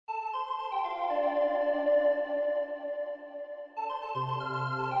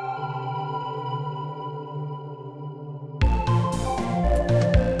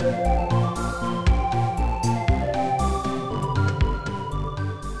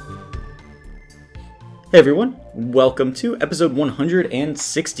Hey everyone, welcome to episode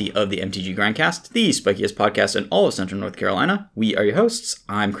 160 of the MTG Grindcast, the spikiest podcast in all of Central North Carolina. We are your hosts.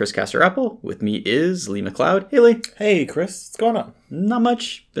 I'm Chris Caster-Apple. With me is Lee McLeod. Hey Lee. Hey Chris, what's going on? Not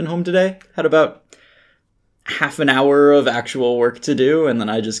much. Been home today. Had about half an hour of actual work to do, and then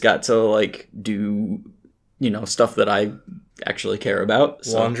I just got to do, stuff that I actually care about.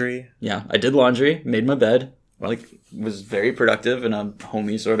 So, laundry? Yeah, I did laundry, made my bed. Was very productive in a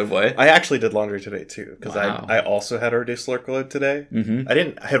homey sort of way. I actually did laundry today too, because Wow. I also had a reduced workload today. Mm-hmm.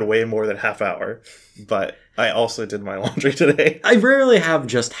 I had way more than half hour, but I also did my laundry today. I rarely have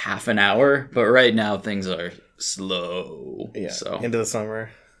just half an hour, but right now things are slow. Yeah, So into the summer.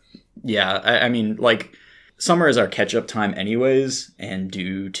 yeah, I mean, summer is our catch-up time anyways, and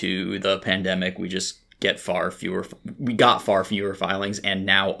due to the pandemic, we just got far fewer filings, and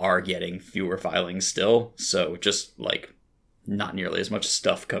now are getting fewer filings still. So just not nearly as much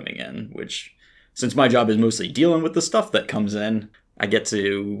stuff coming in, which, since my job is mostly dealing with the stuff that comes in, I get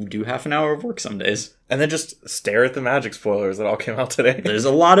to do half an hour of work some days. And then just stare at the Magic spoilers that all came out today. There's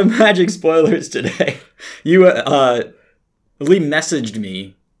a lot of Magic spoilers today. You, Lee messaged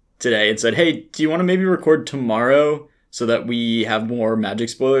me today and said, hey, do you want to maybe record tomorrow so that we have more Magic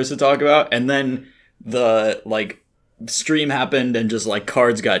spoilers to talk about? And then the, stream happened and just,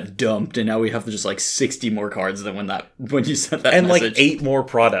 cards got dumped, and now we have to just, 60 more cards than when you sent that and message. 8 more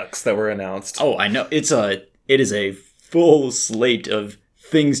products that were announced. Oh, I know. It is a full slate of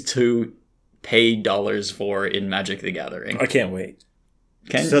things to pay dollars for in Magic the Gathering. I can't wait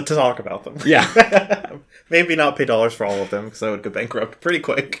Can to talk about them. Yeah. Maybe not pay dollars for all of them, because I would go bankrupt pretty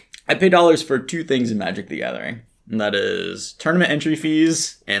quick. I pay dollars for 2 things in Magic the Gathering. And that is tournament entry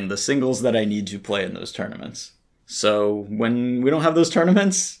fees and the singles that I need to play in those tournaments. So when we don't have those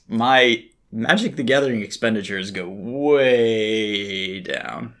tournaments, my Magic the Gathering expenditures go way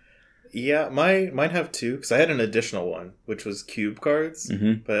down. Yeah, mine have 2, because I had an additional one, which was cube cards,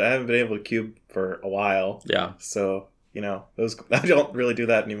 but I haven't been able to cube for a while. Yeah. So, those I don't really do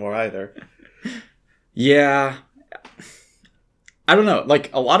that anymore either. Yeah. I don't know.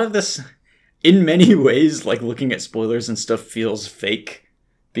 A lot of this, in many ways, looking at spoilers and stuff feels fake,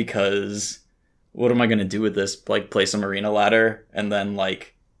 because what am I going to do with this? Play some Arena Ladder and then,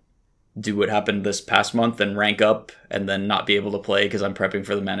 do what happened this past month and rank up and then not be able to play because I'm prepping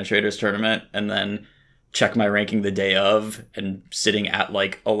for the Mana Traders tournament, and then check my ranking the day of and sitting at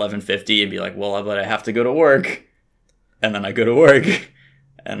 1150 and be like, well, but I have to go to work. And then I go to work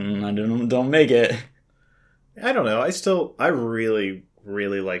and I don't make it. I don't know. I really,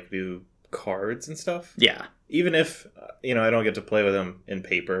 really like new cards and stuff. Yeah. Even if, I don't get to play with them in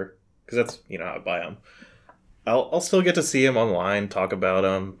paper, because that's, how I buy them. I'll still get to see them online, talk about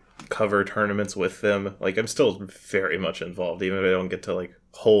them, cover tournaments with them. I'm still very much involved, even if I don't get to,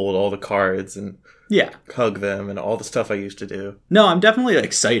 hold all the cards and hug them and all the stuff I used to do. No, I'm definitely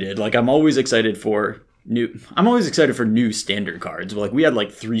excited. I'm always excited for new standard cards. We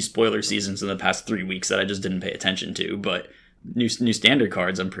had 3 spoiler seasons in the past 3 weeks that I just didn't pay attention to, but new standard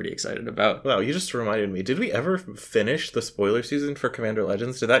cards I'm pretty excited about. Wow, you just reminded me. Did we ever finish the spoiler season for Commander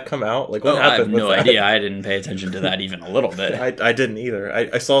Legends? Did that come out? What happened? I have with no that? idea. I didn't pay attention to that even a little bit. I didn't either.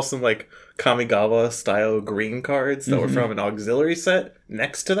 I saw some Kamigawa style green cards that were from an auxiliary set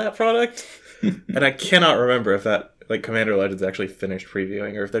next to that product, and I cannot remember if that Commander Legends actually finished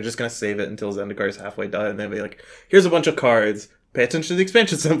previewing, or if they're just gonna save it until Zendikar is halfway done and then be here's a bunch of cards. Pay attention to the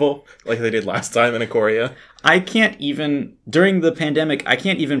expansion symbol, like they did last time in Ikoria. I can't even, during the pandemic, I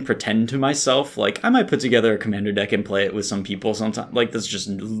can't even pretend to myself, I might put together a commander deck and play it with some people sometime. That's just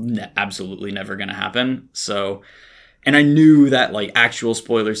absolutely never going to happen. So, and I knew that, actual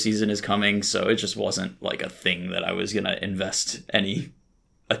spoiler season is coming, so it just wasn't, a thing that I was going to invest any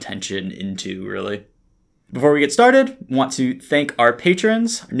attention into, really. Before we get started, want to thank our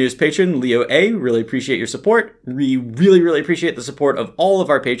patrons. Our newest patron, Leo A. Really appreciate your support. We really, really appreciate the support of all of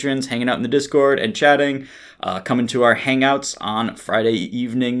our patrons hanging out in the Discord and chatting. Coming to our hangouts on Friday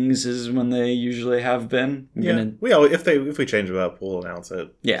evenings is when they usually have been. If we change them up, we'll announce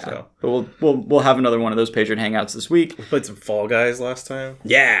it. Yeah, so. But we'll have another one of those patron hangouts this week. We played some Fall Guys last time.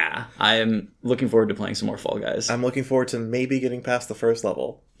 Yeah, I am looking forward to playing some more Fall Guys. I'm looking forward to maybe getting past the first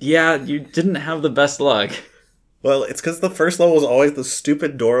level. Yeah, you didn't have the best luck. Well, it's because the first level is always the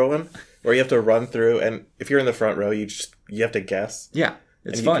stupid door one where you have to run through, and if you're in the front row, you have to guess. Yeah,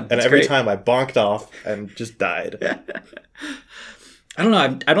 it's fun. And every time I bonked off and just died. I don't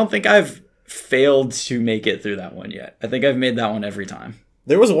know. I don't think I've failed to make it through that one yet. I think I've made that one every time.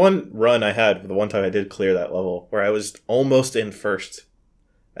 There was one run I had, the one time I did clear that level, where I was almost in first,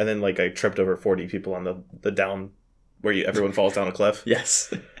 and then I tripped over 40 people on the down where everyone falls down a cliff.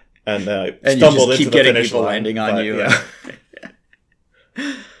 Yes. and I And stumbled you just into keep the getting finish people line, landing on but, you. Yeah.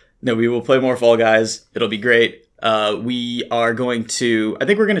 No, we will play more Fall Guys. It'll be great. We are going to, I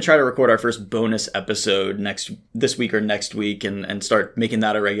think we're going to try to record our first bonus episode this week or next week and start making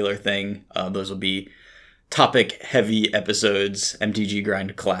that a regular thing. Those will be topic heavy episodes, MTG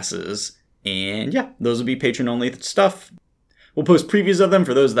grind classes. And yeah, those will be patron only stuff. We'll post previews of them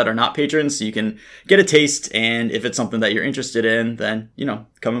for those that are not patrons, so you can get a taste. And if it's something that you're interested in, then,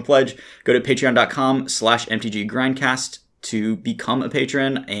 come and pledge. Go to patreon.com/MTGgrindcast to become a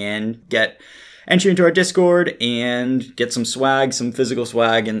patron and get entry into our Discord and get some swag, some physical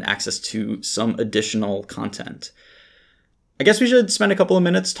swag, and access to some additional content. I guess we should spend a couple of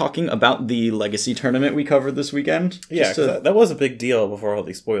minutes talking about the Legacy tournament we covered this weekend. Yeah, that was a big deal before all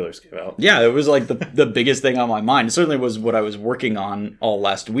these spoilers came out. Yeah, it was like the biggest thing on my mind. It certainly was what I was working on all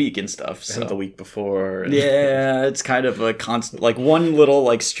last week and stuff. So. And the week before. Yeah, it's kind of a constant, like one little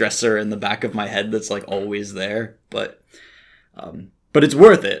like stressor in the back of my head that's like always there. But it's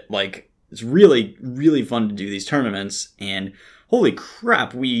worth it. Like, it's really, really fun to do these tournaments, and holy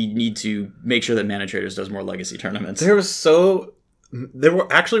crap, we need to make sure that Mana Traders does more Legacy tournaments. There weren't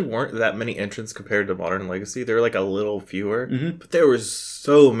that many entrants compared to Modern Legacy. There were like a little fewer, but there were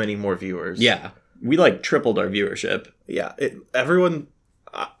so many more viewers. Yeah, we like tripled our viewership. Yeah,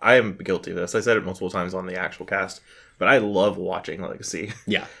 I am guilty of this. I said it multiple times on the actual cast, but I love watching Legacy.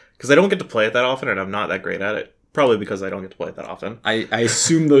 Yeah. Because I don't get to play it that often, and I'm not that great at it. Probably because I don't get to play it that often. I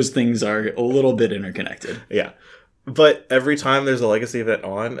assume those things are a little bit interconnected. Yeah. But every time there's a Legacy event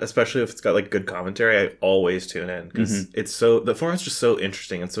on, especially if it's got like good commentary, I always tune in because the format's just so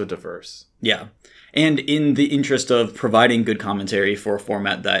interesting and so diverse. Yeah. And in the interest of providing good commentary for a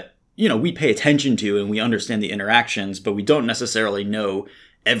format that, we pay attention to and we understand the interactions, but we don't necessarily know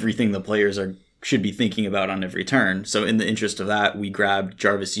everything the players should be thinking about on every turn. So in the interest of that, we grabbed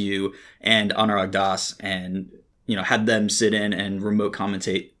Jarvis Yu and Anurag Das and had them sit in and remote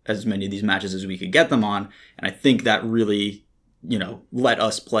commentate as many of these matches as we could get them on. And I think that really, let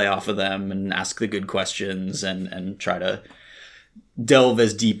us play off of them and ask the good questions and try to delve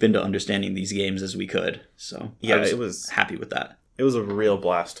as deep into understanding these games as we could. So yeah, I was happy with that. It was a real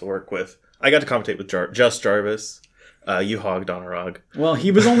blast to work with. I got to commentate with just Jarvis. You hogged Anurag. Well,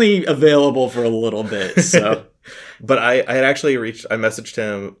 he was only available for a little bit, so... But I had actually I messaged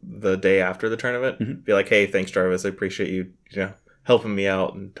him the day after the tournament, be like, hey, thanks, Jarvis. I appreciate you, helping me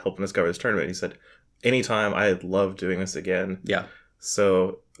out and helping us cover this tournament. And he said, anytime, I'd love doing this again. Yeah.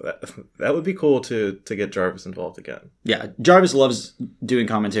 So that would be cool to get Jarvis involved again. Yeah, Jarvis loves doing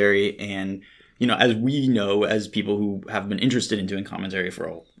commentary, and, as we know, as people who have been interested in doing commentary for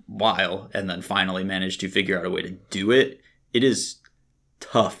a while and then finally managed to figure out a way to do it, it is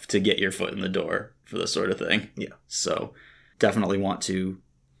tough to get your foot in the door for this sort of thing. Yeah. So definitely want to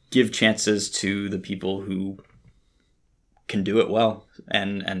give chances to the people who can do it well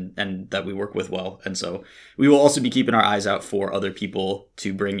and that we work with well. And so we will also be keeping our eyes out for other people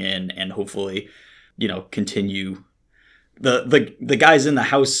to bring in and hopefully, continue the guys in the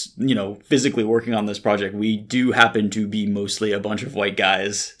house, physically working on this project. We do happen to be mostly a bunch of white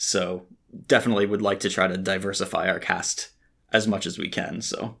guys. So definitely would like to try to diversify our cast as much as we can.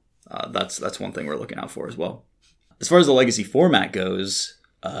 So that's one thing we're looking out for as well. As far as the Legacy format goes,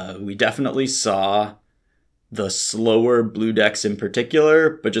 we definitely saw the slower blue decks in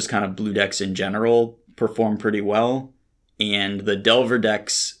particular, but just kind of blue decks in general, perform pretty well. And the Delver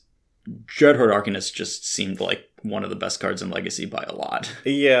decks, Dreadhorde Arcanist just seemed like one of the best cards in Legacy by a lot.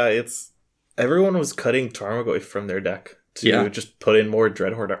 Yeah, everyone was cutting Tarmogoyf from their deck to just put in more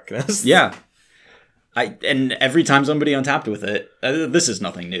Dreadhorde Arcanist. Yeah. And every time somebody untapped with it, this is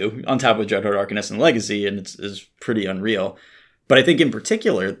nothing new. Untap with Dreadhorde Arcanist and Legacy, and it's pretty unreal. But I think in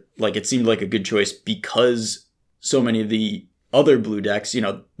particular, like, it seemed like a good choice because so many of the other blue decks,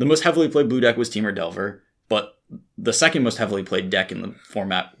 the most heavily played blue deck was Temur Delver, but the second most heavily played deck in the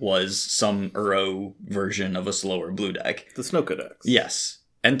format was some Uro version of a slower blue deck. The Snoka decks. Yes.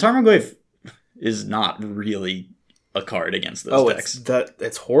 And Tarmogoyf is not really a card against those decks.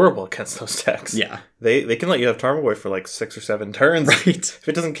 It's horrible against those decks. Yeah. They can let you have Tarmogoyf for like 6 or 7 turns. Right. If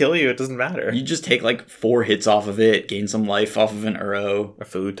it doesn't kill you, it doesn't matter. You just take like 4 hits off of it, gain some life off of an Uro. A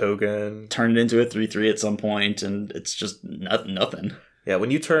food token. Turn it into a 3/3 at some point, and it's just nothing. Yeah,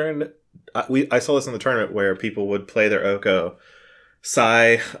 when you turn... I saw this in the tournament where people would play their Oko,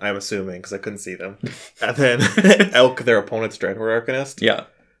 Sai, I'm assuming, because I couldn't see them, and then Elk their opponent's Dreadhorde Arcanist. Yeah.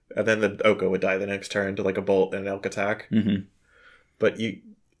 And then the Oko would die the next turn to like a Bolt and an Elk attack. Mm-hmm. But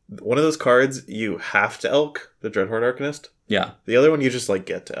one of those cards, you have to Elk, the Dreadhorde Arcanist. Yeah. The other one, you just like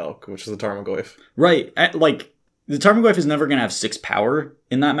get to Elk, which is the Tarmogoyf. Right. Like, the Tarmogoyf is never going to have 6 power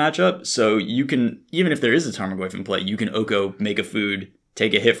in that matchup, so you can, even if there is a Tarmogoyf in play, you can Oko, make a food,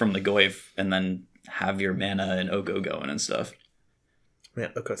 take a hit from the Goyf, and then have your mana and Oko going and stuff.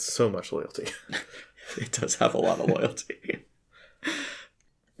 Man, Oko has so much loyalty. It does have a lot of loyalty.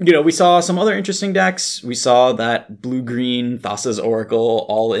 You know, we saw some other interesting decks. We saw that blue-green Thassa's Oracle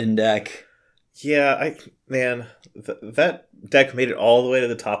all-in deck. Yeah, that deck made it all the way to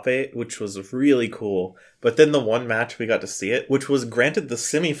the top 8, which was really cool. But then the one match we got to see it, which was granted the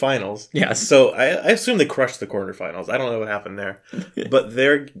semifinals. Yes. So I assume they crushed the quarterfinals. I don't know what happened there. But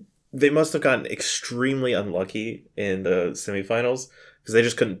they must have gotten extremely unlucky in the semifinals because they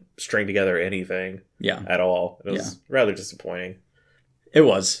just couldn't string together anything at all. It was rather disappointing. It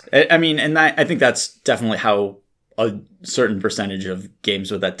was. I mean, and I think that's definitely how a certain percentage of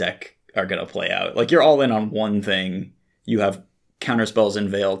games with that deck are going to play out. Like, you're all in on one thing. You have counterspells and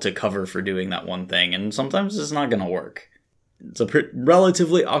Veil to cover for doing that one thing, and sometimes it's not going to work. It's a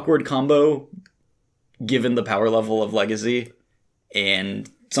relatively awkward combo, given the power level of Legacy, and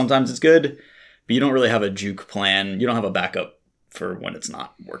sometimes it's good, but you don't really have a juke plan. You don't have a backup for when it's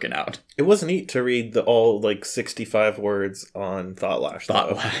not working out. It was neat to read all 65 words on Thought-Lash.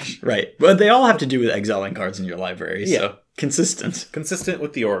 Thought-Lash, right. But they all have to do with exiling cards in your library, so consistent. Consistent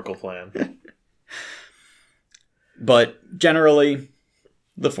with the Oracle plan. But generally,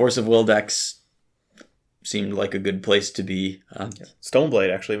 the Force of Will decks seemed like a good place to be.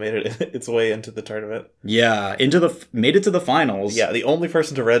 Stoneblade actually made its way into the tournament. Yeah, made it to the finals. Yeah, the only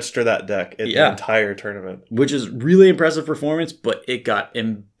person to register that deck in the entire tournament. Which is really impressive performance, but it got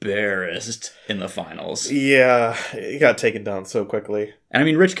embarrassed in the finals. Yeah, it got taken down so quickly. And I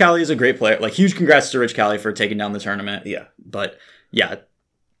mean, Rich Callie is a great player. Like, huge congrats to Rich Callie for taking down the tournament. Yeah. But yeah,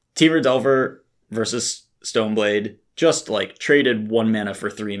 Temur Delver versus Stoneblade just traded 1 mana for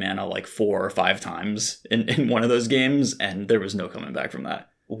 3 mana 4 or 5 times in one of those games, and there was no coming back from that.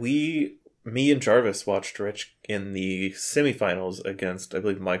 Me and Jarvis watched Rich in the semifinals against, I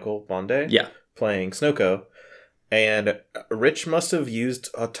believe, Michael Bonde. Yeah. Playing Snowco. And Rich must have used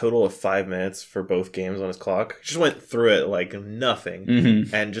a total of 5 minutes for both games on his clock. Just went through it like nothing.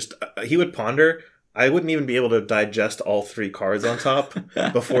 Mm-hmm. And just, he would ponder. I wouldn't even be able to digest all 3 cards on top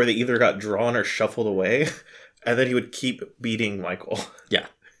before they either got drawn or shuffled away. And then he would keep beating Michael. Yeah.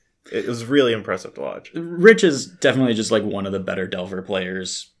 It was really impressive to watch. Rich is definitely just one of the better Delver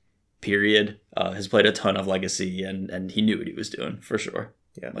players, period. Has played a ton of Legacy, and he knew what he was doing, for sure.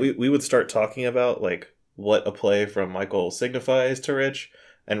 Yeah, we would start talking about what a play from Michael signifies to Rich,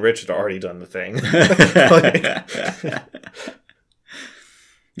 and Rich had already done the thing.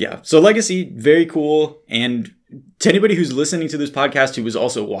 Yeah, so Legacy, very cool, and to anybody who's listening to this podcast who was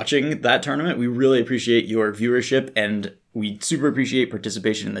also watching that tournament, we really appreciate your viewership, and we super appreciate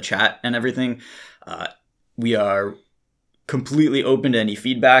participation in the chat and everything. We are completely open to any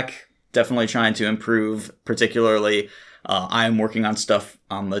feedback, definitely trying to improve, particularly I am working on stuff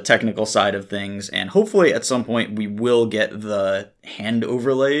on the technical side of things, and hopefully at some point we will get the hand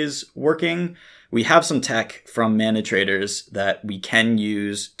overlays working. We have some tech from Mana Traders that we can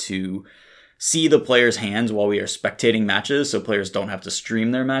use to see the players' hands while we are spectating matches, so players don't have to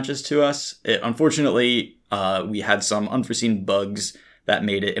stream their matches to us. Unfortunately, we had some unforeseen bugs that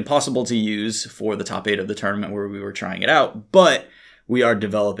made it impossible to use for the top 8 of the tournament where we were trying it out, but we are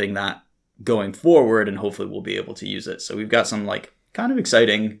developing that going forward, and hopefully we'll be able to use it. So we've got some kind of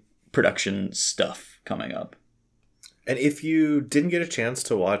exciting production stuff coming up. And if you didn't get a chance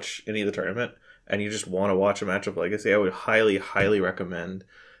to watch any of the tournament, and you just want to watch a match of Legacy, I would highly, highly recommend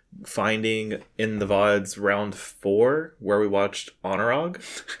finding in the VODs round 4 where we watched Honorog.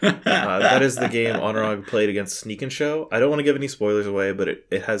 That is the game Honorog played against Sneak and Show. I don't want to give any spoilers away, but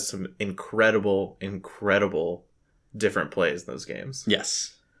it has some incredible different plays in those games.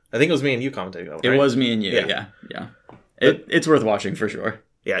 Yes. I think it was me and you commentating on it, right? It was me and you, yeah. It's worth watching for sure.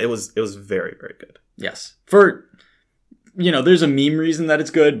 Yeah, it was very, very good. Yes. There's a meme reason that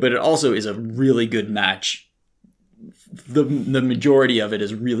it's good, but it also is a really good match. The majority of it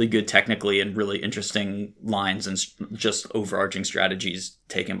is really good technically and really interesting lines and just overarching strategies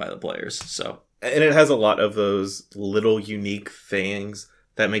taken by the players. So, and it has a lot of those little unique things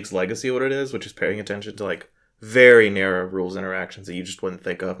that makes Legacy what it is, which is paying attention to very narrow rules interactions that you just wouldn't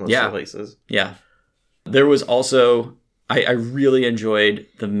think of most places. Yeah. There was also, I really enjoyed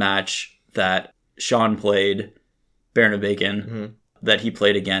the match that Sean played, Baron of Bacon, that he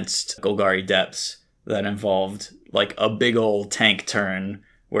played against Golgari Depths, that involved a big old tank turn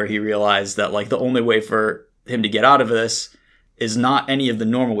where he realized that the only way for him to get out of this is not any of the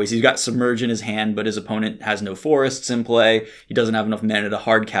normal ways. He's got Submerge in his hand, but his opponent has no forests in play. He doesn't have enough mana to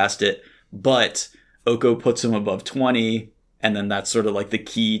hard cast it, but Oko puts him above 20, and then that's sort of like the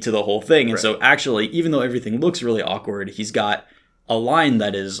key to the whole thing. And so actually, even though everything looks really awkward, he's got a line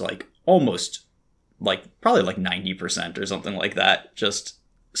that is like almost like probably like 90% or something like that. Just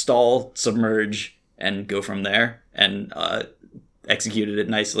stall, submerge, and go from there, and executed it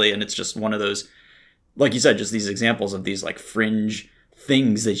nicely. And it's just one of those, like you said, just these examples of these like fringe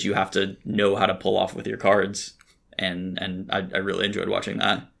things that you have to know how to pull off with your cards. And I really enjoyed watching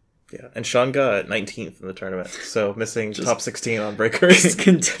that. Yeah, and Sean got 19th in the tournament, so missing top 16 on breakers.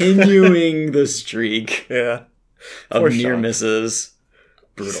 Continuing the streak of near Sean. Misses.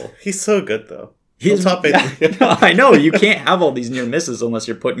 Brutal. He's so good, though. He's top 8. No, I know, you can't have all these near misses unless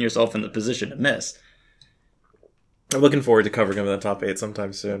you're putting yourself in the position to miss. I'm looking forward to covering him in the top 8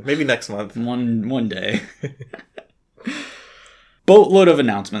 sometime soon. Maybe next month. One day. Boatload of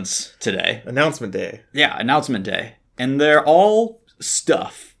announcements today. Announcement day. Yeah, announcement day. And they're all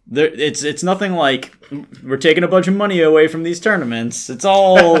stuff. It's nothing like we're taking a bunch of money away from these tournaments. It's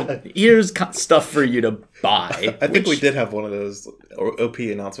all here's stuff for you to buy. I think we did have one of those OP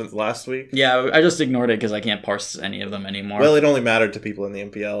announcements last week. Yeah, I just ignored it because I can't parse any of them anymore. Well, it only mattered to people in the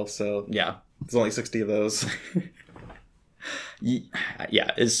MPL, so yeah, there's only 60 of those.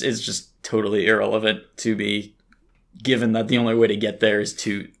 Yeah, it's just totally irrelevant to me, given that the only way to get there is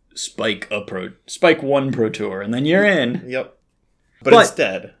to spike one Pro Tour, and then you're in. Yep. But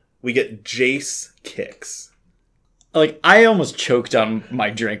instead, we get Jace Kicks. Like, I almost choked on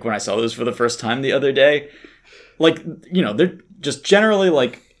my drink when I saw those for the first time the other day. Like, you know, they're just generally,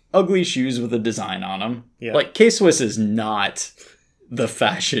 like, ugly shoes with a design on them. Yeah. Like, K-Swiss is not the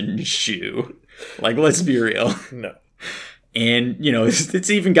fashion shoe. Like, let's be real. No. And, you know, it's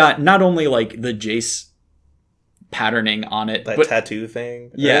even got not only, like, the Jace patterning on it. That but tattoo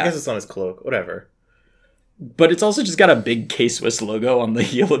thing? Yeah. I guess it's on his cloak. Whatever. But it's also just got a big K-Swiss logo on the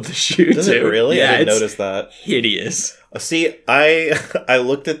heel of the shoe, Does too. it really? Yeah, I didn't it's notice that. hideous. See, I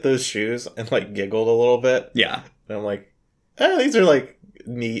looked at those shoes and, like, giggled a little bit. Yeah. And I'm like, these are, like,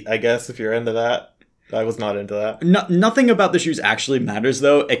 neat, I guess, if you're into that. I was not into that. Nothing about the shoes actually matters,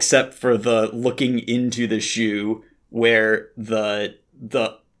 though, except for the looking into the shoe where the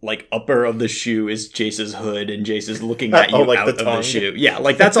like upper of the shoe is Jace's hood and Jace is looking at you like out the of the tongue. shoe. Yeah,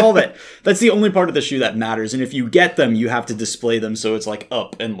 like that's the only part of the shoe that matters. And if you get them, you have to display them so it's like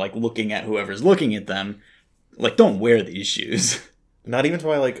up and like looking at whoever's looking at them. Like, don't wear these shoes. Not even to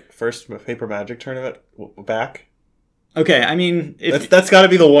my, like, first Paper Magic tournament back. Okay, I mean, that's got to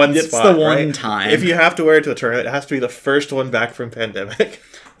be the one it's spot, the one right? time. If you have to wear it to the tournament, it has to be the first one back from pandemic.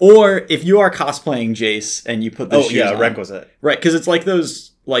 Or if you are cosplaying Jace and you put the shoes on. requisite. Right, because it's like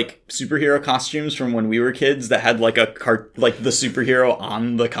those like superhero costumes from when we were kids that had like like the superhero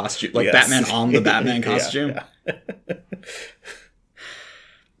on the costume, like Yes. Batman on the Batman costume. Yeah.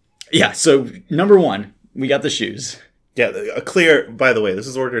 Yeah, so number one, we got the shoes. Yeah, a clear, by the way, this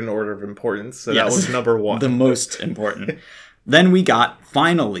is ordered in order of importance, so that Yes. was number one. The most important. Then we got,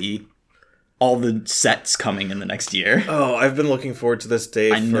 finally, all the sets coming in the next year. Oh, I've been looking forward to this day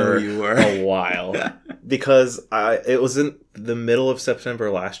know for you were. a while. Because it was in the middle of September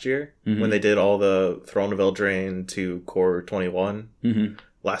last year when they did all the Throne of Eldraine to Core 21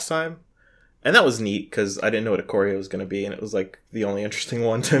 last time. And that was neat because I didn't know what a choreo was going to be, and it was like the only interesting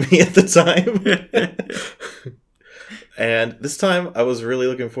one to me at the time. And this time I was really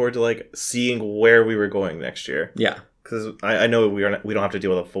looking forward to like seeing where we were going next year. Yeah. Because I know we don't have to deal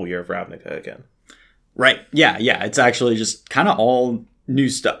with a full year of Ravnica again. Right. Yeah. It's actually just kind of all new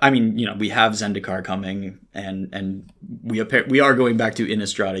stuff. I mean, you know, we have Zendikar coming, and we are going back to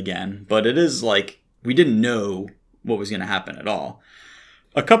Innistrad again, but it is like we didn't know what was going to happen at all.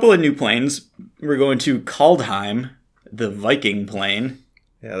 A couple of new planes. We're going to Kaldheim, the Viking plane.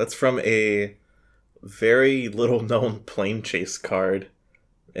 Yeah, that's from a very little known plane chase card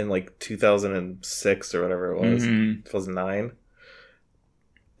in like 2006 or whatever it was. 2009.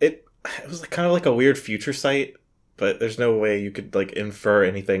 It was like kind of like a weird future sight, but there's no way you could like infer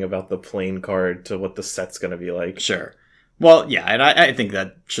anything about the plane card to what the set's going to be like. Sure. Well, yeah, and I think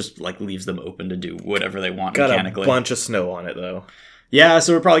that just like leaves them open to do whatever they want Got mechanically. a bunch of snow on it though. Yeah,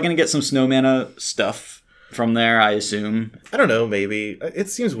 so we're probably going to get some snow mana stuff from there, I assume. I don't know, maybe. It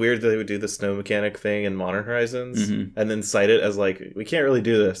seems weird that they would do the snow mechanic thing in Modern Horizons and then cite it as like, we can't really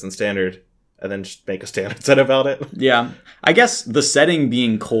do this in Standard, and then just make a Standard set about it. Yeah. I guess the setting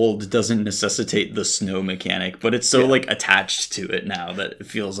being cold doesn't necessitate the snow mechanic, but it's so like attached to it now that it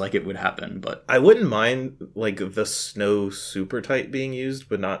feels like it would happen. But I wouldn't mind like the snow super type being used,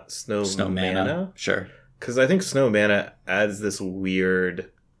 but not snow mana. Sure. Because I think snow mana adds this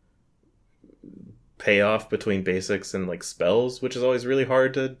weird payoff between basics and like spells, which is always really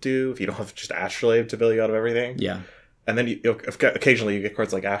hard to do if you don't have just Astrolabe to bail you out of everything. Yeah. And then occasionally you get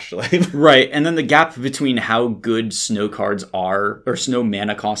cards like Astrolabe. Right, and then the gap between how good snow cards are, or snow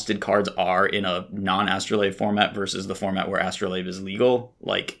mana costed cards are in a non-Astrolabe format versus the format where Astrolabe is legal.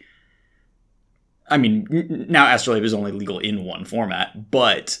 Like, I mean, now Astrolabe is only legal in one format,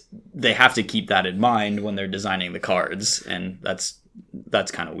 but they have to keep that in mind when they're designing the cards, and that's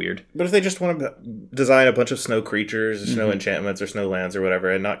kind of weird. But if they just want to design a bunch of snow creatures, or snow enchantments, or snow lands, or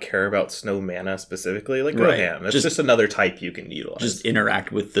whatever, and not care about snow mana specifically, like, go ham. It's just another type you can utilize. Just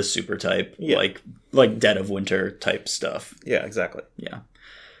interact with the super type, like Dead of Winter type stuff. Yeah, exactly. Yeah.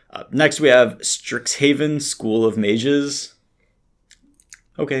 Next we have Strixhaven, School of Mages.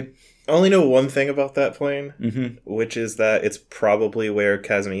 Okay. I only know one thing about that plane, which is that it's probably where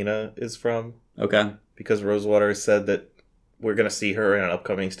Kasmina is from. Okay. Because Rosewater said that we're going to see her in an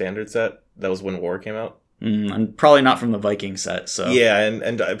upcoming standard set. That was when War came out. And probably not from the Viking set, so... Yeah,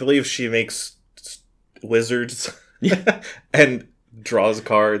 and I believe she makes wizards and draws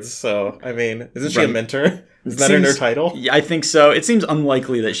cards, so, I mean, isn't she a mentor? Isn't that in her title? Yeah, I think so. It seems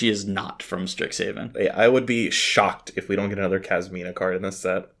unlikely that she is not from Strixhaven. Yeah, I would be shocked if we don't get another Kasmina card in this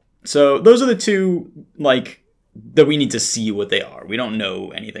set. So those are the two, like, that we need to see what they are. We don't know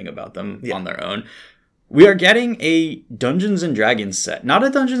anything about them on their own. We are getting a Dungeons & Dragons set. Not a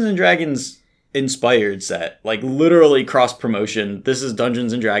Dungeons & Dragons inspired set. Like, literally cross-promotion. This is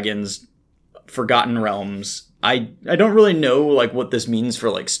Dungeons & Dragons Forgotten Realms. I don't really know, like, what this means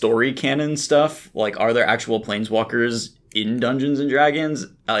for, like, story canon stuff. Like, are there actual planeswalkers in Dungeons & Dragons?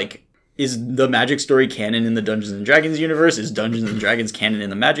 Like, is the Magic story canon in the Dungeons & Dragons universe? Is Dungeons & Dragons canon in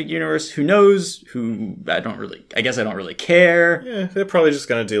the Magic universe? Who knows? I guess I don't really care. Yeah, they're probably just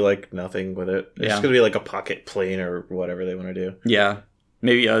going to do, like, nothing with it. It's just going to be, like, a pocket plane or whatever they want to do. Yeah.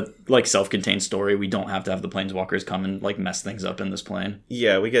 Maybe a, like, self-contained story. We don't have to have the planeswalkers come and, like, mess things up in this plane.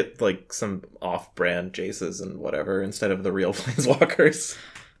 Yeah, we get, like, some off-brand Jaces and whatever instead of the real planeswalkers.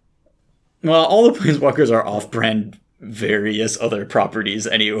 Well, all the planeswalkers are off-brand various other properties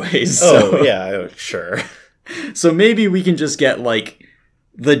anyways. So. Oh, yeah, sure. So maybe we can just get, like,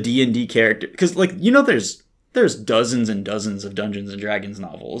 the D&D character. Because, like, you know, there's dozens and dozens of Dungeons & Dragons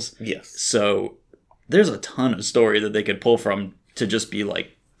novels. Yes. So there's a ton of story that they could pull from to just be,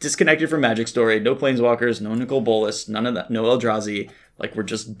 like, disconnected from Magic story, no planeswalkers, no Nicol Bolas, none of that, no Eldrazi. Like, we're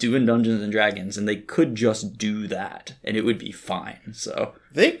just doing Dungeons and Dragons, and they could just do that, and it would be fine. So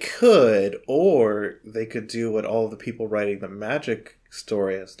they could, or they could do what all the people writing the Magic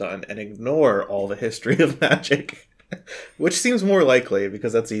story has done and ignore all the history of Magic, which seems more likely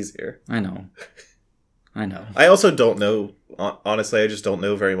because that's easier. I know. I also don't know. Honestly, I just don't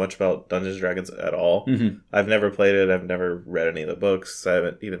know very much about Dungeons & Dragons at all. I've never played it. I've never read any of the books. I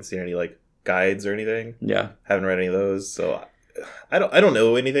haven't even seen any, like, guides or anything. Yeah, haven't read any of those, so I don't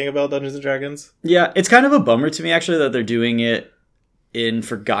know anything about Dungeons & Dragons. Yeah, it's kind of a bummer to me, actually, that they're doing it in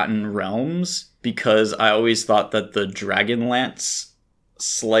Forgotten Realms, because I always thought that the Dragonlance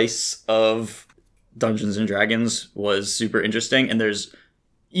slice of Dungeons & Dragons was super interesting, and there's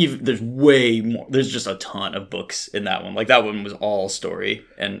way more. There's just a ton of books in that one. Like, that one was all story,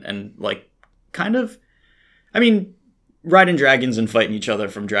 and like, kind of, I mean, riding dragons and fighting each other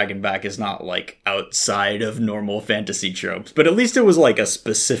from Dragonback is not, like, outside of normal fantasy tropes, but at least it was, like, a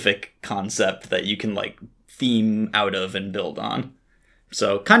specific concept that you can, like, theme out of and build on.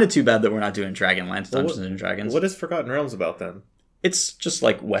 So, kind of too bad that we're not doing Dragonlance Dungeons and Dragons. What is Forgotten Realms about, then? It's just,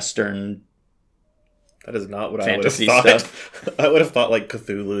 like, Western. That is not what I would have thought. Stuff. I would have thought, like,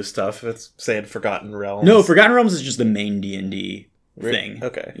 Cthulhu stuff if it's saying Forgotten Realms. No, Forgotten Realms is just the main D&D thing.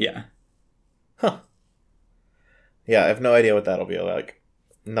 Okay. Yeah. Huh. Yeah, I have no idea what that'll be like.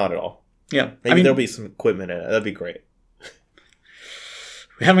 Not at all. Yeah. Maybe there'll be some equipment in it. That'd be great.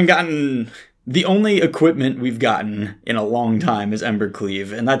 We haven't gotten... The only equipment we've gotten in a long time is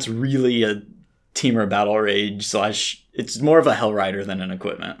Embercleave, and that's really a Temur Battle Rage / it's more of a Hellrider than an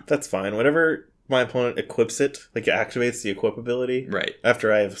equipment. That's fine. Whenever my opponent equips it, like, it activates the equip ability. Right.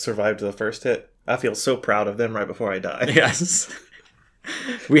 After I have survived the first hit, I feel so proud of them right before I die. Yes.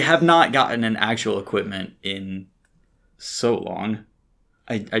 We have not gotten an actual equipment in so long.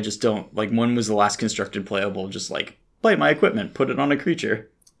 I just don't, like, when was the last constructed playable? Just, like, play my equipment, put it on a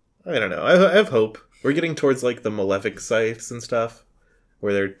creature. I don't know. I have hope. We're getting towards, like, the Malefic Scythes and stuff,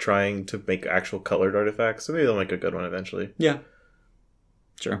 where they're trying to make actual colored artifacts, so maybe they'll make a good one eventually. Yeah.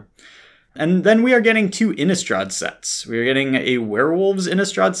 Sure. And then we are getting 2 Innistrad sets. We are getting a Werewolves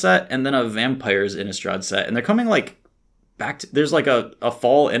Innistrad set and then a Vampires Innistrad set. And they're coming, like, back to... There's, like, a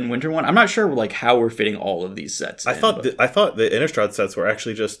fall and winter one. I'm not sure, like, how we're fitting all of these sets I thought the Innistrad sets were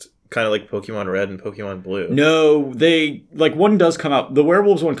actually just Kind of like Pokemon Red and Pokemon Blue. No, they like one does come out. The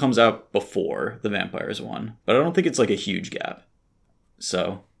werewolves one comes out before the vampires one, but I don't think it's like a huge gap.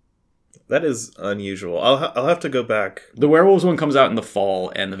 So that is unusual. I'll have to go back. The werewolves one comes out in the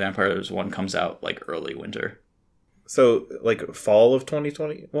fall, and the vampires one comes out like early winter. So like fall of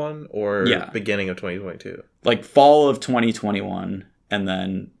 2021 or Yeah. beginning of 2022? Like fall of 2021 and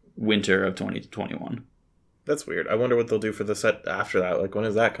then winter of 2021. That's weird. I wonder what they'll do for the set after that. Like, when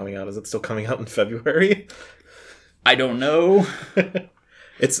is that coming out? Is it still coming out in February? I don't know.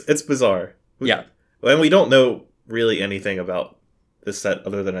 It's bizarre. Yeah. And we don't know really anything about this set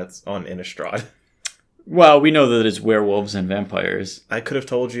other than it's on Innistrad. Well, we know that it's werewolves and vampires. I could have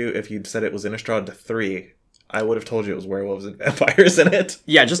told you if you'd said it was Innistrad 3. I would have told you it was werewolves and vampires in it.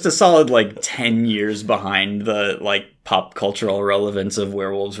 Yeah, just a solid like 10 years behind the like pop cultural relevance of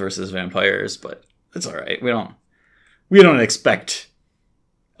werewolves versus vampires, but it's all right. We don't expect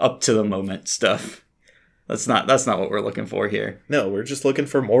up to the moment stuff. That's not what we're looking for here. No, we're just looking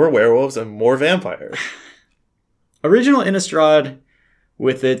for more werewolves and more vampires. Original Innistrad,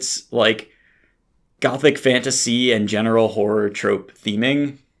 with its like gothic fantasy and general horror trope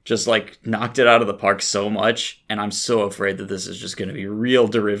theming, just like knocked it out of the park so much, and I'm so afraid that this is just going to be real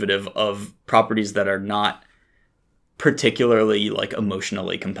derivative of properties that are not particularly like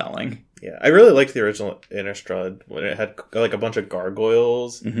emotionally compelling. Yeah, I really liked the original Innistrad when it had like a bunch of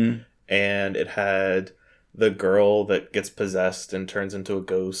gargoyles, Mm-hmm. and it had the girl that gets possessed and turns into a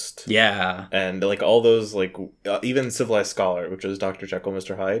ghost. Yeah. And like all those, like even Civilized Scholar, which is Dr. Jekyll,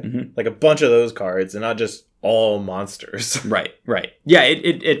 Mr. Hyde, Mm-hmm. like a bunch of those cards, and not just all monsters. Right. Yeah,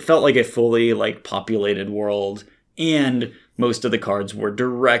 it felt like a fully like populated world, and most of the cards were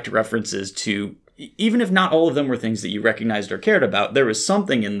direct references to, even if not all of them were things that you recognized or cared about, there was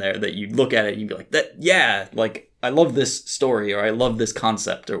something in there that you'd look at it and you'd be like, that, yeah, like, I love this story, or I love this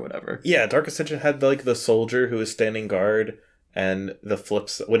concept, or whatever. Yeah, Dark Ascension had like the soldier who was standing guard, and the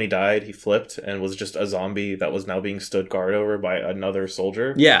flips, when he died, he flipped and was just a zombie that was now being stood guard over by another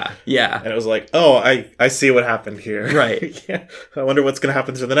soldier. Yeah. And it was like, oh, I see what happened here. Right. Yeah. I wonder what's going to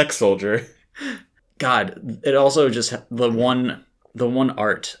happen to the next soldier. God, it also just, the one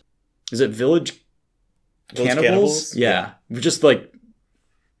art, is it Village Cannibals? Yeah. Just like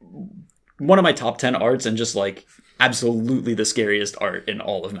one of my top 10 arts, and just like absolutely the scariest art in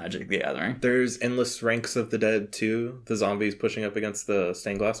all of Magic the Gathering. There's Endless Ranks of the Dead too. The zombies pushing up against the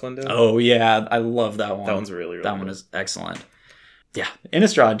stained glass window. Oh yeah, I love that one. That one's really, really that good. one is excellent. Yeah,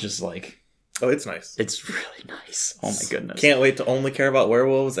 Innistrad just like, Oh, it's nice. it's really nice. Oh my goodness. Can't wait to only care about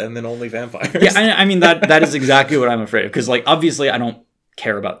werewolves and then only vampires. Yeah, I mean that is exactly what I'm afraid of, because like obviously I don't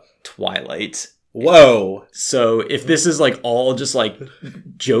care about Twilight. Whoa. So if this is like all just like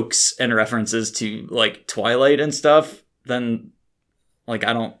jokes and references to like Twilight and stuff, then like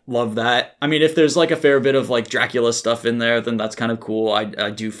I don't love that. I mean, if there's like a fair bit of like Dracula stuff in there, then that's kind of cool. I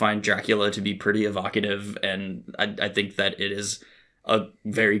do find Dracula to be pretty evocative, and I think that it is a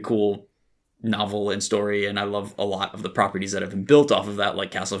very cool novel and story, and I love a lot of the properties that have been built off of that,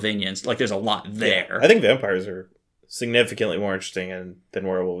 like Castlevania, and like there's a lot there. I think vampires are significantly more interesting than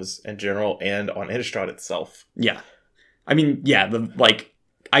werewolves in general, and on Innistrad itself. Yeah. I mean, yeah, the like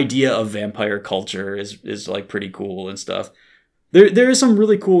idea of vampire culture is like pretty cool and stuff. There is some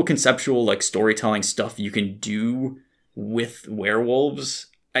really cool conceptual like storytelling stuff you can do with werewolves.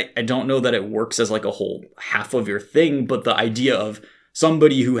 I don't know that it works as like a whole half of your thing, but the idea of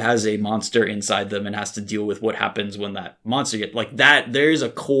somebody who has a monster inside them and has to deal with what happens when that monster gets like that, there's a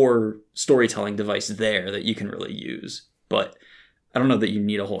core storytelling device there that you can really use. But I don't know that you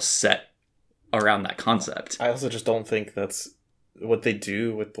need a whole set around that concept. I also just don't think that's what they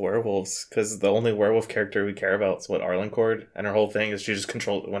do with the werewolves, because the only werewolf character we care about is what Arlencord, and her whole thing is she just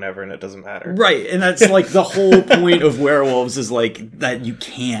controls it whenever and it doesn't matter. Right, and that's like the whole point of werewolves is like that you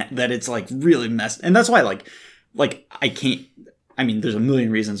can't, that it's like really messed, and that's why like I can't, I mean, there's a million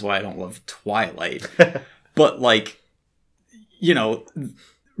reasons why I don't love Twilight, but like, you know,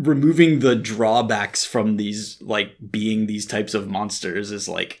 removing the drawbacks from these, like, being these types of monsters is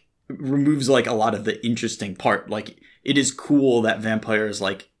like, removes like a lot of the interesting part. Like, it is cool that vampires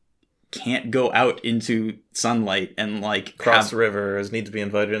like can't go out into sunlight and like Cross rivers, need to be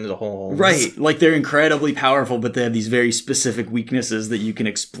invited into homes. Right, like they're incredibly powerful, but they have these very specific weaknesses that you can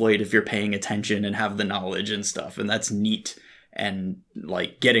exploit if you're paying attention and have the knowledge and stuff, and that's neat. And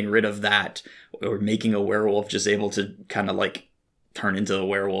like getting rid of that, or making a werewolf just able to kind of like turn into a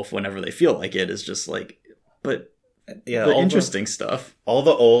werewolf whenever they feel like it, is just like, but yeah, the interesting stuff. All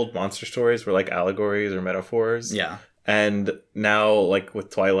the old monster stories were like allegories or metaphors. Yeah. And now, like with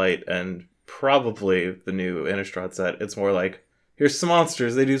Twilight and probably the new Innistrad set, it's more like, here's some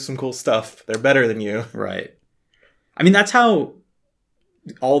monsters. They do some cool stuff. They're better than you. Right. I mean, that's how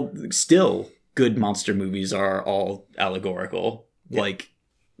all still good monster movies are all allegorical. Yeah. Like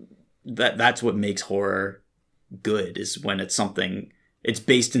that's what makes horror good, is when it's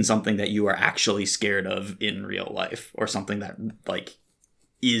based in something that you are actually scared of in real life, or something that like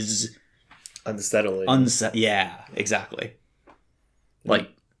is unsettling. Yeah, exactly. Like,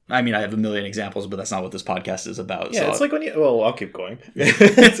 I mean, I have a million examples, but that's not what this podcast is about. Yeah, so it's like when you... Well, I'll keep going.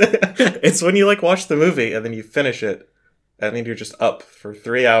 It's when you, like, watch the movie, and then you finish it, and then you're just up for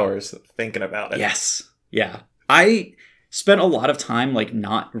 3 hours thinking about it. Yes. Yeah. I spent a lot of time, like,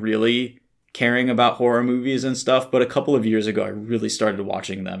 not really caring about horror movies and stuff, but a couple of years ago, I really started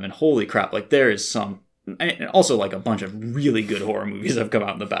watching them, and holy crap, like, there is some... And also, like, a bunch of really good horror movies have come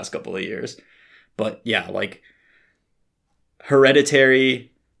out in the past couple of years. But, yeah, like, Hereditary...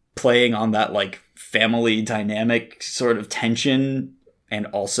 playing on that like family dynamic sort of tension, and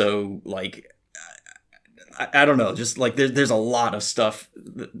also like I don't know, just like there's a lot of stuff.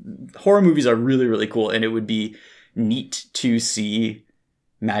 Horror movies are really, really cool, and it would be neat to see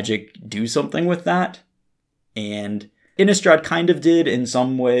Magic do something with that. And Innistrad kind of did in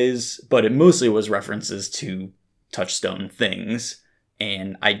some ways, but it mostly was references to Touchstone things,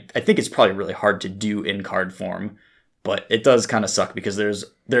 and I think it's probably really hard to do in card form. But it does kind of suck because there's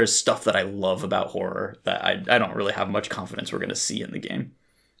stuff that I love about horror that I don't really have much confidence we're going to see in the game.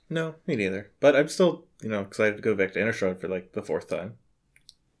 No, me neither. But I'm still, excited to go back to Innistrad for like the 4th time.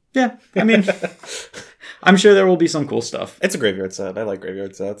 Yeah, I mean, I'm sure there will be some cool stuff. It's a graveyard set. I like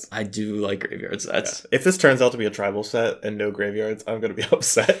graveyard sets. I do like graveyard sets. Yeah. If this turns out to be a tribal set and no graveyards, I'm going to be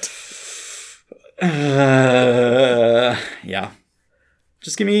upset. Yeah.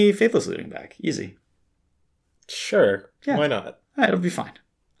 Just give me Faithless Looting back. Easy. Sure. Yeah. Why not? It'll be fine.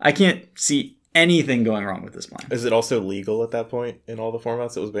 I can't see anything going wrong with this plan. Is it also legal at that point in all the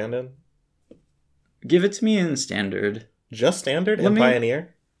formats it was banned in? Give it to me in Standard. Just Standard and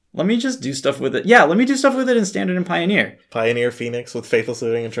Pioneer? Let me just do stuff with it. Yeah, let me do stuff with it in Standard and Pioneer. Pioneer Phoenix with Faithless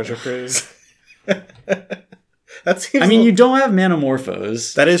Looting and Treasure Cruise. That seems you don't have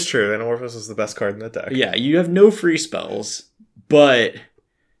Manamorphose. That is true. Manamorphose is the best card in the deck. Yeah, you have no free spells, but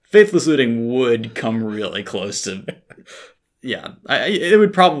Faithless Looting would come really close to... Yeah, it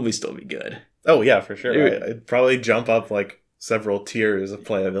would probably still be good. Oh, yeah, for sure. It'd probably jump up like several tiers of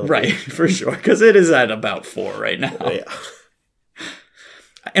playability. Right, for sure, because it is at about 4 right now. Yeah.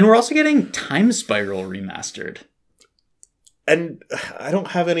 And we're also getting Time Spiral remastered. And I don't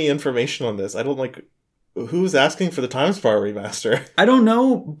have any information on this. I don't like... Who's asking for the Time Spiral remaster? I don't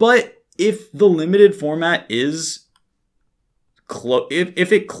know, but if the limited format is...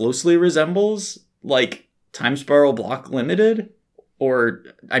 if it closely resembles, like, Time Spiral Block Limited, or,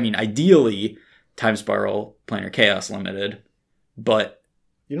 I mean, ideally, Time Spiral Planar Chaos Limited, but...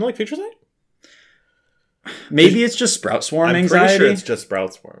 You don't like Future Sight? Maybe it's just Sprout Swarm anxiety. I'm pretty sure it's just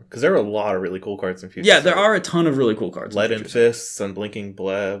Sprout Swarm, because there are a lot of really cool cards in Future Sight. Yeah, there are a ton of really cool cards. Lead and Fists, Unblinking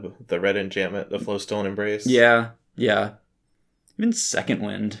Bleb, the Red Enchantment, the Flowstone Embrace. Yeah. Even Second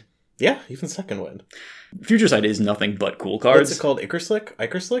Wind. Yeah, even Second Wind. Future Sight is nothing but cool cards. What's it called?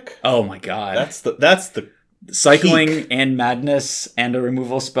 Icerslick? Oh my god. That's the cycling peak. And madness and a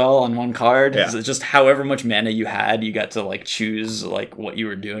removal spell on one card. Yeah. So just however much mana you had, you got to like choose like what you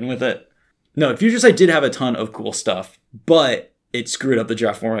were doing with it. No, Future Sight did have a ton of cool stuff, but it screwed up the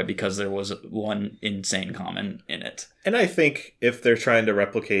draft format because there was one insane common in it. And I think if they're trying to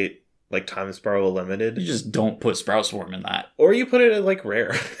replicate like Time Spiral Limited, you just don't put Sprout Swarm in that. Or you put it at like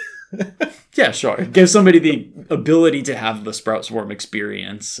rare. Yeah, sure. Give somebody the ability to have the Sprout Swarm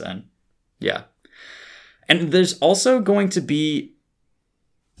experience, and yeah. And there's also going to be,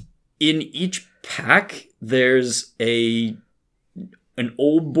 in each pack, there's an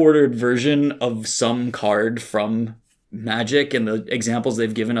old bordered version of some card from Magic, and the examples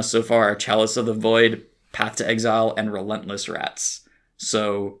they've given us so far are Chalice of the Void, Path to Exile, and Relentless Rats.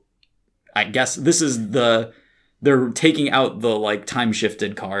 So I guess this is they're taking out the like time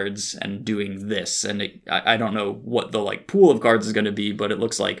shifted cards and doing this, and I don't know what the like pool of cards is going to be, but it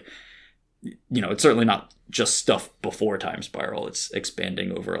looks like, it's certainly not just stuff before Time Spiral. It's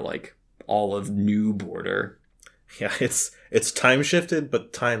expanding over like all of new border. Yeah, it's time shifted,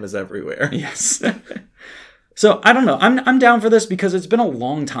 but time is everywhere. Yes. So I don't know. I'm down for this because it's been a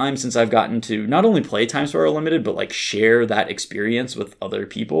long time since I've gotten to not only play Time Spiral Limited, but like share that experience with other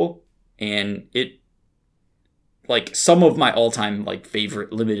people, and it. Like, some of my all-time, like,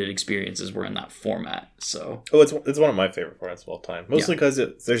 favorite limited experiences were in that format, so... Oh, it's one of my favorite formats of all time. Mostly because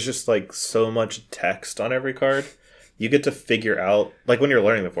there's just, like, so much text on every card you get to figure out, like when you're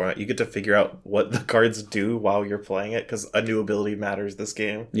learning the format, you get to figure out what the cards do while you're playing it, because a new ability matters this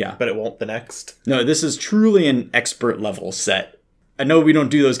game. Yeah. But it won't the next. No, this is truly an expert level set. I know we don't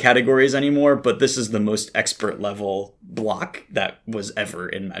do those categories anymore, but this is the most expert level block that was ever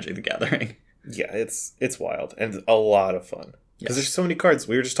in Magic the Gathering. Yeah, it's wild and a lot of fun. Because there's so many cards.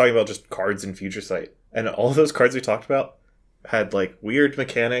 We were just talking about just cards in Future Sight. And all of those cards we talked about had like weird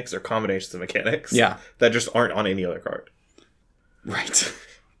mechanics or combinations of mechanics. Yeah. That just aren't on any other card. Right.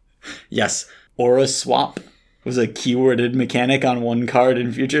 Yes. Aura Swap was a keyworded mechanic on one card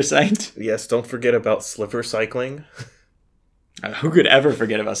in Future Sight. Yes, don't forget about Sliver Cycling. Who could ever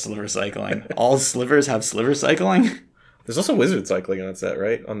forget about Sliver Cycling? All slivers have Sliver Cycling? There's also Wizard Cycling on that set,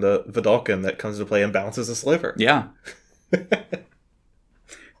 right? On the Vidalcan that comes to play and bounces a sliver. Yeah.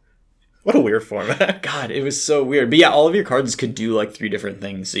 What a weird format. God, it was so weird. But yeah, all of your cards could do like 3 different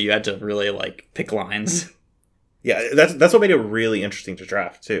things, so you had to really like pick lines. Yeah, that's what made it really interesting to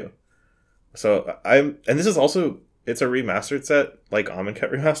draft too. So and this is also, it's a remastered set, like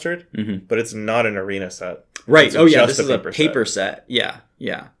Amonkhet Remastered, but it's not an arena set. Right. Oh yeah, just this is a paper set. Yeah,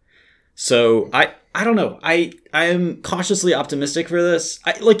 yeah. So I don't know. I am cautiously optimistic for this.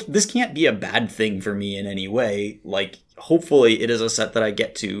 This can't be a bad thing for me in any way. Like, hopefully it is a set that I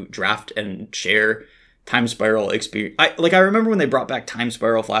get to draft and share Time Spiral experience. I remember when they brought back Time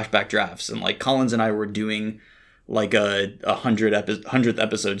Spiral flashback drafts, and like Collins and I were doing like a 100th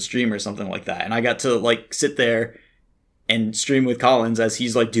episode stream or something like that, and I got to like sit there and stream with Collins as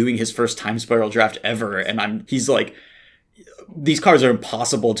he's like doing his first Time Spiral draft ever, and he's like, these cards are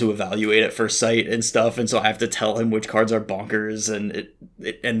impossible to evaluate at first sight and stuff, and so I have to tell him which cards are bonkers,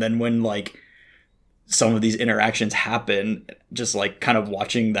 and then when like some of these interactions happen, just like kind of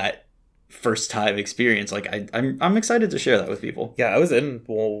watching that first time experience, like I'm excited to share that with people. Yeah, I was in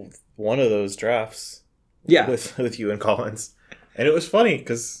one of those drafts. Yeah, with you and Collins, and it was funny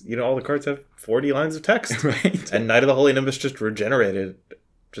because all the cards have 40 lines of text, right? And Knight of the Holy Nimbus just regenerated.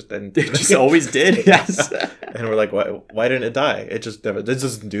 It just always did. Yes. And we're like, why didn't it die? It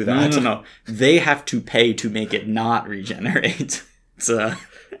doesn't do that. No. They have to pay to make it not regenerate.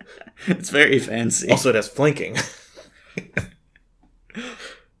 It's very fancy. Also, it has flanking.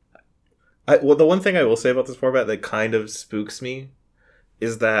 The one thing I will say about this format that kind of spooks me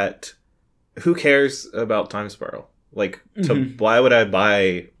is that who cares about Time Spiral? Like, why would I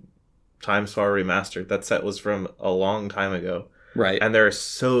buy Time Spiral Remastered? That set was from a long time ago. Right. And there are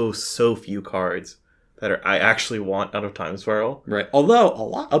so few cards that I actually want out of Time Spiral. Right. Although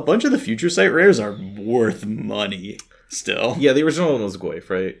a bunch of the Future Sight rares are worth money still. Yeah, the original one was Goyf,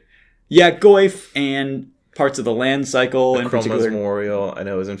 right? Yeah, Goyf and parts of the land cycle in Chroma's particular. Memorial, I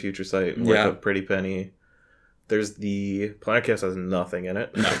know, is in Future Sight. Yeah. Worth a pretty penny. There's the Planar Cast has nothing in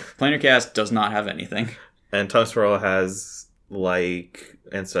it. No, Planar Cast does not have anything. And Time Spiral has like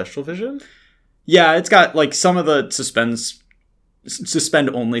Ancestral Vision. Yeah, it's got like some of the suspend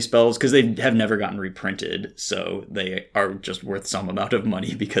only spells because they have never gotten reprinted, so they are just worth some amount of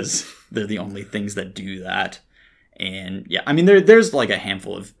money because they're the only things that do that. And yeah, I mean there's like a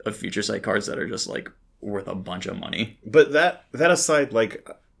handful of Future Sight cards that are just like worth a bunch of money. But that aside, like,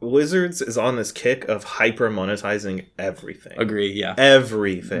 Wizards is on this kick of hyper monetizing everything. Agree, yeah.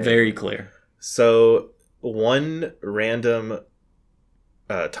 Everything. Very clear. So one random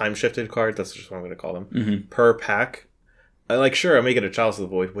time shifted card, that's just what I'm going to call them, per pack. Sure, I may get a Chalice of the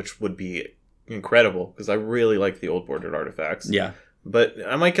Void, which would be incredible because I really like the old bordered artifacts. Yeah. But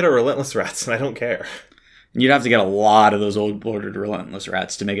I might get a Relentless Rats and I don't care. You'd have to get a lot of those old bordered Relentless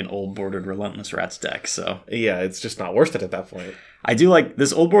Rats to make an old bordered Relentless Rats deck, so. Yeah, it's just not worth it at that point. I do like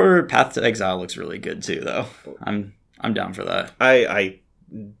this old bordered Path to Exile looks really good too, though. I'm down for that. I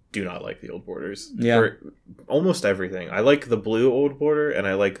do not like the old borders. Yeah. For almost everything. I like the blue old border and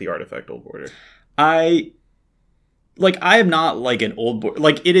I like the artifact old border. I am not like an old border.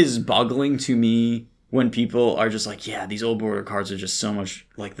 Like, it is boggling to me when people are just like, yeah, these old border cards are just so much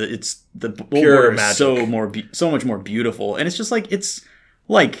like the old border is so much more beautiful, and it's just like it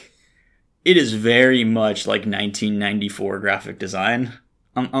is very much like 1994 graphic design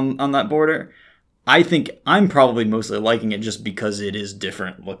on that border. I think I'm probably mostly liking it just because it is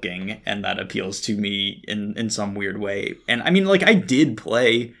different looking, and that appeals to me in some weird way. And I mean, like, I did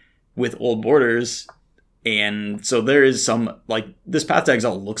play with old borders. And so there is some, like, this Path to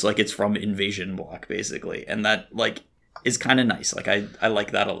Exile looks like it's from Invasion Block, basically. And that, like, is kind of nice. Like, I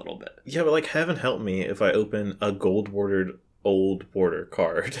like that a little bit. Yeah, but, like, heaven help me if I open a gold-bordered old border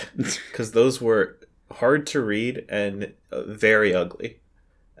card. Because those were hard to read and very ugly.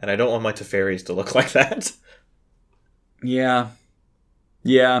 And I don't want my Teferis to look like that. Yeah.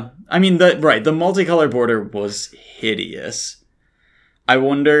 Yeah. I mean, the multicolor border was hideous. I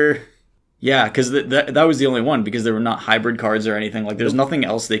wonder... Yeah, because that was the only one, because there were not hybrid cards or anything. Like, there's nothing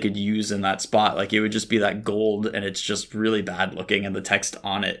else they could use in that spot. Like, it would just be that gold, and it's just really bad looking, and the text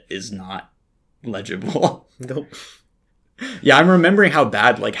on it is not legible. Nope. Yeah, I'm remembering how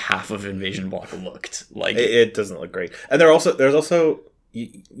bad, like, half of Invasion Block looked. Like, it doesn't look great. And there's also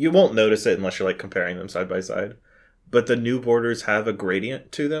you won't notice it unless you're, like, comparing them side by side. But the new borders have a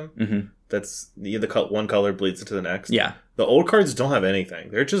gradient to them. Mm-hmm. That's one color bleeds into the next. Yeah. The old cards don't have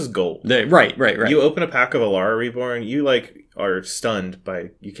anything. They're just gold. Right. You open a pack of Alara Reborn, you like are stunned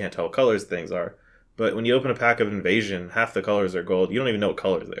by you can't tell what colors things are. But when you open a pack of Invasion, half the colors are gold. You don't even know what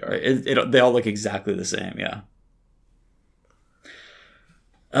colors they are. They all look exactly the same, yeah.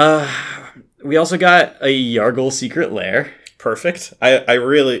 We also got a Yargle Secret Lair. Perfect.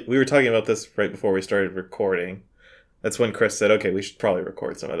 We were talking about this right before we started recording. That's when Chris said, okay, we should probably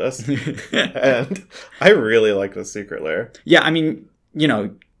record some of this. And I really like the Secret Lair. Yeah, I mean,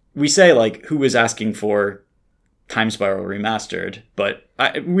 we say, like, who was asking for Time Spiral Remastered, but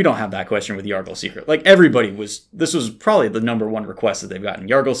we don't have that question with Yargle Secret. Like, this was probably the number one request that they've gotten.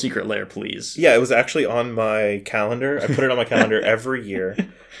 Yargle Secret Lair, please. Yeah, it was actually on my calendar. I put it on my calendar every year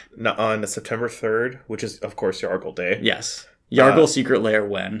on September 3rd, which is, of course, Yargle Day. Yes. Yargle Secret Lair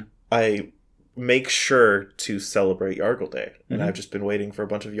when? I make sure to celebrate Yargle Day. And I've just been waiting for a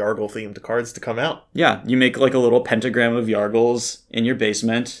bunch of Yargle-themed cards to come out. Yeah, you make like a little pentagram of Yargles in your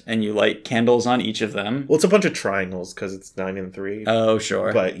basement, and you light candles on each of them. Well, it's a bunch of triangles, because it's 9 and 3. Oh,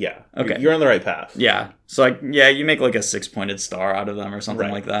 sure. But yeah, okay, you're on the right path. Yeah, so you make like a 6-pointed star out of them or something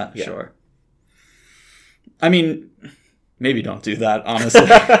like that. Yeah. Sure. I mean, maybe don't do that, honestly.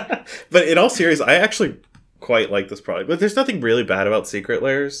 But in all seriousness, I actually quite like this product. But there's nothing really bad about Secret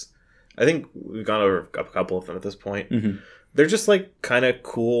Lairs. I think we've gone over a couple of them at this point. Mm-hmm. They're just like kind of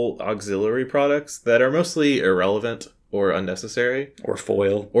cool auxiliary products that are mostly irrelevant or unnecessary. Or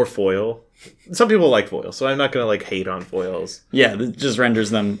foil. Some people like foil, so I'm not going to like hate on foils. Yeah, that just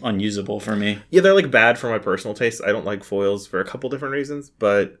renders them unusable for me. Yeah, they're like bad for my personal taste. I don't like foils for a couple different reasons,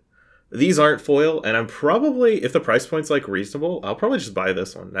 but these aren't foil, and I'm probably, if the price point's like reasonable, I'll probably just buy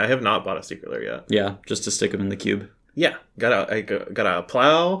this one. I have not bought a Secret Lair yet. Yeah, just to stick them in the cube. Yeah, got a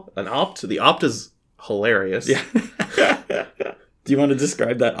plow, an opt. The opt is hilarious. Yeah. Do you want to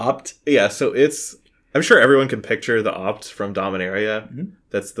describe that opt? Yeah, so I'm sure everyone can picture the opt from Dominaria. Mm-hmm.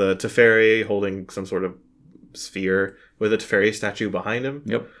 That's the Teferi holding some sort of sphere with a Teferi statue behind him.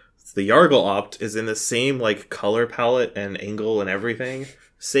 Yep. The Yargle opt is in the same like color palette and angle and everything.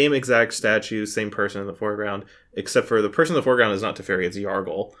 Same exact statue, same person in the foreground, except for the person in the foreground is not Teferi, it's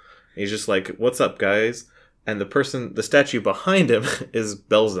Yargle. He's just like, "What's up, guys?" And the statue behind him is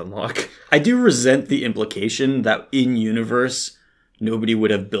Belzenlok. I do resent the implication that in universe, nobody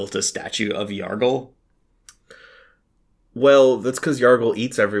would have built a statue of Yargle. Well, that's because Yargle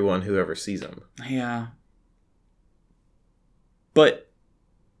eats everyone who ever sees him. Yeah. But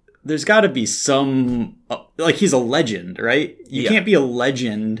there's got to be some... like, he's a legend, right? You can't be a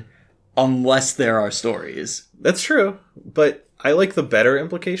legend unless there are stories. That's true, but I like the better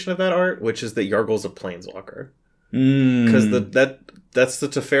implication of that art, which is that Yargle's a planeswalker. Because that's the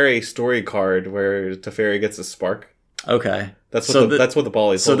Teferi story card where Teferi gets a spark. Okay. That's what the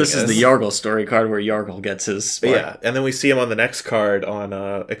ball is. So this is the Yargle story card where Yargle gets his spark. Yeah, and then we see him on the next card on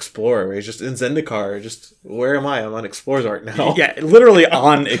Explorer, where he's just in Zendikar. Just, where am I? I'm on Explorer's art now. Yeah, literally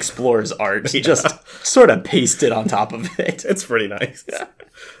on Explorer's art. He just sort of pasted on top of it. It's pretty nice. Yeah.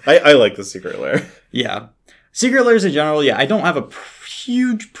 I like the Secret Lair. Yeah. Secret Lairs in general, yeah, I don't have a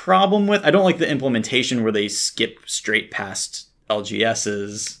huge problem with. I don't like the implementation where they skip straight past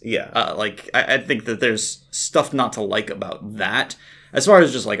LGSs. Yeah. I think that there's stuff not to like about that. As far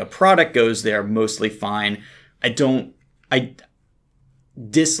as just like a product goes, they're mostly fine. I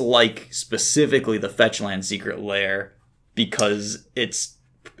dislike specifically the Fetchland Secret Lair because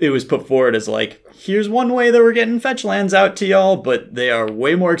it was put forward as like, here's one way that we're getting Fetchlands out to y'all, but they are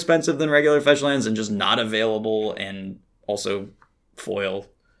way more expensive than regular Fetchlands and just not available, and also foil.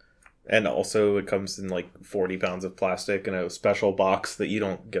 And also it comes in like 40 pounds of plastic in a special box that you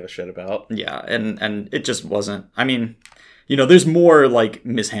don't give a shit about. Yeah, and it just wasn't. I mean, there's more like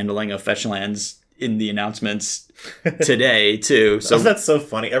mishandling of Fetchlands in the announcements today too. So that's so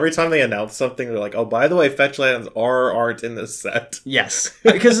funny. Every time they announce something, they're like, "Oh, by the way, Fetchlands aren't in this set." Yes,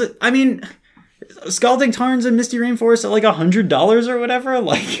 because I mean, Scalding Tarns and Misty Rainforest at like $100 or whatever.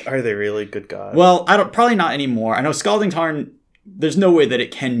 Like, are they really? Good God. Well, probably not anymore. I know Scalding Tarn. There's no way that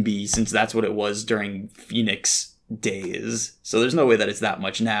it can be, since that's what it was during Phoenix days. So there's no way that it's that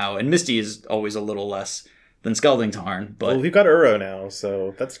much now. And Misty is always a little less than Skeldingtarn, but Well, we've got Uro now,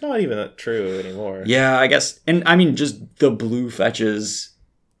 so that's not even that true anymore. yeah, I guess. And I mean, just the blue fetches,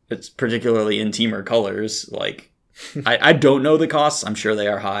 it's particularly in Teamer colors. Like, I don't know the costs. I'm sure they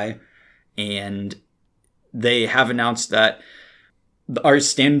are high. And they have announced that our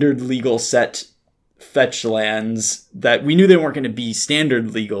standard legal set fetch lands, that we knew they weren't going to be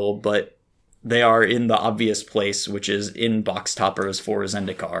standard legal, but they are in the obvious place, which is in box toppers for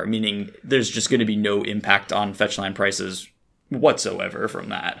Zendikar, meaning there's just going to be no impact on fetch land prices whatsoever from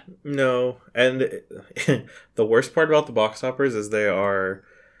that. No, and the worst part about the box toppers is they are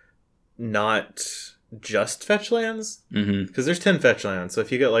not just fetch lands, because there's 10 fetch lands, so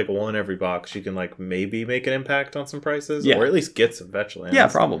if you get like one every box, you can like maybe make an impact on some prices, or at least get some fetch lands. Yeah,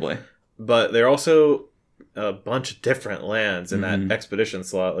 probably. But they're also a bunch of different lands in that expedition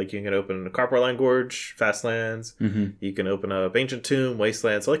slot. Like you can open a Carparline Gorge, fast lands. You can open up Ancient Tomb,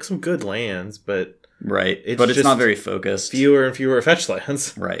 Wastelands, like some good lands, but right. But it's not very focused. Fewer and fewer fetch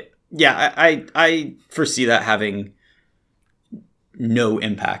lands. Right. Yeah, I foresee that having no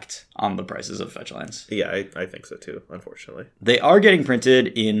impact on the prices of fetch lands. Yeah, I think so too, unfortunately. They are getting printed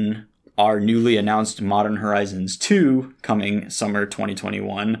in our newly announced Modern Horizons 2 coming summer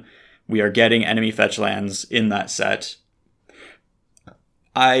 2021. We are getting enemy fetch lands in that set.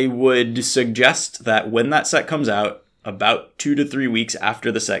 I would suggest that when that set comes out, about 2 to 3 weeks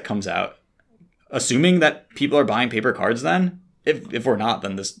after the set comes out, assuming that people are buying paper cards then, if we're not,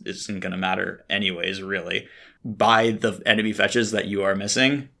 then this isn't going to matter anyways, really, buy the enemy fetches that you are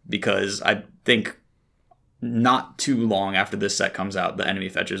missing, because I think not too long after this set comes out, the enemy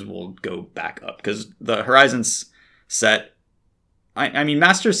fetches will go back up, because the Horizons set, I mean,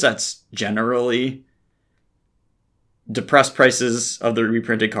 master sets generally depress prices of the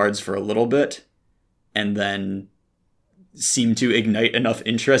reprinted cards for a little bit, and then seem to ignite enough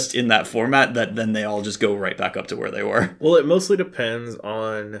interest in that format that then they all just go right back up to where they were. Well, it mostly depends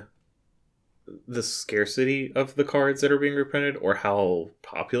on the scarcity of the cards that are being reprinted or how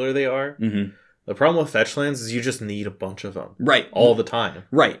popular they are. The problem with fetch lands is you just need a bunch of them. Right. All the time.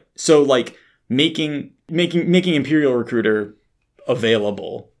 Right. So, like, making Imperial Recruiter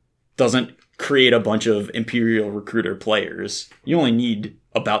available doesn't create a bunch of Imperial Recruiter players. You only need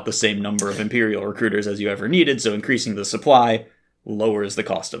about the same number of Imperial Recruiters as you ever needed, so increasing the supply lowers the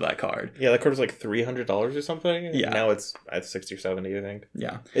cost of that card. Yeah, that card was like $300 or something. Yeah. Now it's at 60 or 70, I think.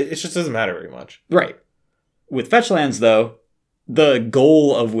 Yeah. It just doesn't matter very much. Right. With fetch lands, though, the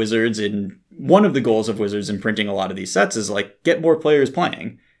goal of Wizards one of the goals of Wizards in printing a lot of these sets is, like, get more players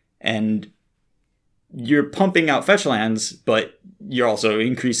playing. And you're pumping out fetch lands, but you're also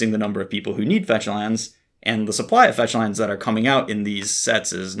increasing the number of people who need fetch lands, and the supply of fetch lands that are coming out in these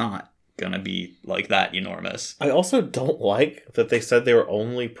sets is not going to be like that enormous. I also don't like that they said they were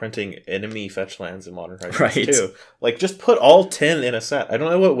only printing enemy fetch lands in Modern Horizons right. too. Like, just put all 10 in a set. I don't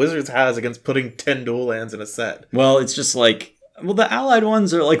know what Wizards has against putting 10 dual lands in a set. Well, it's just like, well, the allied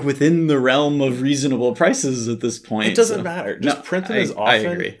ones are like within the realm of reasonable prices at this point. It doesn't matter. Just print them as I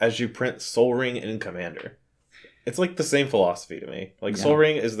often agree. as you print Sol Ring and Commander. It's like the same philosophy to me. Like, Sol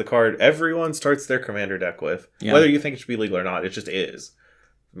Ring is the card everyone starts their Commander deck with. Yeah. Whether you think it should be legal or not, it just is.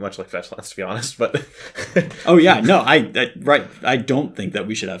 Much like fetch lands, to be honest. But oh yeah, no, right. I don't think that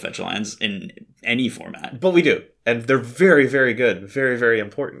we should have fetch lands in any format. But we do. And they're very, very good. Very, very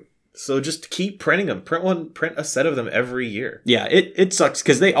important. So just keep printing them. Print a set of them every year. Yeah, it sucks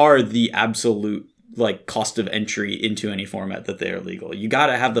because they are the absolute, like, cost of entry into any format that they are legal. You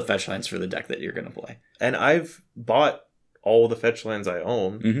gotta have the fetch lands for the deck that you're gonna play. And I've bought all the fetch lands I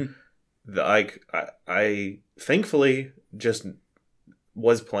own. I thankfully just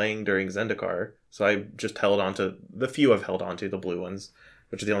was playing during Zendikar, so I just held on to the few I've held on to, the blue ones,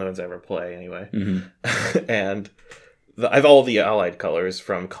 which are the only ones I ever play anyway. And I have all the allied colors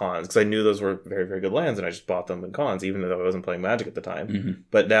from cons, because I knew those were very, very good lands, and I just bought them in cons, even though I wasn't playing Magic at the time.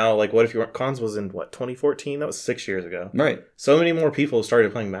 But now, like, what if you weren't? Cons was in, 2014? That was 6 years ago. Right. So many more people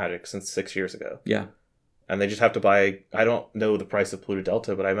started playing Magic since 6 years ago. Yeah. And they just have to buy, I don't know the price of Polluted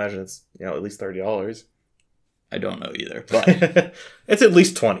Delta, but I imagine it's, at least $30. I don't know either, but it's at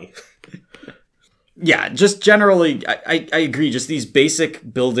least 20. Yeah, just generally, I agree. Just these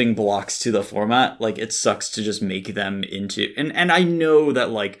basic building blocks to the format, like, it sucks to just make them into... And I know that,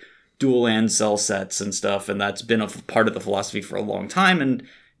 like, dual land sell sets and stuff, and that's been a part of the philosophy for a long time. And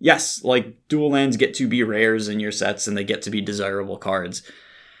yes, like, dual lands get to be rares in your sets, and they get to be desirable cards.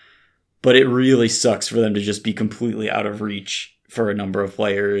 But it really sucks for them to just be completely out of reach for a number of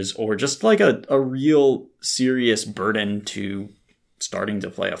players, or just, like, a real serious burden to starting to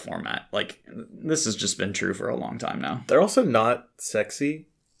play a format. Like, this has just been true for a long time now. They're also not sexy.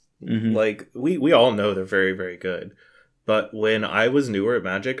 Mhm. Like, we all know they're very, very good. But when I was newer at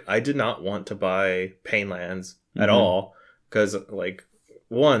Magic, I did not want to buy Painlands at Mhm. all. Because, like,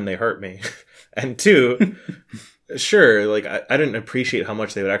 one, they hurt me. And two, sure, like, I didn't appreciate how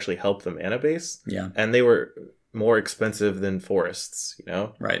much they would actually help the mana base. Yeah. And they were more expensive than forests, you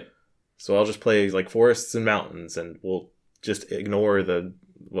know? Right. So I'll just play, like, forests and mountains, and we'll just ignore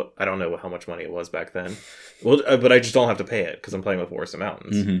I don't know how much money it was back then. Well, but I just don't have to pay it because I'm playing with forests and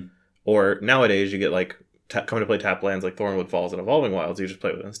mountains. Mm-hmm. Or nowadays, you get, like, coming to play tap lands like Thornwood Falls and Evolving Wilds, you just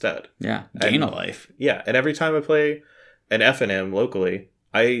play with it instead. Yeah. Gain a life. Yeah, and every time I play an FNM locally,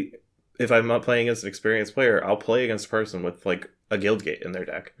 if I'm not playing against an experienced player, I'll play against a person with, like, a Guildgate in their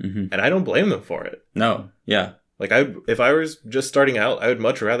deck. Mm-hmm. And I don't blame them for it. No. Yeah. Like, if I was just starting out, I would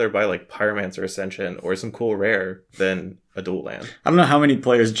much rather buy, like, Pyromancer Ascension or some cool rare than a dual land. I don't know how many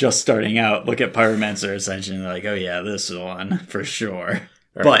players just starting out look at Pyromancer Ascension and they're like, oh yeah, this one for sure.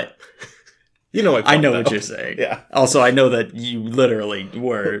 Right. But You know, I know what you're saying. Yeah. Also, I know that you literally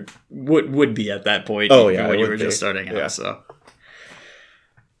would be at that point. Oh, yeah, when I you would were be. just starting out. Yeah. So,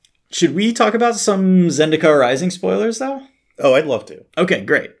 should we talk about some Zendikar Rising spoilers though? Oh, I'd love to. Okay,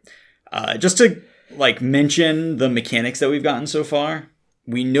 great. Just to mention the mechanics that we've gotten so far.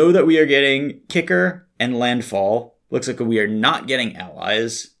 We know that we are getting Kicker and Landfall. Looks like we are not getting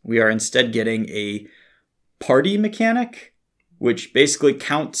allies. We are instead getting a party mechanic, which basically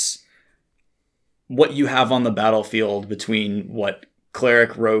counts what you have on the battlefield between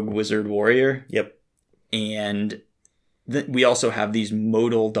cleric, rogue, wizard, warrior. Yep. And we also have these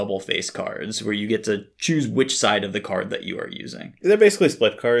modal double face cards where you get to choose which side of the card that you are using. They're basically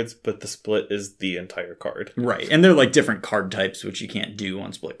split cards, but the split is the entire card. Right. And they're like different card types, which you can't do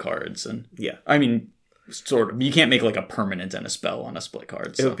on split cards. And Yeah. I mean, sort of. You can't make like a permanent and a spell on a split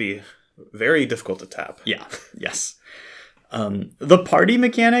card. So. It would be very difficult to tap. Yeah. Yes. The party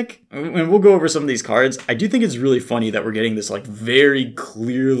mechanic, and we'll go over some of these cards. I do think it's really funny that we're getting this like very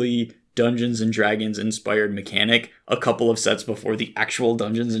clearly Dungeons and Dragons inspired mechanic a couple of sets before the actual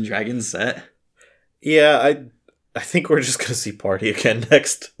Dungeons and Dragons set. Yeah, I think we're just gonna see Party again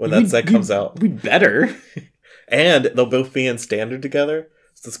next when that set comes out. We better. And they'll both be in standard together.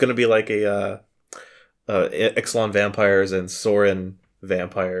 So it's gonna be like a Ixalan Vampires and Sorin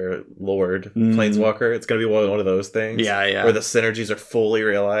Vampire Lord Planeswalker. It's gonna be one of those things. Yeah. Where the synergies are fully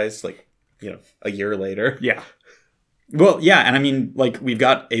realized, like, a year later. Yeah. Well, yeah, and I mean, like, we've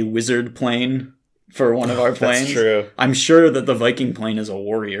got a wizard plane for one of our planes. That's true. I'm sure that the Viking plane is a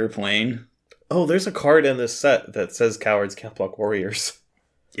warrior plane. Oh, there's a card in this set that says Cowards Can't Block Warriors.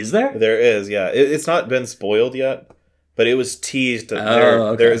 Is there? There is, yeah. It's not been spoiled yet, but it was teased that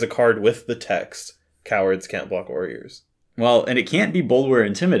Okay. there is a card with the text, Cowards Can't Block Warriors. Well, and it can't be Bulwer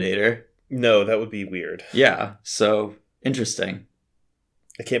Intimidator. No, that would be weird. Yeah, so interesting.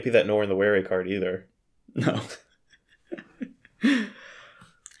 It can't be that Nor in the Wary card either. No.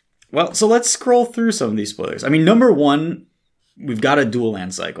 Well, so let's scroll through some of these spoilers. I mean, number one, we've got a dual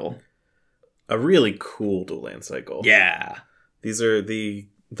land cycle. A really cool dual land cycle. Yeah. These are the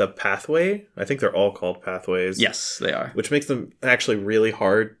pathway. I think they're all called pathways. Yes, they are. Which makes them actually really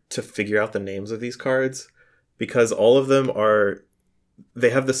hard to figure out the names of these cards, because all of them they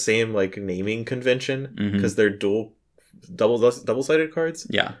have the same like naming convention because they're double-sided cards.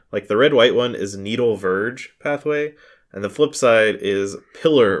 Yeah. Like the red-white one is Needle Verge pathway, and the flip side is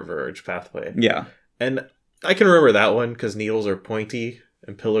Pillar Verge pathway. Yeah. And I can remember that one because needles are pointy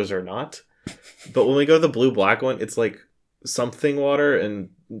and pillars are not. But when we go to the blue-black one, it's like something water and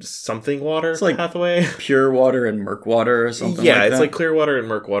something water It's like pathway. Pure water and murk water or something Yeah, like it's that. like clear water and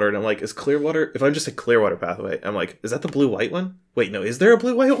murk water. And I'm like, is clear water... If I'm just a clear water pathway, I'm like, is that the blue-white one? Wait, no, is there a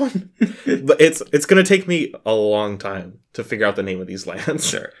blue-white one? But it's going to take me a long time to figure out the name of these lands.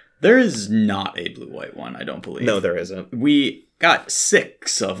 Sure. There is not a blue-white one, I don't believe. No, there isn't. We got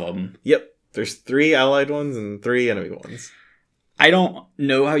 6 of them. Yep. There's 3 allied ones and 3 enemy ones. I don't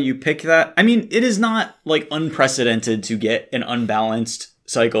know how you pick that. I mean, it is not like unprecedented to get an unbalanced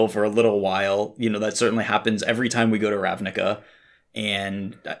cycle for a little while. You know, that certainly happens every time we go to Ravnica.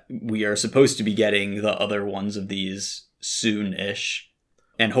 And we are supposed to be getting the other ones of these soon-ish.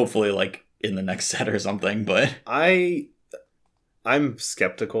 And hopefully like in the next set or something, but... I'm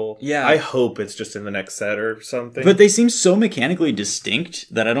skeptical. Yeah. I hope it's just in the next set or something. But they seem so mechanically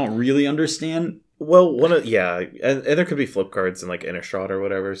distinct that I don't really understand. Well, and there could be flip cards in like Innistrad or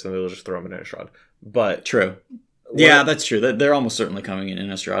whatever, so they'll just throw them in Innistrad. But True. Yeah, that's true. They're almost certainly coming in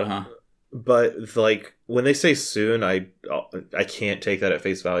Innistrad, huh? But like when they say soon, I can't take that at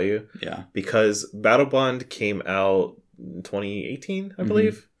face value. Yeah. Because Battle Bond came out in 2018, I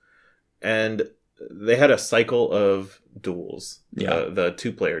believe. And they had a cycle of duels. Yeah. The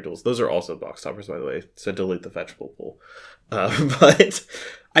 2-player duels. Those are also box toppers, by the way. So delete the fetchable pool. But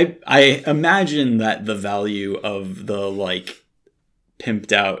I imagine that the value of the like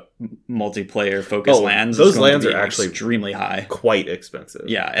pimped out multiplayer focused lands, those is going lands to be are actually extremely high, quite expensive.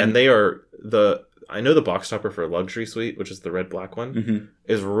 Yeah, and they are I know the box topper for Luxury Suite, which is the red black one,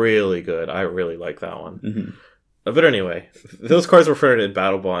 is really good. I really like that one. But anyway, those cards were printed in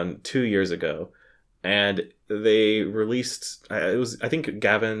Battle Bond 2 years ago, and they released. I think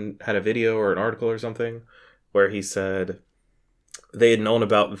Gavin had a video or an article or something where he said they had known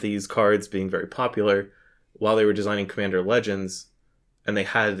about these cards being very popular while they were designing Commander Legends, and they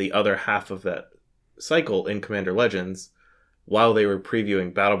had the other half of that cycle in Commander Legends while they were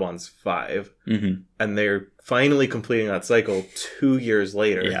previewing Battle Bonds 5. And they're finally completing that cycle 2 years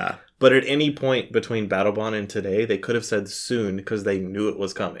later. Yeah. But at any point between Battle Bond and today, they could have said soon because they knew it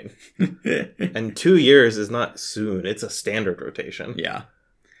was coming. And 2 years is not soon. It's a standard rotation. Yeah.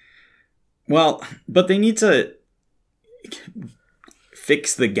 Well, but they need to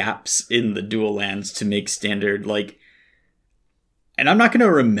fix the gaps in the dual lands to make standard, like... And I'm not going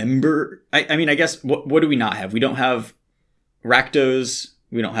to remember... I mean, I guess, what do we not have? We don't have Rakdos.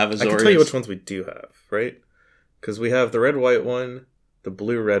 We don't have Azorius. I can tell you which ones we do have, right? Because we have the red-white one, the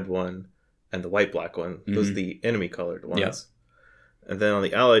blue-red one, and the white-black one. Those are the enemy-colored ones. Yep. And then on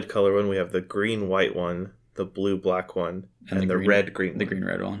the allied color one, we have the green-white one, the blue-black one, and the red-green one. The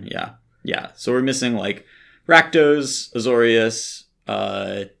green-red one, yeah. Yeah, so we're missing, like, Rakdos, Azorius,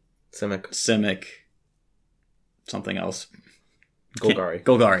 Simic, something else.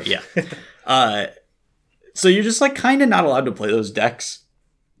 Golgari, yeah. So you're just, like, kind of not allowed to play those decks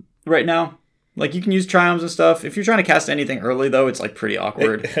right now. Like, you can use Triomes and stuff. If you're trying to cast anything early, though, it's, like, pretty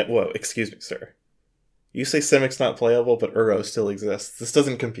awkward. Whoa, excuse me, sir. You say Simic's not playable, but Uro still exists. This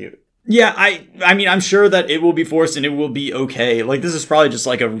doesn't compute. Yeah, I mean, I'm sure that it will be forced and it will be okay. Like, this is probably just,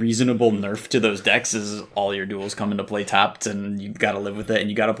 like, a reasonable nerf to those decks is all your duels come into play tapped, and you gotta live with it, and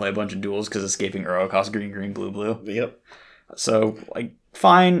you gotta play a bunch of duels because escaping Uro costs green, green, blue, blue. Yep. So, like,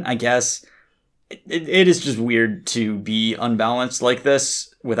 fine, I guess. It is just weird to be unbalanced like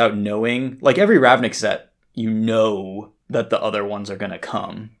this without knowing. Like, every Ravnik set, you know that the other ones are going to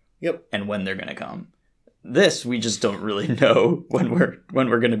come. Yep. And when they're going to come. This, we just don't really know when we're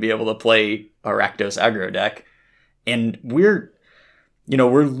going to be able to play a Rakdos aggro deck. And we're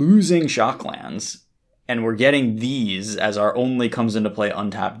losing Shocklands, and we're getting these as our only comes into play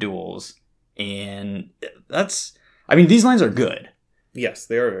untapped duels. And these lines are good. Yes,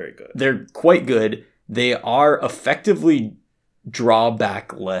 they are very good. They're quite good. They are effectively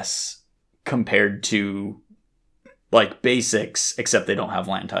drawbackless compared to, like, basics, except they don't have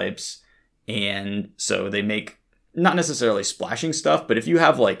land types. And so they make not necessarily splashing stuff, but if you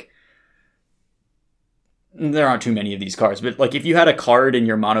have, like... There aren't too many of these cards, but, like, if you had a card in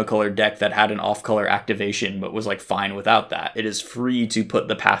your monocolor deck that had an off-color activation but was, like, fine without that, it is free to put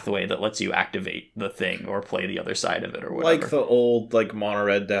the pathway that lets you activate the thing or play the other side of it or whatever. Like the old, like,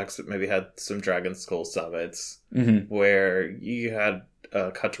 mono-red decks that maybe had some Dragon Skull summits, where you had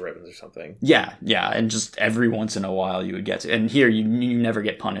cut to ribbons or something. Yeah, and just every once in a while you would get to... And here, you never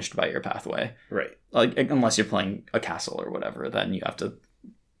get punished by your pathway. Right. Like, unless you're playing a castle or whatever, then you have to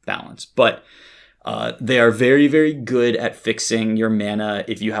balance. But... they are very, very good at fixing your mana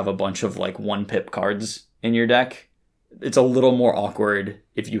if you have a bunch of, like, 1-pip cards in your deck. It's a little more awkward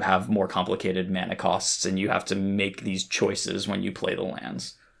if you have more complicated mana costs and you have to make these choices when you play the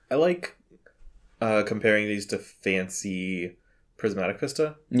lands. I like comparing these to fancy Prismatic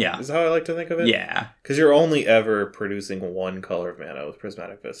Vista. Yeah. Is how I like to think of it. Yeah. Because you're only ever producing one color of mana with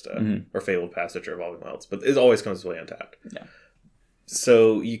Prismatic Vista, or Fabled Passage or Evolving Wilds, but it always comes to play untapped. Yeah.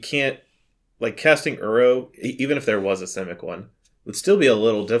 So you can't... Like, casting Uro, even if there was a Simic one, would still be a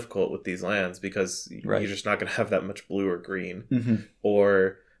little difficult with these lands because you're just not going to have that much blue or green.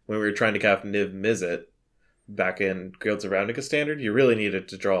 Or when we were trying to cast Niv Mizzet back in Guilds of Ravnica Standard, you really needed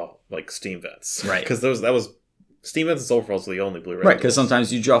to draw, like, Steam Vents. Right. Because that was... Steam Vents and Soul Falls were the only blue-red. Right, because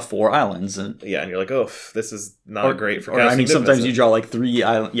sometimes you draw 4 islands. And you're like, oh, this is not great for casting. Or, I mean, sometimes you draw, like, 3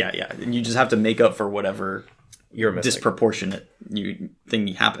 islands. Yeah, and you just have to make up for whatever... You're missing. Disproportionate thing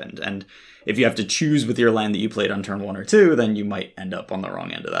happened. And if you have to choose with your land that you played on turn 1 or 2, then you might end up on the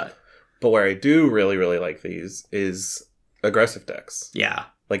wrong end of that. But where I do really, really like these is aggressive decks. Yeah.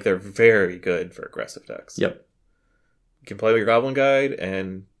 Like, they're very good for aggressive decks. Yep. You can play with your Goblin Guide,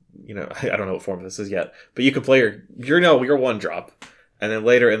 and, I don't know what form this is yet, but you can play your 1-drop, and then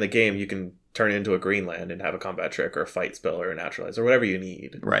later in the game, you can turn it into a green land and have a combat trick or a fight spell or a naturalize or whatever you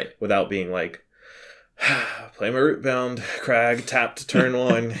need. Right. Without being like... Play my Rootbound, Crag, tapped turn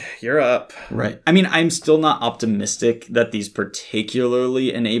 1. You're up. Right. I mean, I'm still not optimistic that these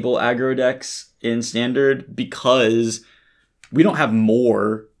particularly enable aggro decks in Standard because we don't have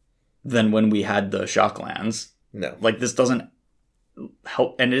more than when we had the Shocklands. No. Like, this doesn't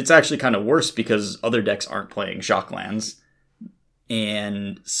help. And it's actually kind of worse because other decks aren't playing Shocklands.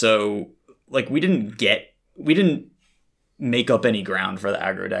 And so, like, we didn't make up any ground for the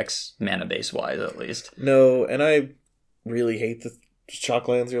aggro decks, mana base wise, at least. No, and I really hate the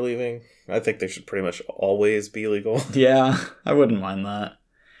Shocklands you're leaving. I think they should pretty much always be legal. Yeah, I wouldn't mind that.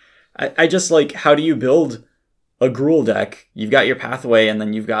 I just like, how do you build a Gruul deck? You've got your pathway, and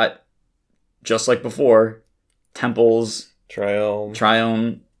then you've got, just like before, Temples,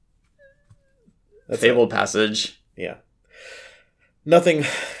 Triome, Fabled Passage. Yeah. Nothing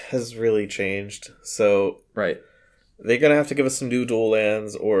has really changed, so right. They're going to have to give us some new dual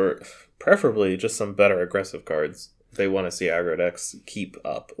lands, or preferably just some better aggressive cards. If they want to see aggro decks keep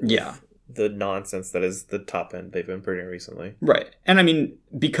up with the nonsense that is the top end they've been printing recently. Right. And I mean,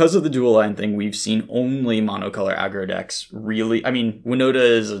 because of the dual line thing, we've seen only monocolor aggro decks really. I mean, Winota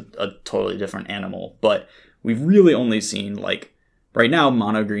is a totally different animal, but we've really only seen, like, right now,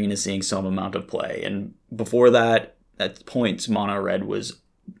 mono green is seeing some amount of play. And before that, at points, mono red was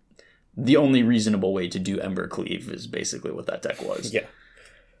the only reasonable way to do Ember Cleave, is basically what that deck was. Yeah.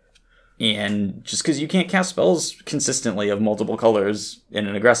 And just because you can't cast spells consistently of multiple colors in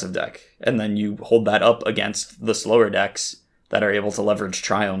an aggressive deck, and then you hold that up against the slower decks that are able to leverage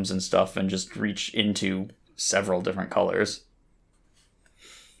triomes and stuff and just reach into several different colors.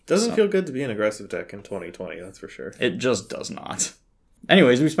 Doesn't feel good to be an aggressive deck in 2020, that's for sure. It just does not.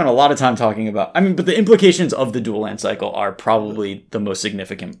 Anyways, we spent a lot of time talking about... but the implications of the dual land cycle are probably the most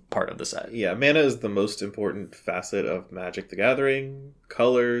significant part of the set. Yeah, mana is the most important facet of Magic the Gathering,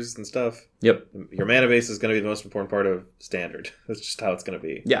 colors and stuff. Yep. Your mana base is going to be the most important part of Standard. That's just how it's going to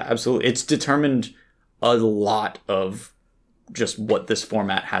be. Yeah, absolutely. It's determined a lot of just what this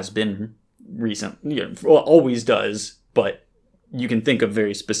format has been always does, but you can think of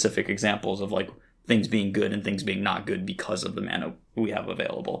very specific examples of, like, things being good and things being not good because of the mana we have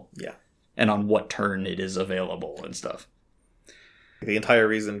available. Yeah. And on what turn it is available and stuff. The entire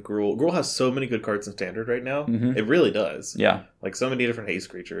reason Gruul has so many good cards in Standard right now. Mm-hmm. It really does. Yeah. Like, so many different haste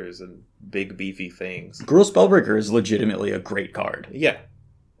creatures and big beefy things. Gruul Spellbreaker is legitimately a great card. Yeah.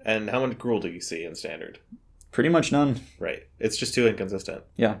 And how much Gruul do you see in Standard? Pretty much none. Right. It's just too inconsistent.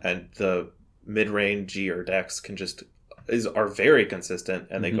 Yeah. And the mid-range or decks are very consistent,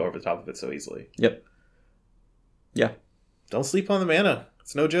 and they go over the top of it so easily. Yep. Yeah. Don't sleep on the mana.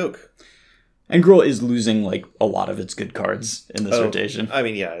 It's no joke. And Gruul is losing, like, a lot of its good cards in this rotation. I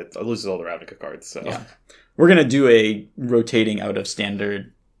mean, yeah, it loses all the Ravnica cards, so... Yeah. We're going to do a rotating out of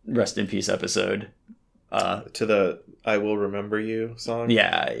Standard Rest in Peace episode. To the I Will Remember You song?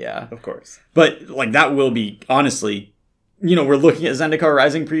 Yeah. Of course. But, like, that will be, honestly... we're looking at Zendikar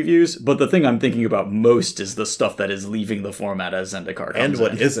Rising previews, but the thing I'm thinking about most is the stuff that is leaving the format as Zendikar comes and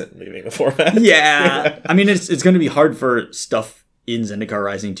what in. isn't leaving the format. Yeah. I mean, it's going to be hard for stuff in Zendikar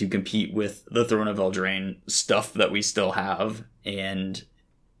Rising to compete with the Throne of Eldraine stuff that we still have,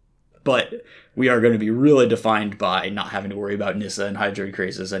 but we are going to be really defined by not having to worry about Nissa and Hydroid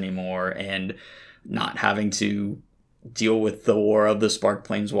Krasis anymore, and not having to deal with the War of the Spark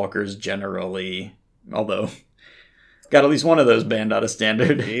Planeswalkers generally, although... got at least one of those banned out of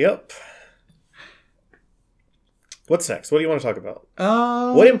Standard. Yep. What's next? What do you want to talk about?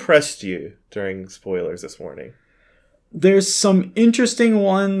 What impressed you during spoilers this morning? There's some interesting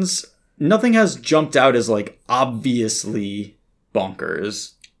ones. Nothing has jumped out as, like, obviously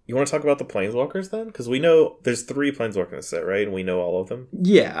bonkers. You want to talk about the Planeswalkers then? Because we know there's 3 Planeswalkers in this set, right? And we know all of them.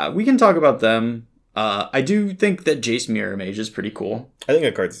 Yeah, we can talk about them. I do think that Jace Mirror Mage is pretty cool. I think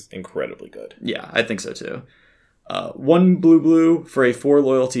that card's incredibly good. Yeah, I think so too. 1 blue for a 4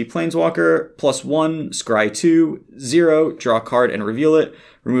 loyalty Planeswalker, +1, scry 2, 0, draw a card and reveal it.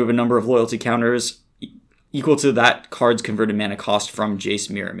 Remove a number of loyalty counters equal to that card's converted mana cost from Jace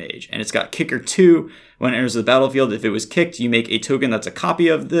Mirror Mage. And it's got Kicker 2. When it enters the battlefield, if it was kicked, you make a token that's a copy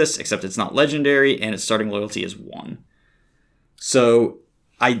of this, except it's not legendary, and its starting loyalty is 1. So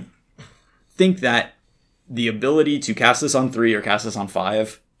I think that the ability to cast this on 3 or cast this on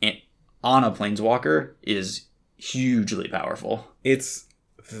 5 on a Planeswalker is hugely powerful. It's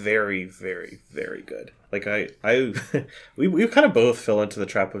very, very, very good. Like, we kind of both fell into the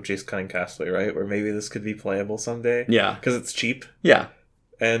trap of Jace Cunning Castaway, right? Where maybe this could be playable someday. Yeah. Because it's cheap. Yeah.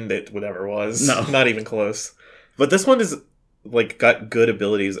 And it never was. No. Not even close. But this one is, like, got good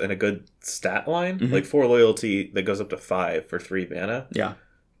abilities and a good stat line. Mm-hmm. Like, 4 loyalty that goes up to 5 for 3 mana. Yeah.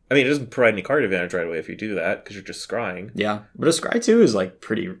 I mean, it doesn't provide any card advantage right away if you do that, because you're just scrying. Yeah, but a scry 2 is, like,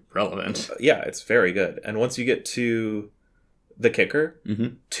 pretty relevant. Yeah, it's very good. And once you get to the kicker,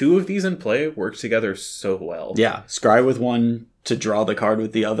 Mm-hmm. 2 of these in play work together so well. Yeah, scry with one to draw the card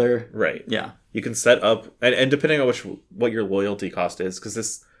with the other. Right. Yeah. You can set up, and depending on what your loyalty cost is,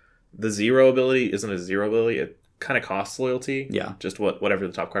 because the 0 ability isn't a 0 ability, it kind of costs loyalty. Yeah. Just whatever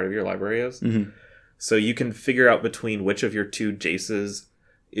the top card of your library is. Mm-hmm. So you can figure out between which of your 2 Jaces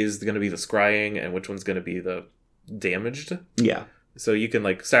is going to be the scrying and which one's going to be the damaged. Yeah. So you can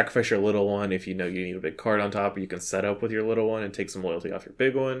like sacrifice your little one if you know you need a big card on top, or you can set up with your little one and take some loyalty off your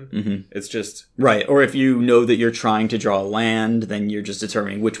big one. Mm-hmm. It's just... Right, or if you know that you're trying to draw a land, then you're just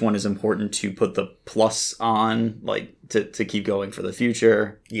determining which one is important to put the plus on, like, to keep going for the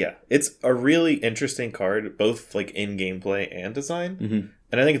future. Yeah, it's a really interesting card, both like in gameplay and design, Mm-hmm.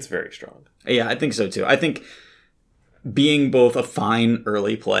 and I think it's very strong. Yeah, I think so too. I think being both a fine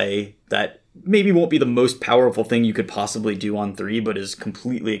early play that maybe won't be the most powerful thing you could possibly do on 3, but is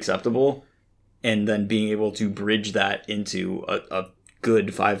completely acceptable, and then being able to bridge that into a good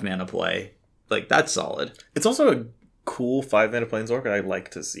 5-mana play, like, that's solid. It's also a cool 5-mana planeswalker I'd like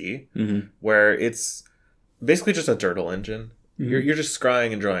to see, Mm-hmm. where it's basically just a Dirtle engine. Mm-hmm. You're just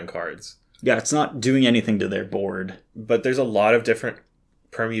scrying and drawing cards. Yeah, it's not doing anything to their board. But there's a lot of different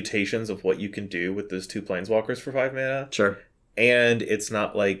permutations of what you can do with those 2 planeswalkers for 5 mana. Sure. And it's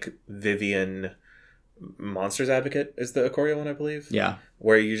not like Vivian Monsters Advocate is the Ikoria one, I believe. Yeah.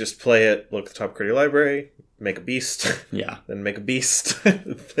 Where you just play it, look at the top card of your library, make a beast, Yeah. then make a beast.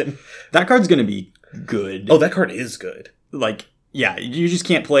 then... That card's going to be good. Oh, that card is good. Like, yeah, you just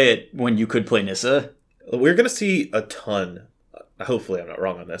can't play it when you could play Nissa. We're going to see a ton. Hopefully I'm not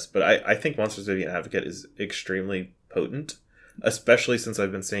wrong on this, but I think Monsters Vivian Advocate is extremely potent, especially since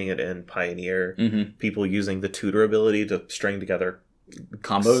I've been seeing it in Pioneer. Mm-hmm. People using the tutor ability to string together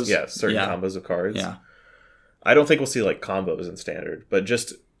Combos? Yeah, certain combos of cards. Yeah. I don't think we'll see like combos in Standard, but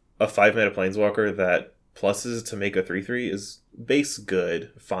just a 5-mana planeswalker that pluses to make a 3/3 is base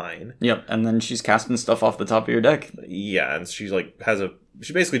good, fine. Yep, and then she's casting stuff off the top of your deck. Yeah, and she like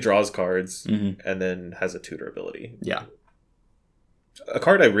she basically draws cards Mm-hmm. and then has a tutor ability. Yeah. A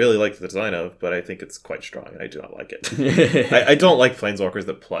card I really like the design of, but I think it's quite strong, and I do not like it. I don't like planeswalkers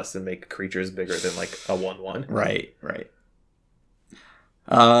that plus and make creatures bigger than like a 1/1. Right.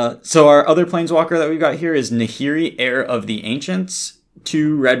 So our other planeswalker that we've got here is Nahiri, Heir of the Ancients.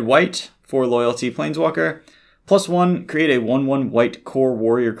 2 red-white for loyalty planeswalker. +1, create a 1/1 white core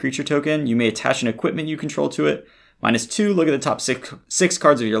warrior creature token. You may attach an equipment you control to it. -2, look at the top 6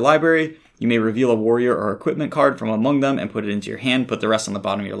 cards of your library. You may reveal a warrior or equipment card from among them and put it into your hand. Put the rest on the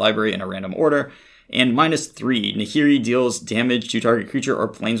bottom of your library in a random order. And -3, Nahiri deals damage to target creature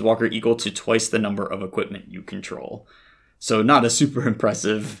or planeswalker equal to twice the number of equipment you control. So not a super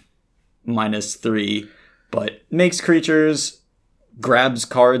impressive -3, but makes creatures, grabs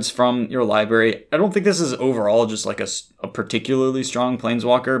cards from your library. I don't think this is overall just like a particularly strong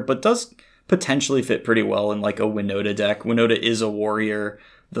planeswalker, but does potentially fit pretty well in like a Winota deck. Winota is a warrior.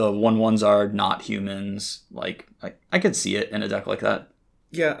 The 1/1s are not humans. Like, I could see it in a deck like that.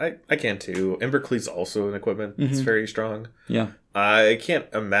 Yeah, I can too. Embercleave's also an equipment. It's very strong. Yeah. I can't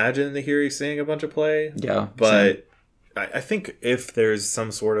imagine Nahiri seeing a bunch of play. Yeah. But I think if there's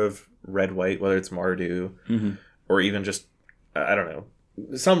some sort of red-white, whether it's Mardu or even just, I don't know,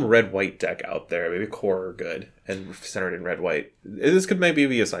 some red-white deck out there, maybe core or good, and centered in red-white, this could maybe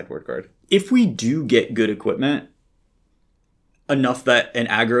be a sideboard card. If we do get good equipment, enough that an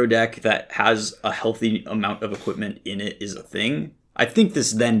aggro deck that has a healthy amount of equipment in it is a thing, I think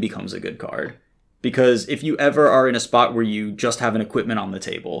this then becomes a good card. Because if you ever are in a spot where you just have an equipment on the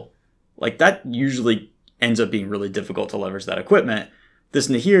table, like that usually ends up being really difficult to leverage that equipment. This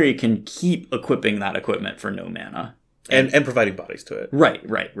Nahiri can keep equipping that equipment for no mana. And providing bodies to it. Right.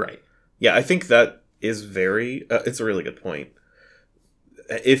 Yeah, I think that is it's a really good point.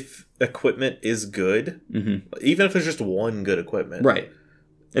 If equipment is good, even if there's just one good equipment. Right.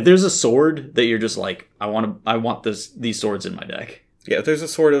 If there's a sword that you're just like, I want these swords in my deck. Yeah, if there's a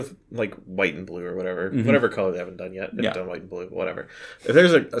sort of like white and blue or whatever color they haven't done yet. They've done white and blue, whatever. If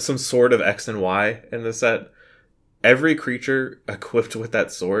there's some sort of X and Y in the set, every creature equipped with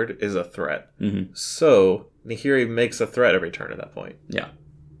that sword is a threat. So Nahiri makes a threat every turn at that point. Yeah.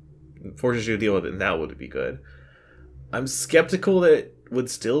 Forces you to deal with it, and that would be good. I'm skeptical that it would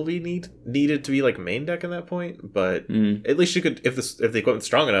still be needed to be like main deck in that point, but at least you could, if the equipment's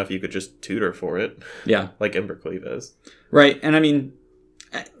strong enough, you could just tutor for it. Yeah. Like Embercleave is. Right, and I mean,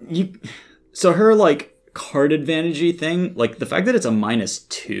 so her like card advantage-y thing, like the fact that it's a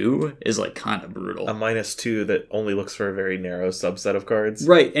 -2 is like kind of brutal. A -2 that only looks for a very narrow subset of cards.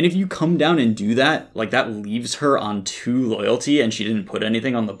 Right, and if you come down and do that, like that leaves her on 2 loyalty and she didn't put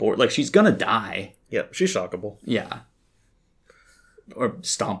anything on the board. Like she's gonna die. Yeah, she's shockable. Yeah. Or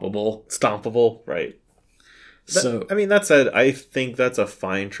stompable. Stompable, right. So I mean, that said, I think that's a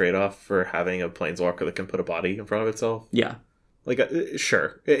fine trade-off for having a planeswalker that can put a body in front of itself. yeah. Like,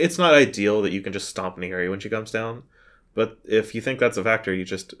 sure, it's not ideal that you can just stomp Nihiri when she comes down, but if you think that's a factor, you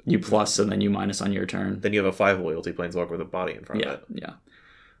plus and then you minus on your turn. Then you have a 5 loyalty planeswalker with a body in front of it. Yeah.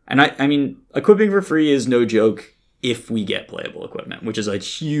 And I mean, equipping for free is no joke if we get playable equipment, which is a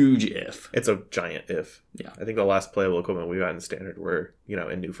huge if. It's a giant if. Yeah. I think the last playable equipment we got in Standard were,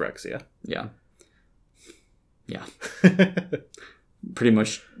 in New Phyrexia. Yeah. Pretty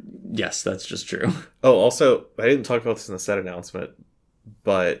much, yes, that's just true. Oh, also, I didn't talk about this in the set announcement,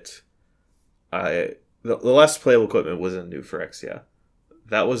 but the last playable equipment was in New Phyrexia.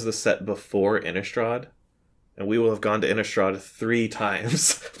 That was the set before Innistrad, and we will have gone to Innistrad 3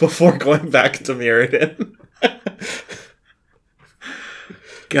 times before going back to Mirrodin.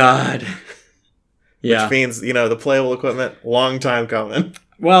 God. Yeah. Which means, the playable equipment, long time coming.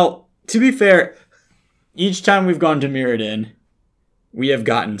 Well, to be fair, each time we've gone to Mirrodin, we have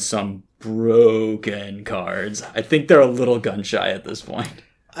gotten some broken cards. I think they're a little gun shy at this point.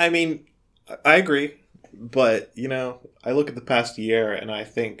 I mean, I agree. But, I look at the past year and I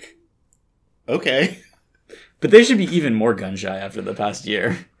think, okay. But they should be even more gun shy after the past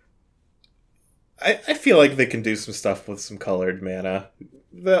year. I feel like they can do some stuff with some colored mana.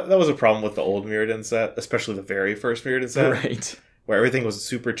 That was a problem with the old Mirrodin set, especially the very first Mirrodin set. Right. Where everything was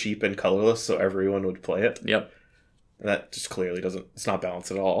super cheap and colorless, so everyone would play it. Yep. And that just clearly it's not balanced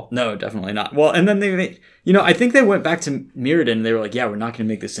at all. No, definitely not. Well, and then they I think they went back to Mirrodin and they were like, yeah, we're not going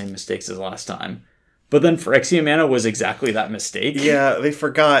to make the same mistakes as last time. But then Phyrexia Mana was exactly that mistake. Yeah, they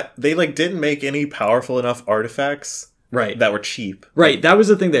forgot. They, didn't make any powerful enough artifacts right. that were cheap. Right, that was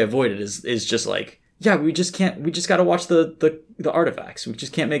the thing they avoided is just like, yeah, we just got to watch the artifacts. We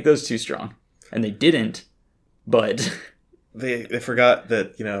just can't make those too strong. And they didn't, but... They forgot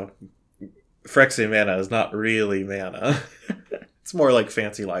that, Phyrexia Mana is not really mana. It's more like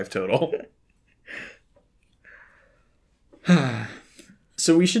fancy life total.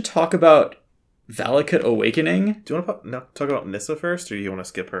 So we should talk about Valakut Awakening. Do you want to talk about Nissa first, or do you want to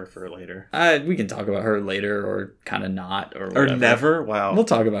skip her for later? We can talk about her later, or kind of not, or whatever. Or never? Wow. We'll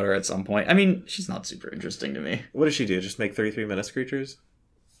talk about her at some point. I mean, she's not super interesting to me. What does she do? Just make 33 menace creatures?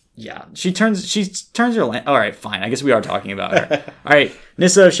 Yeah, she turns her land. All right, fine. I guess we are talking about her. All right,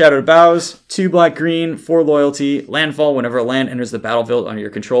 Nissa, Shadowed Boughs, 2 black-green, 4 loyalty, landfall. Whenever a land enters the battlefield under your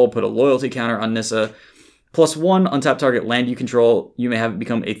control, put a loyalty counter on Nissa. +1, untap target land you control. You may have it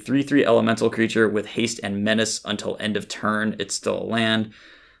become a 3/3 elemental creature with haste and menace until end of turn. It's still a land.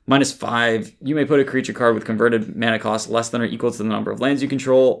 -5, you may put a creature card with converted mana cost less than or equal to the number of lands you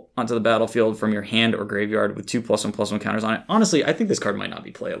control onto the battlefield from your hand or graveyard with 2 +1/+1 counters on it. Honestly, I think this card might not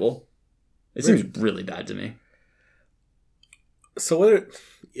be playable. It seems really bad to me. So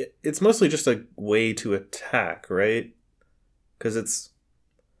it's mostly just a way to attack, right? Because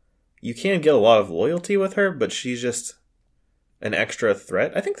you can get a lot of loyalty with her, but she's just an extra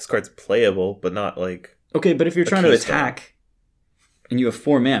threat. I think this card's playable, but not like... Okay, but if you're trying to attack and you have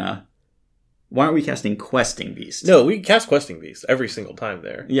 4 mana, why aren't we casting Questing Beast? No, we cast Questing Beast every single time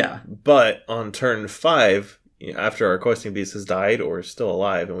there. Yeah. But on turn 5, after our Questing Beast has died or is still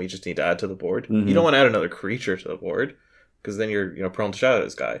alive and we just need to add to the board, you don't want to add another creature to the board, because then you're prone to shadow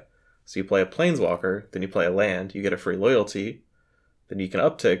this guy. So you play a Planeswalker, then you play a land, you get a free loyalty, then you can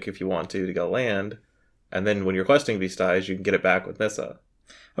uptick if you want to get a land, and then when your Questing Beast dies, you can get it back with Nissa.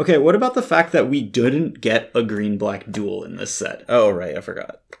 Okay, what about the fact that we didn't get a green-black duel in this set? Oh, right, I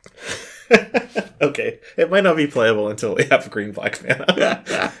forgot. Okay, it might not be playable until we have green-black mana.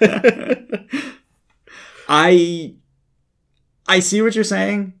 I see what you're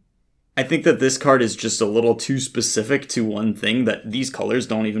saying. I think that this card is just a little too specific to one thing that these colors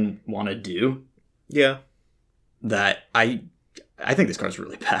don't even want to do. Yeah. That I think this card's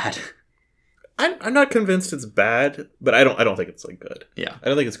really bad. I'm not convinced it's bad, but I don't think it's good. Yeah. I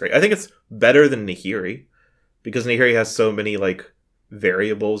don't think it's great. I think it's better than Nihiri, because Nihiri has so many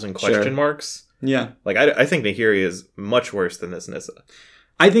variables and question marks. Yeah. I think Nihiri is much worse than this Nissa.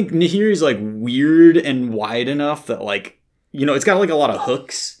 I think Nihiri's weird and wide enough that it's got a lot of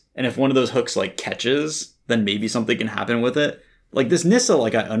hooks, and if one of those hooks catches, then maybe something can happen with it. This Nissa, I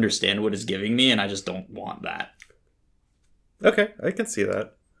understand what it's giving me, and I just don't want that. Okay, I can see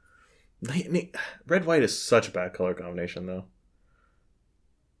that. Red-white is such a bad color combination, though.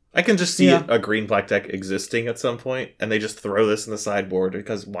 I can just see Yeah. a green-black deck existing at some point, and they just throw this in the sideboard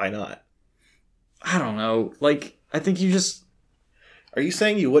because why not? I don't know. Like, I think you just... Are you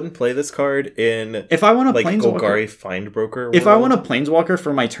saying you wouldn't play this card in If I want a like Planeswalker... Golgari Findbroker? If I world? want a Planeswalker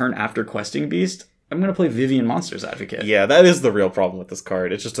for my turn after Questing Beast, I'm going to play Vivian Monsters Advocate. Yeah, that is the real problem with this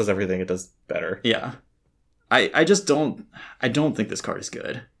card. It just does everything it does better. Yeah. I just don't... I don't think this card is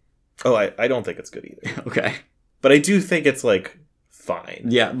good. Oh, I don't think it's good either. Okay. But I do think it's, like, fine.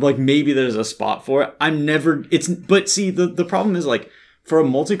 Yeah, like, maybe there's a spot for it. I'm never... It's... But see, the problem is, like, for a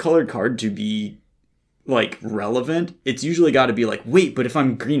multicolored card to be... like relevant, it's usually got to be like, wait, but if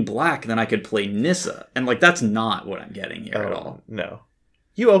I'm green-black, then I could play Nissa, and like that's not what I'm getting here at all. No,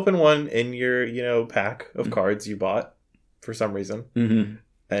 you open one in your pack of cards you bought for some reason,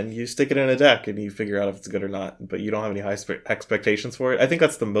 and you stick it in a deck, and you figure out if it's good or not. But you don't have any high expectations for it. I think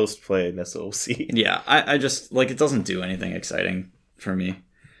that's the most play Nissa will see. Yeah, I just like it doesn't do anything exciting for me.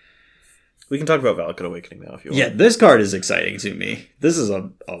 We can talk about Valakut Awakening now if you want. Yeah, this card is exciting to me. This is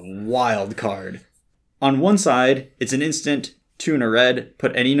a wild card. On one side, it's an instant, 2 and a red,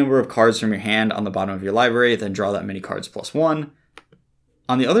 put any number of cards from your hand on the bottom of your library, then draw that many cards +1.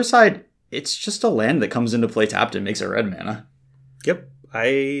 On the other side, it's just a land that comes into play tapped and makes a red mana. Yep.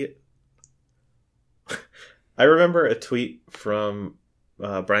 I remember a tweet from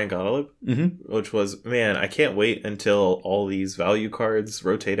Brian Gottlieb, which was, man, I can't wait until all these value cards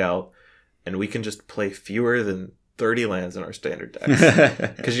rotate out and we can just play fewer than 30 lands in our standard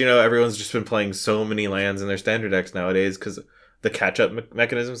decks. Because, everyone's just been playing so many lands in their standard decks nowadays because the catch-up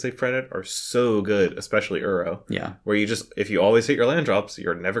mechanisms they've printed are so good, especially Uro. Yeah. Where if you always hit your land drops,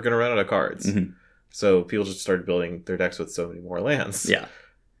 you're never going to run out of cards. So people just started building their decks with so many more lands. Yeah.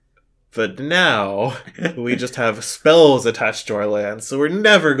 But now we just have spells attached to our lands, so we're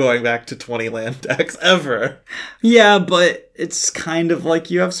never going back to 20 land decks ever. Yeah, but it's kind of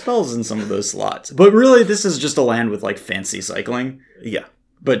like you have spells in some of those slots. But really, this is just a land with like fancy cycling. Yeah.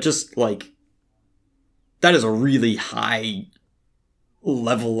 But just like that is a really high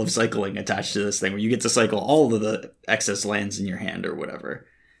level of cycling attached to this thing where you get to cycle all of the excess lands in your hand or whatever.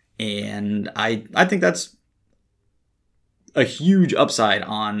 And I think that's a huge upside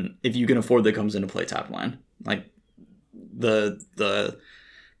on if you can afford that comes into play tap land. Like the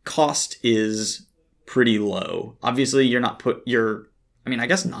cost is pretty low. Obviously you're not I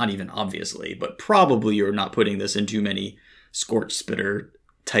guess not even obviously, but probably you're not putting this in too many Scorch Spitter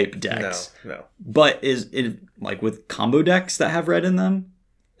type decks. No. But is it like with combo decks that have red in them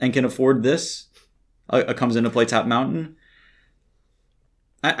and can afford this? Comes into play tap mountain.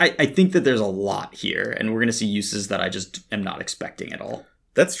 I think that there's a lot here, and we're going to see uses that I just am not expecting at all.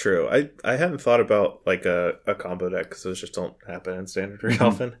 That's true. I hadn't thought about like a combo deck because those just don't happen in standard very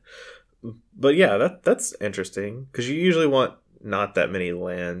often. But yeah, that's interesting because you usually want not that many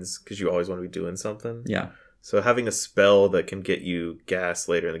lands because you always want to be doing something. Yeah. So having a spell that can get you gas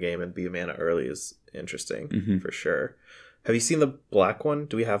later in the game and be a mana early is interesting for sure. Have you seen the black one?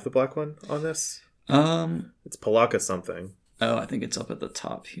 Do we have the black one on this? It's Palaka something. Oh, I think it's up at the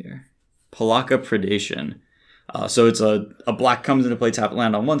top here. Palaka Predation. So it's a black comes into play tap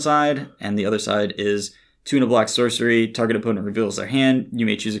land on one side, and the other side is 2 and a black sorcery. Target opponent reveals their hand. You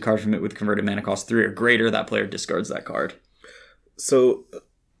may choose a card from it with converted mana cost 3 or greater. That player discards that card. So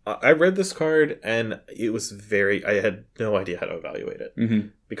I read this card, and it was I had no idea how to evaluate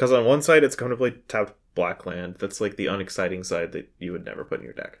it. Because on one side, it's come to play tapped black land. That's like the unexciting side that you would never put in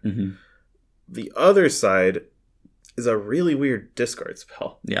your deck. The other side is a really weird discard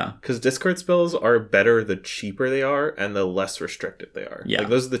spell. Yeah. Because discard spells are better the cheaper they are and the less restricted they are. Yeah. Like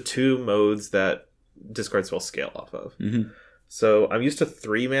those are the two modes that discard spells scale off of. So I'm used to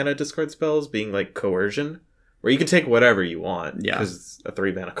 3 mana discard spells being like Coercion, where you can take whatever you want. Yeah. Because it's a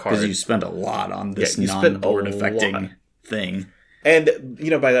 3 mana card. Because you spend a lot on this you spend non-board a affecting lot. thing. And,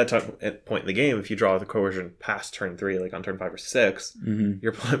 by that point in the game, if you draw the Coercion past turn 3, like on turn 5 or 6,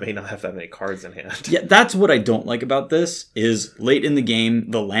 your opponent may not have that many cards in hand. Yeah, that's what I don't like about this, is late in the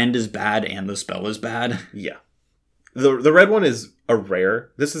game, the land is bad and the spell is bad. Yeah. The red one is a rare.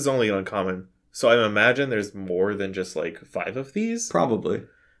 This is only uncommon. So I imagine there's more than just, 5 of these. Probably.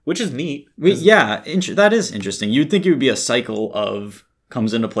 Which is neat. Yeah, that is interesting. You'd think it would be a cycle of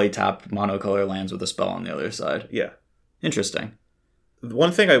comes into play tap monocolor lands with a spell on the other side. Yeah. Interesting.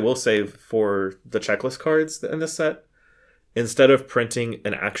 One thing I will say for the checklist cards in this set, instead of printing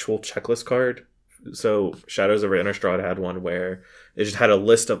an actual checklist card, so Shadows over Innistrad had one where it just had a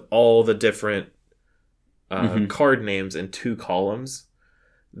list of all the different card names in 2 columns.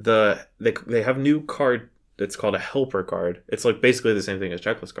 They have a new card that's called a helper card. It's basically the same thing as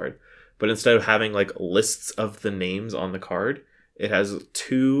checklist card, but instead of having lists of the names on the card, it has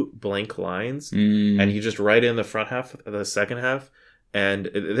 2 blank lines, and you just write in the front half, the second half, and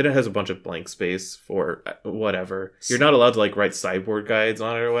then it has a bunch of blank space for whatever. You're not allowed to like write sideboard guides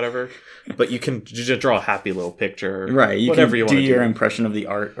on it or whatever, but you can just draw a happy little picture. Right. You whatever can you want do to your impression of the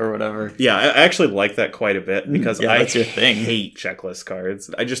art or whatever. Yeah, I actually like that quite a bit because that's your thing. hate checklist cards.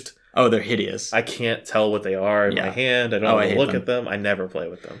 Oh, they're hideous. I can't tell what they are in my hand. I don't want to look at them. I never play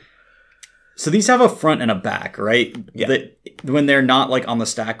with them. So these have a front and a back, right? Yeah. When they're not like on the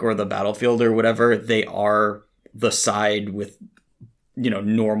stack or the battlefield or whatever, they are the side with,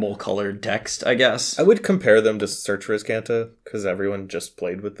 normal colored text, I guess. I would compare them to Search for Azcanta because everyone just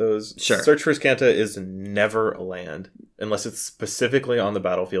played with those. Sure. Search for Azcanta is never a land unless it's specifically on the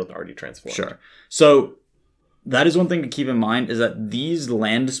battlefield and already transformed. Sure. So that is one thing to keep in mind, is that these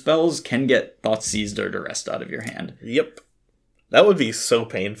land spells can get Thoughtseized or Duressed out of your hand. Yep. That would be so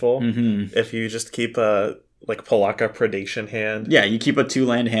painful if you just keep a Pelakka Predation hand. Yeah, you keep a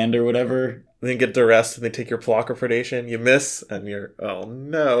 2-land hand or whatever. Then get Duressed and they take your Pelakka Predation. You miss and you're, oh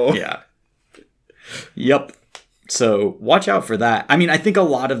no. Yeah. Yep. So watch out for that. I mean, I think a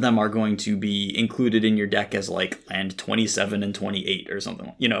lot of them are going to be included in your deck as like land 27 and 28 or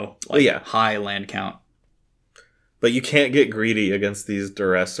something. High land count. But you can't get greedy against these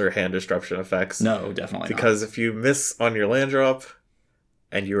duress or hand disruption effects. No, definitely because if you miss on your land drop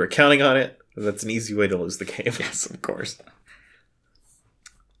and you were counting on it, that's an easy way to lose the game. Yes, of course.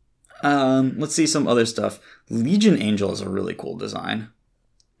 Let's see some other stuff. Legion Angel is a really cool design.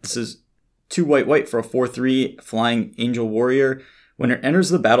 This is 2 white for a 4/3 flying angel warrior. When it enters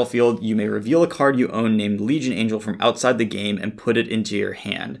the battlefield, you may reveal a card you own named Legion Angel from outside the game and put it into your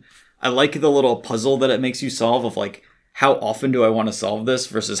hand. I like the little puzzle that it makes you solve of like, how often do I want to solve this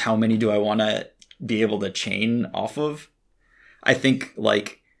versus how many do I want to be able to chain off of? I think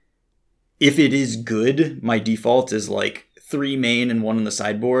like, if it is good, my default is like 3 main and 1 in the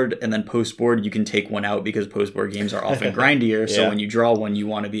sideboard, and then post board you can take 1 out because post board games are often grindier. So when you draw 1, you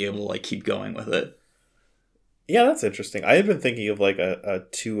want to be able to like keep going with it. Yeah, that's interesting. I had been thinking of like a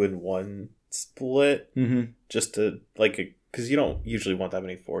 2-in-1 split, just to like, because you don't usually want that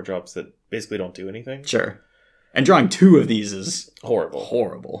many 4-drops that basically don't do anything. Sure. And drawing 2 of these is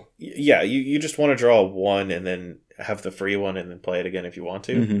horrible. Yeah, you just want to draw 1 and then have the free one and then play it again if you want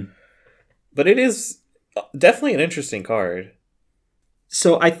to. But it is definitely an interesting card.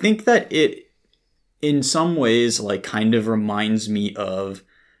 So I think that it, in some ways, like kind of reminds me of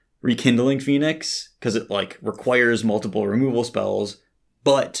Rekindling Phoenix, because it like requires multiple removal spells,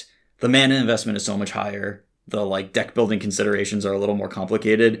 but the mana investment is so much higher. The like deck building considerations are a little more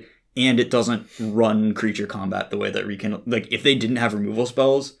complicated, and it doesn't run creature combat the way that if they didn't have removal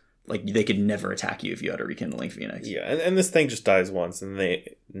spells, like they could never attack you if you had a Rekindling Phoenix. Yeah, and this thing just dies once, and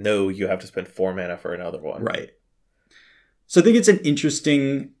they know you have to spend 4 mana for another one. Right. So I think it's an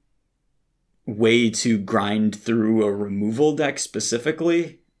interesting way to grind through a removal deck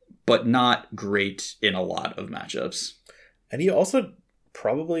specifically, but not great in a lot of matchups. And you also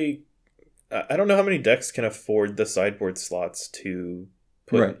probably, I don't know how many decks can afford the sideboard slots to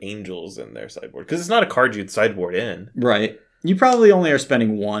put angels in their sideboard, because it's not a card you'd sideboard in. Right. You probably only are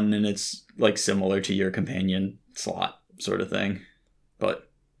spending 1, and it's like similar to your companion slot sort of thing. But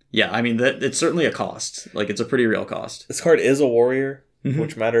yeah, I mean, it's certainly a cost. Like, it's a pretty real cost. This card is a warrior,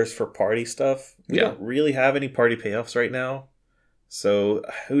 which matters for party stuff. We don't really have any party payoffs right now, so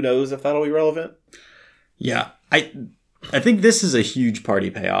who knows if that'll be relevant. Yeah, I think this is a huge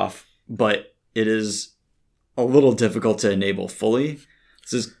party payoff, but it is a little difficult to enable fully.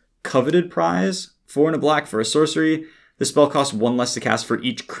 This is Coveted Prize, 4 and a black for a sorcery. The spell costs 1 less to cast for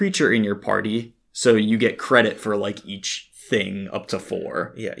each creature in your party, so you get credit for like each thing up to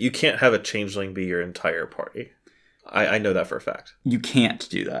 4. Yeah, you can't have a changeling be your entire party. I know that for a fact. You can't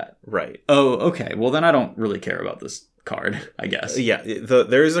do that. Right. Oh, okay. Well, then I don't really care about this card, I guess. Yeah,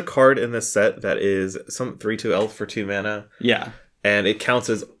 there is a card in this set that is some 3/2 elf for 2 mana. Yeah. And it counts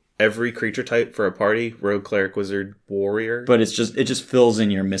as every creature type for a party: rogue, cleric, wizard, warrior. But it just fills in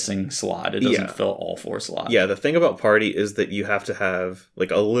your missing slot. It doesn't fill all 4 slots. Yeah, the thing about party is that you have to have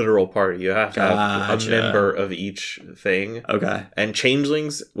like a literal party. You have to have a member of each thing. Okay. And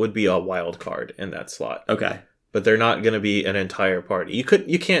changelings would be a wild card in that slot. Okay. But they're not going to be an entire party. You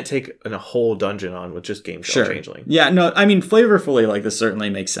can't take a whole dungeon on with just game shell changeling. Yeah, no, I mean, flavorfully, like, this certainly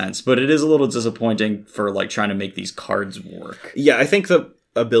makes sense, but it is a little disappointing for, like, trying to make these cards work. Yeah, I think the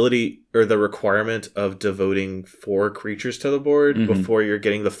ability or the requirement of devoting 4 creatures to the board before you're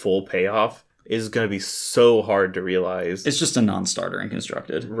getting the full payoff is going to be so hard to realize. It's just a non-starter in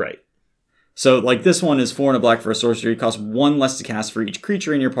Constructed. Right. So, like, this one is 4 and a black for a sorcery. It costs 1 less to cast for each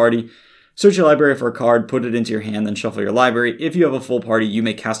creature in your party. Search your library for a card, put it into your hand, then shuffle your library. If you have a full party, you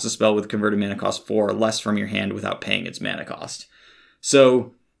may cast a spell with converted mana cost 4 or less from your hand without paying its mana cost.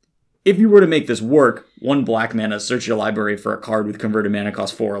 So, if you were to make this work, 1 black mana, search your library for a card with converted mana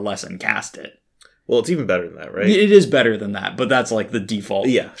cost 4 or less and cast it. Well, it's even better than that, right? It is better than that, but that's like the default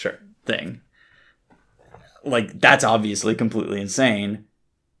thing. Like, that's obviously completely insane,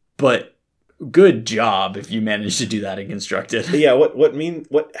 but good job if you managed to do that in Constructed. Yeah,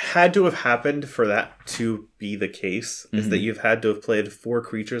 what had to have happened for that to be the case is that you've had to have played 4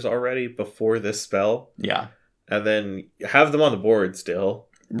 creatures already before this spell. Yeah. And then have them on the board still.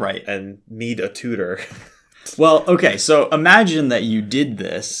 Right. And need a tutor. Well, okay, so imagine that you did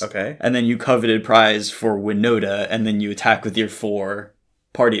this. Okay. And then you coveted prize for Winota, and then you attack with your 4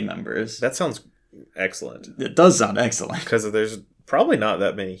 party members. That sounds excellent. It does sound excellent. Because there's probably not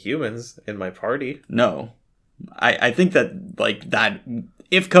that many humans in my party. No. I think that, like, that...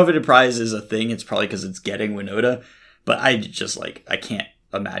 If coveted prize is a thing, it's probably because it's getting Winota. But I just, like, I can't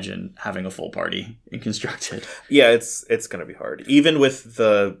imagine having a full party in Constructed. Yeah, it's going to be hard. Even with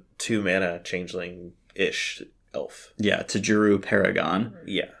the 2 mana changeling-ish elf. Yeah, Tajuru Paragon.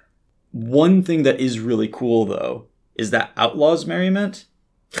 Yeah. One thing that is really cool, though, is that Outlaw's Merriment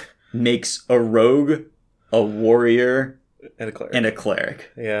makes a rogue, a warrior, and a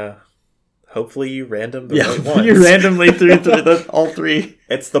cleric. Yeah. Hopefully you random the right ones. You randomly threw all 3.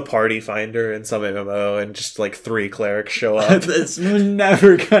 It's the party finder in some MMO, and just like 3 clerics show up. We're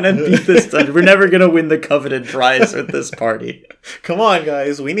never gonna beat this dungeon. We're never gonna win the coveted prize with this party. Come on,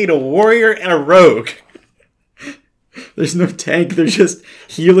 guys. We need a warrior and a rogue. There's no tank. They're just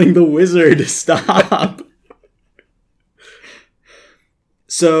healing the wizard. Stop.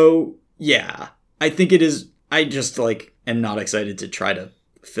 So, yeah. I think it is... I just, like, am not excited to try to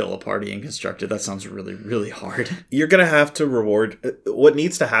fill a party in Constructed. That sounds really, really hard. You're going to have to reward... What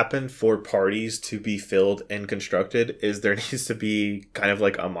needs to happen for parties to be filled and Constructed is there needs to be kind of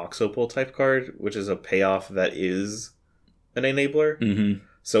like a Moxopol type card, which is a payoff that is an enabler. Mm-hmm.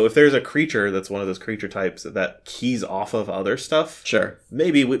 So if there's a creature that's one of those creature types that keys off of other stuff, sure,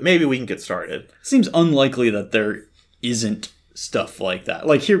 maybe we can get started. Seems unlikely that there isn't stuff like that.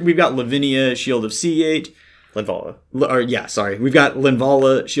 Like here, we've got Lavinia, Shield of Sea-8. Linvala. We've got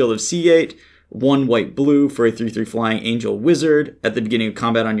Linvala, Shield of Sea-8. 1 white-blue for a 3/3 flying angel wizard. At the beginning of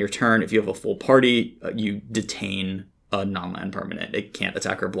combat on your turn, if you have a full party, you detain a non-land permanent. It can't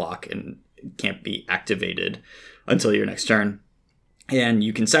attack or block and can't be activated until your next turn. And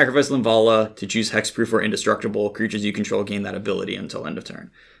you can sacrifice Linvala to choose hexproof or indestructible. Creatures you control gain that ability until end of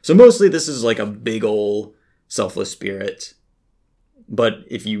turn. So mostly this is like a big ol' selfless spirit. But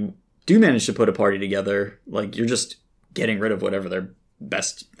if you do manage to put a party together, like you're just getting rid of whatever their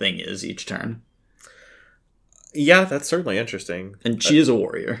best thing is each turn. Yeah, that's certainly interesting. And she is a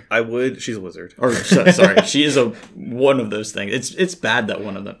warrior. She's a wizard. Or sorry, she is one of those things. It's bad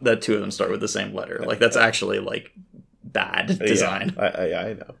that 2 of them start with the same letter. Like that's actually like bad design. Yeah,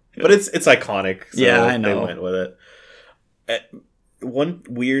 I know. But it's iconic. So yeah, I know. They went with it. One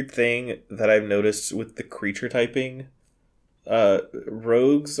weird thing that I've noticed with the creature typing,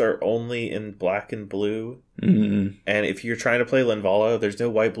 rogues are only in black and blue. Mm-hmm. And if you're trying to play Linvala, there's no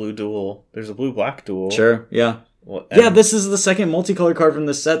white-blue duel. There's a blue-black duel. Sure, yeah. Well, this is the second multicolor card from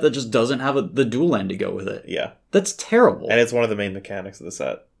this set that just doesn't have the dual land to go with it. Yeah. That's terrible. And it's one of the main mechanics of the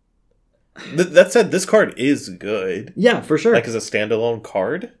set. That said, this card is good. Yeah, for sure. Like as a standalone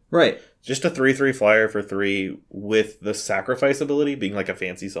card. Right. Just a 3/3 flyer for 3 with the sacrifice ability being like a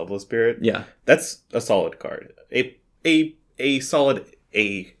fancy Selfless Spirit. Yeah. That's a solid card. A solid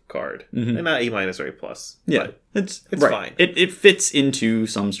A card. Mm-hmm. And not A- or A+. Yeah. It's right. Fine. It fits into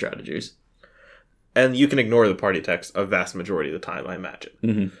some strategies. And you can ignore the party text a vast majority of the time, I imagine.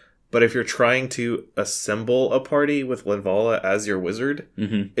 Mm-hmm. But if you're trying to assemble a party with Linvala as your wizard,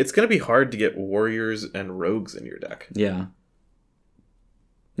 mm-hmm. it's going to be hard to get warriors and rogues in your deck. Yeah.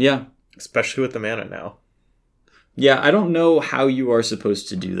 Yeah. Especially with the mana now. Yeah, I don't know how you are supposed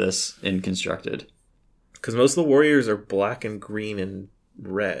to do this in Constructed. Because most of the warriors are black and green and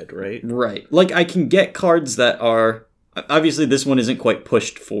red, right? Right. Like, I can get cards that are... Obviously, this one isn't quite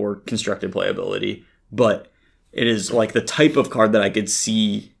pushed for Constructed playability, but it is, like, the type of card that I could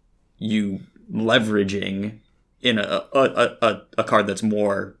see you leveraging in a card that's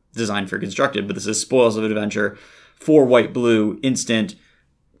more designed for Constructed. But this is Spoils of Adventure, 4 white-blue, instant,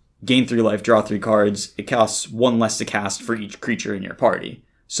 gain 3 life, draw 3 cards. It costs 1 less to cast for each creature in your party.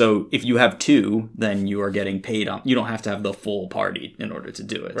 So if you have 2, then you are getting paid on... You don't have to have the full party in order to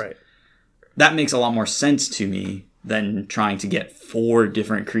do it. Right. That makes a lot more sense to me than trying to get 4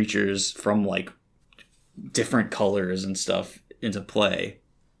 different creatures from, like, different colors and stuff into play.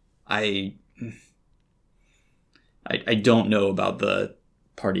 I don't know about the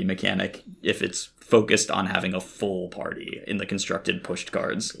party mechanic if it's focused on having a full party in the constructed pushed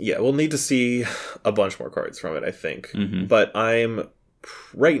cards. Yeah, we'll need to see a bunch more cards from it, I think. Mm-hmm. But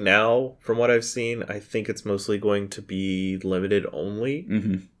right now, from what I've seen, I think it's mostly going to be limited only.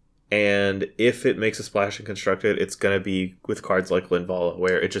 Mm-hmm. And if it makes a splash in constructed, it's going to be with cards like Linvala,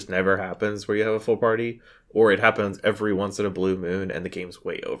 where it just never happens where you have a full party, or it happens every once in a blue moon and the game's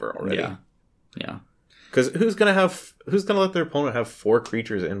way over already. Yeah. Because who's gonna let their opponent have 4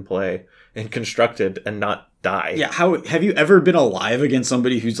 creatures in play and constructed and not die? Yeah, how have you ever been alive against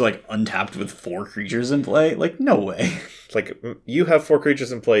somebody who's like untapped with 4 creatures in play? Like, no way. Like, you have 4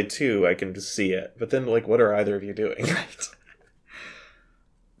 creatures in play too, I can just see it. But then, like, what are either of you doing? Right.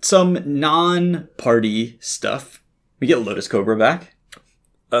 Some non-party stuff. We get Lotus Cobra back.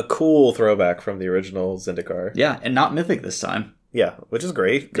 A cool throwback from the original Zendikar. Yeah, and not mythic this time. Yeah, which is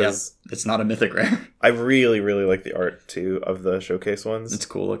great, because it's not a mythic rare. I really, really like the art, too, of the showcase ones. It's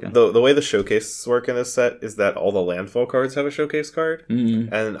cool looking. The way the showcases work in this set is that all the landfall cards have a showcase card.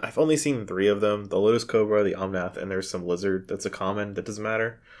 Mm-hmm. And I've only seen 3 of them. The Lotus Cobra, the Omnath, and there's some Lizard that's a common that doesn't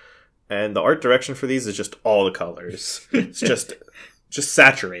matter. And the art direction for these is just all the colors. It's just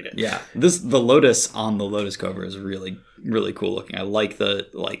saturated. Yeah. The Lotus on the Lotus Cobra is really, really cool looking. I like the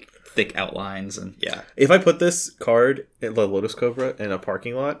thick outlines, and yeah. If I put this card, in the Lotus Cobra, in a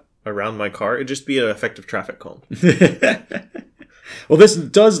parking lot around my car, it'd just be an effective traffic cone. Well, this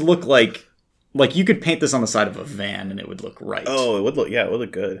does look like you could paint this on the side of a van and it would look right. Oh, it would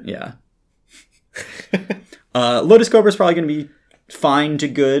look good. Yeah. Lotus Cobra is probably going to be fine to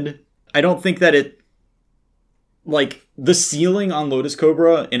good. I don't think that it, like, the ceiling on Lotus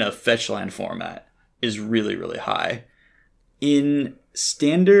Cobra in a fetch land format is really, really high. In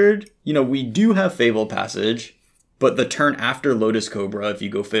standard, we do have Fable Passage, but the turn after Lotus Cobra, if you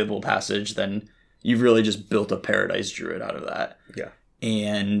go Fable Passage, then you've really just built a Paradise Druid out of that. Yeah.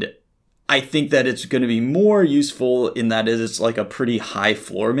 And I think that it's going to be more useful in that it's like a pretty high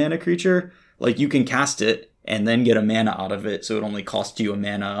floor mana creature. Like, you can cast it and then get a mana out of it, so it only costs you a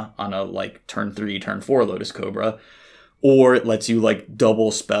mana on a, like, turn 3, turn 4 Lotus Cobra. Or it lets you, like,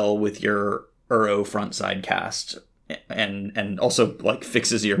 double spell with your Uro frontside cast, and also, like,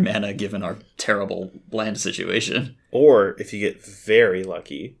 fixes your mana given our terrible land situation. Or, if you get very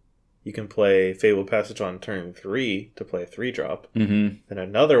lucky, you can play Fable Passage on turn 3 to play a 3-drop, Mm-hmm. then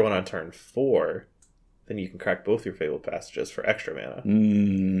another one on turn 4, then you can crack both your Fable Passages for extra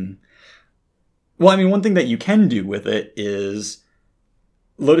mana. Well, I mean, one thing that you can do with it is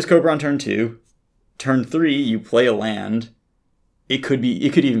Lotus Cobra on turn 2, turn 3, you play a land. It could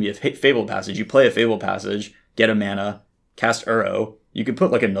even be a Fable Passage. You play a Fable Passage, get a mana, cast Uro. You could put,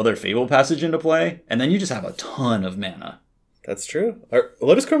 like, another Fable Passage into play, and then you just have a ton of mana. That's true.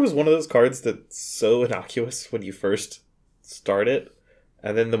 Lotus Cobra is one of those cards that's so innocuous when you first start it,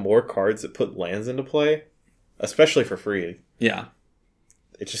 and then the more cards that put lands into play, especially for free, Yeah.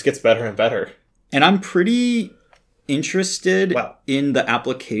 it just gets better and better. And I'm pretty interested Wow. in the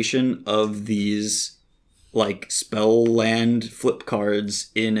application of these, like, spell land flip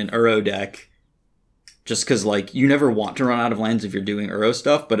cards in an Uro deck. Just because, like, you never want to run out of lands if you're doing Uro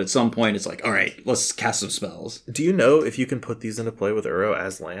stuff, but at some point it's like, all right, let's cast some spells. Do you know if you can put these into play with Uro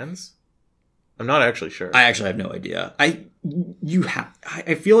as lands? I'm not actually sure. I actually have no idea. I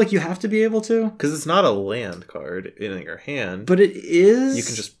feel like you have to be able to. Because it's not a land card in your hand. But it is. You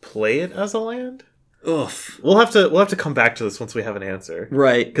can just play it as a land? Ugh. We'll have to come back to this once we have an answer.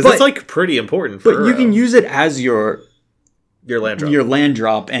 Right. Because it's, like, pretty important for But you Uro. can use it as your land drop. Your land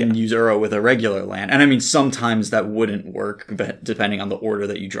drop and use Uro with a regular land. And I mean, sometimes that wouldn't work depending on the order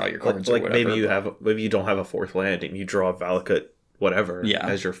that you draw your cards or whatever. Maybe you don't have a 4th land and you draw Valakut whatever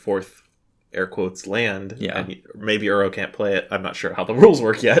as your 4th air quotes land. Yeah. And maybe Uro can't play it. I'm not sure how the rules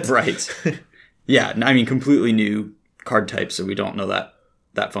work yet. Right. Yeah. I mean, completely new card type, so we don't know that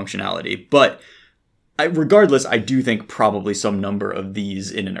functionality. But regardless, I do think probably some number of these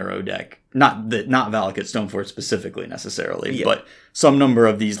in an Uro deck, not Valakut Stoneforge specifically necessarily, but some number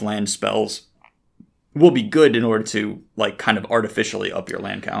of these land spells will be good in order to, like, kind of artificially up your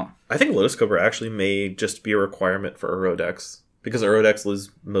land count. I think Lotus Cobra actually may just be a requirement for Uro decks. Because Uro decks lose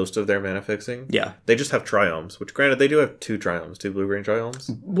most of their mana fixing. Yeah. They just have Triomes, which granted, they do have 2 Triomes, 2 blue-green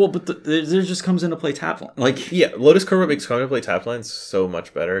Triomes. Well, but there just comes into play tap line. Like, yeah, Lotus Cobra makes coming to play tap lines so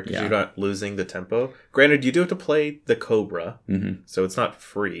much better because Yeah. you're not losing the tempo. Granted, you do have to play the Cobra, so it's not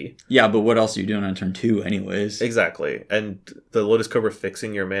free. yeah, but what else are you doing on turn 2 anyways? Exactly. And the Lotus Cobra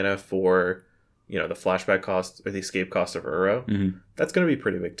fixing your mana for, the flashback cost or the escape cost of Uro, that's going to be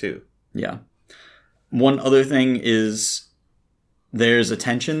pretty big too. Yeah. One other thing is there's a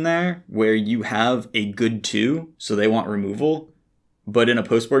tension there where you have a good 2, so they want removal, but in a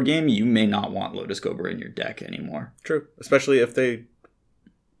post-board game, you may not want Lotus Cobra in your deck anymore. True. Especially if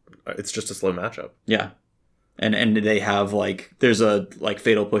it's just a slow matchup. Yeah. And they have, like, there's a, like,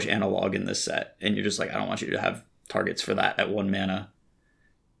 Fatal Push analog in this set, and you're just like, I don't want you to have targets for that at 1 mana.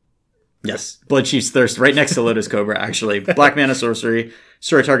 Yes. Bloodchief's Thirst, right next to Lotus Cobra, actually. Black mana sorcery.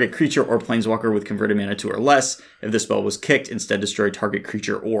 Destroy target creature or planeswalker with converted mana 2 or less. If the spell was kicked, instead destroy target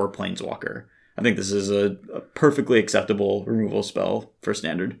creature or planeswalker. I think this is a perfectly acceptable removal spell for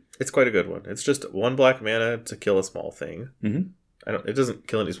standard. It's quite a good one. It's just 1 black mana to kill a small thing. Mm-hmm. It doesn't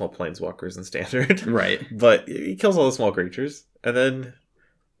kill any small planeswalkers in standard. Right. But it kills all the small creatures. And then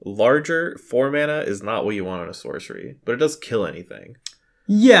larger 4 mana is not what you want on a sorcery, but it does kill anything.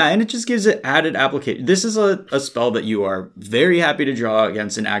 Yeah, and it just gives it added application. This is a spell that you are very happy to draw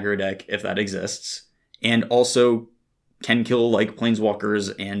against an aggro deck, if that exists, and also can kill, like,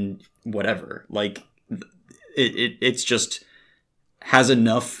 planeswalkers and whatever. Like, it's just has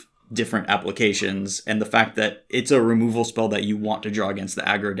enough different applications, and the fact that it's a removal spell that you want to draw against the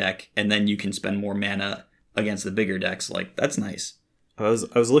aggro deck, and then you can spend more mana against the bigger decks, like, that's nice. I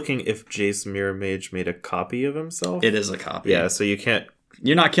was looking if Jace Mirror Mage made a copy of himself. It is a copy. Yeah, so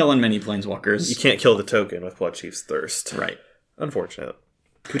you're not killing many planeswalkers. You can't kill the token with Bloodchief's Thirst. Right. Unfortunate.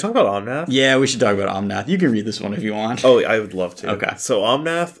 Can we talk about Omnath? Yeah, we should talk about Omnath. You can read this one if you want. Oh, I would love to. Okay. So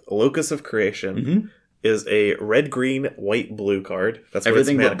Omnath, Locus of Creation, is a red, green, white, blue card. That's what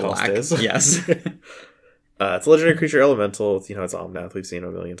everything its mana but cost black. is. Yes. It's a legendary creature elemental. It's Omnath. We've seen it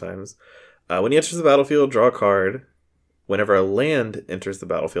a million times. When he enters the battlefield, draw a card. Whenever a land enters the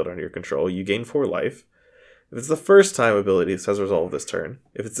battlefield under your control, you gain 4 life. If it's the first time ability, it says resolve this turn.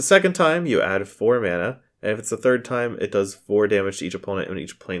 If it's the second time, you add 4 mana. And if it's the third time, it does 4 damage to each opponent and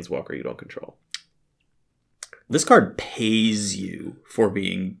each planeswalker you don't control. This card pays you for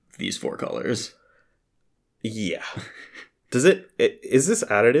being these 4 colors. Yeah. Is this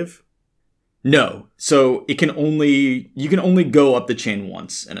additive? No. So you can only go up the chain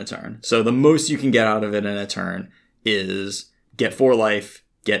once in a turn. So the most you can get out of it in a turn is get 4 life,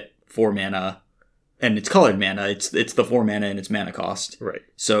 get 4 mana, and it's colored mana. It's the 4 mana and its mana cost. Right.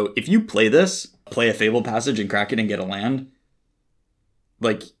 So if you play a Fabled Passage and crack it and get a land,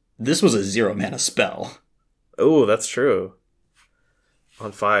 like, this was a 0 mana spell. Oh, that's true.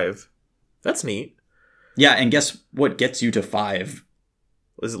 On 5. That's neat. Yeah, and guess what gets you to 5?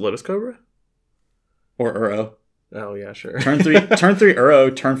 Is it Lotus Cobra? Or Uro. Oh, yeah, sure. Turn 3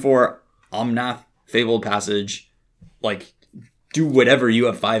 Uro, turn 4 Omnath, Fabled Passage. Like, do whatever. You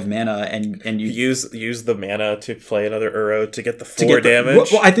have 5 mana, and you use the mana to play another Uro to get the 4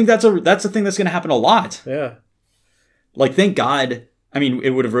 damage. Well, I think that's a thing that's going to happen a lot. Yeah. Like, thank God. I mean, it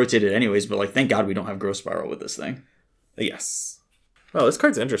would have rotated anyways, but, like, thank God we don't have Growth Spiral with this thing. Yes. Oh, this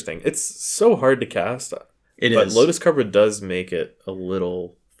card's interesting. It's so hard to cast. It is. But Lotus Cobra does make it a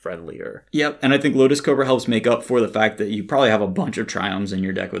little friendlier. Yep, and I think Lotus Cobra helps make up for the fact that you probably have a bunch of Triomes in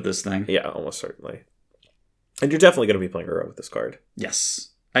your deck with this thing. Yeah, almost certainly. And you're definitely going to be playing Uro with this card.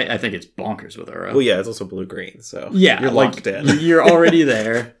 Yes. I think it's bonkers with Uro. Well, yeah, it's also blue-green, so yeah, you're locked in. You're already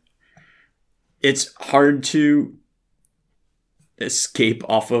there. It's hard to escape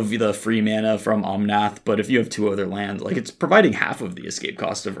off of the free mana from Omnath, but if you have 2 other lands, like, it's providing half of the escape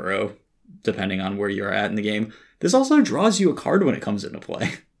cost of Uro, depending on where you're at in the game. This also draws you a card when it comes into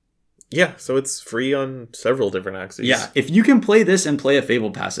play. Yeah, so it's free on several different axes. Yeah, if you can play this and play a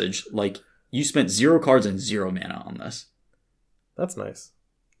Fabled Passage, like, you spent 0 cards and 0 mana on this. That's nice.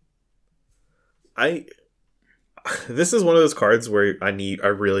 This is one of those cards where I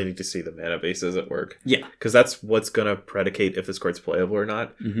really need to see the mana bases at work. Yeah. Because that's what's going to predicate if this card's playable or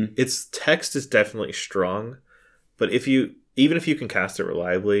not. Mm-hmm. Its text is definitely strong, but even if you can cast it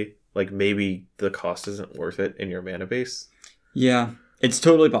reliably, like, maybe the cost isn't worth it in your mana base. Yeah. It's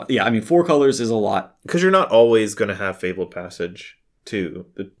totally... Yeah, I mean, 4 colors is a lot. Because you're not always going to have Fabled Passage, too.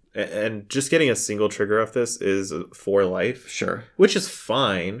 And just getting a single trigger off this is 4 life. Sure. Which is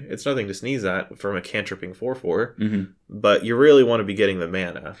fine. It's nothing to sneeze at from a cantripping 4/4. Mm-hmm. But you really want to be getting the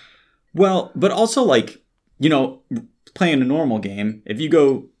mana. Well, but also, like, playing a normal game, if you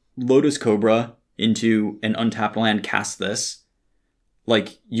go Lotus Cobra into an untapped land, cast this,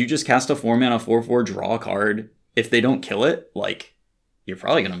 like, you just cast a 4 mana 4/4, draw a card. If they don't kill it, like, you're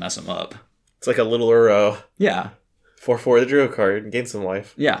probably going to mess them up. It's like a little Uro. Yeah. 4/4 the Druid card, gain some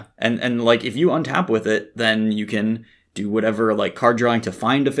life. Yeah, and like, if you untap with it, then you can do whatever, like, card drawing to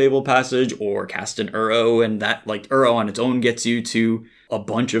find a Fabled Passage, or cast an Uro, and that, like, Uro on its own gets you to a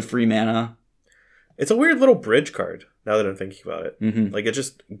bunch of free mana. It's a weird little bridge card, now that I'm thinking about it. Mm-hmm. Like, it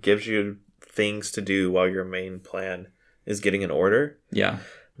just gives you things to do while your main plan is getting an order. Yeah.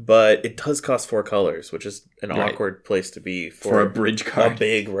 But it does cost 4 colors, which is an Right. awkward place to be For a bridge card. a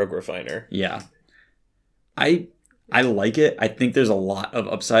big Rogue Refiner. Yeah. I like it. I think there's a lot of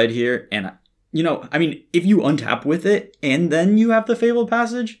upside here. And, I mean, if you untap with it and then you have the Fabled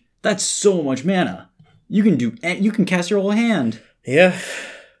Passage, that's so much mana. You can cast your whole hand. Yeah.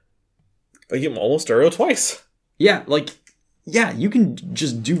 You can almost Uro twice. Yeah, you can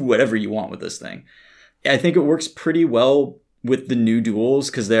just do whatever you want with this thing. I think it works pretty well with the new duels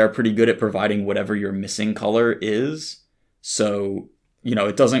because they are pretty good at providing whatever your missing color is. So,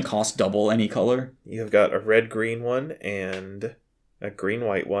 it doesn't cost double any color. You've got a red-green one and a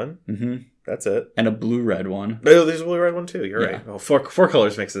green-white one. Mm-hmm. That's it. And a blue-red one. Oh, there's a blue-red one too. You're Yeah. right. Well, four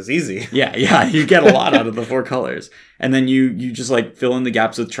colors makes this easy. Yeah, you get a lot out of the 4 colors. And then you just fill in the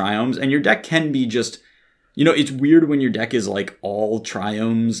gaps with triomes, and your deck can be just, it's weird when your deck is all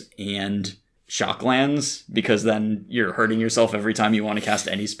triomes and shocklands, because then you're hurting yourself every time you want to cast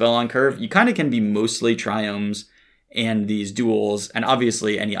any spell on curve. You kind of can be mostly triomes and these duels, and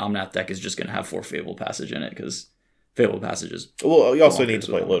obviously any Omnath deck is just going to have 4 Fabled Passage in it, because Fabled Passage is... Well, you also bonkers need to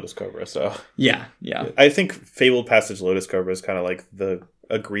play with them. Lotus Cobra, so... Yeah. I think Fabled Passage Lotus Cobra is kind of like the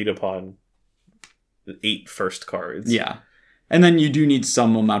agreed upon 8 first cards. Yeah. And then you do need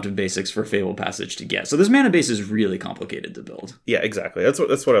some amount of basics for Fabled Passage to get. So this mana base is really complicated to build. Yeah, exactly. That's what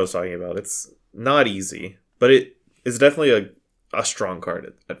I was talking about. It's not easy, but it is definitely a strong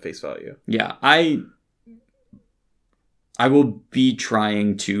card at face value. Yeah, I will be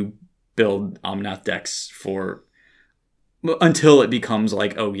trying to build Omnath decks until it becomes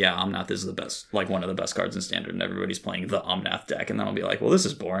Omnath is the best, one of the best cards in Standard, and everybody's playing the Omnath deck, and then I'll be like, well, this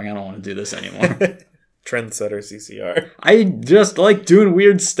is boring. I don't want to do this anymore. Trendsetter CCR. I just like doing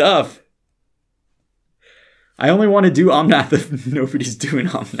weird stuff. I only want to do Omnath if nobody's doing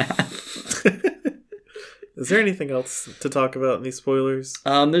Omnath. Is there anything else to talk about in these spoilers?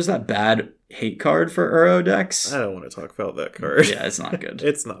 There's that bad hate card for Uro decks. I don't want to talk about that card. Yeah, it's not good.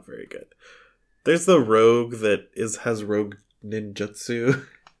 It's not very good. There's the rogue that has rogue ninjutsu.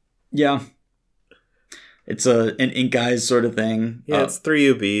 Yeah. It's an Ink Eyes sort of thing. Yeah, it's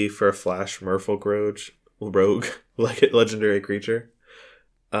 3 UB for a flash merfolk rogue, like a legendary creature.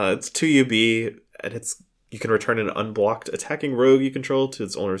 It's 2 UB, and you can return an unblocked attacking rogue you control to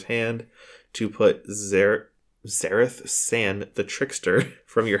its owner's hand to put Zareth San, the Trickster,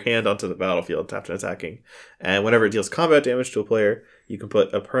 from your hand onto the battlefield, tapped and attacking. And whenever it deals combat damage to a player, you can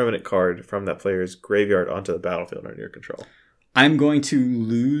put a permanent card from that player's graveyard onto the battlefield under your control. I'm going to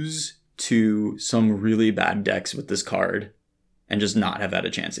lose to some really bad decks with this card and just not have had a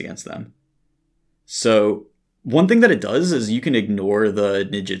chance against them. So one thing that it does is you can ignore the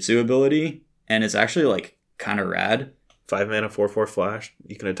ninjutsu ability, and it's actually kind of rad. 5 mana, 4/4 flash.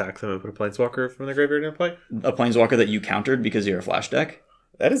 You can attack them and put a planeswalker from the graveyard into play. A planeswalker that you countered because you're a flash deck.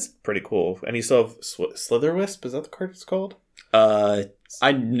 That is pretty cool. And you still have Slitherwisp. Is that the card it's called?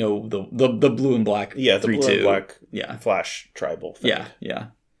 I know the blue and black. Yeah, the 3/2. blue and black. Yeah, flash tribal thing. Yeah.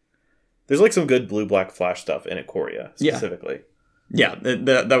 There's some good blue black flash stuff in Ikoria specifically. Yeah,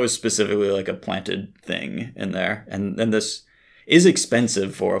 that was specifically a planted thing in there, and this is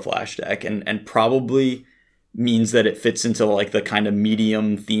expensive for a flash deck, and probably means that it fits into the kind of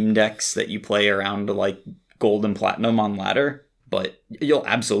medium theme decks that you play around gold and platinum on ladder. But you'll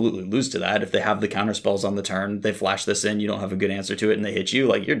absolutely lose to that if they have the counter spells on the turn. They flash this in, you don't have a good answer to it, and they hit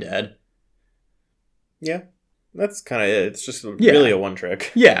you, you're dead. Yeah, that's kind of it. It's just really a one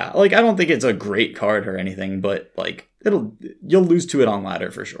trick. Yeah, I don't think it's a great card or anything, but you'll lose to it on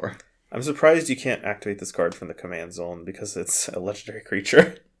ladder for sure. I'm surprised you can't activate this card from the command zone because it's a legendary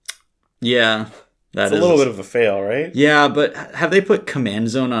creature. Yeah. It's a little bit of a fail, right? Yeah, but have they put Command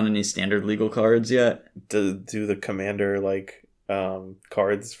Zone on any standard legal cards yet? Do the commander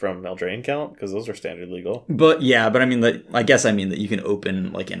cards from Eldraine count? Because those are standard legal. But I mean that you can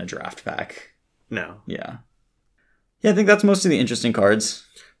open in a draft pack. No. Yeah, I think that's most of the interesting cards.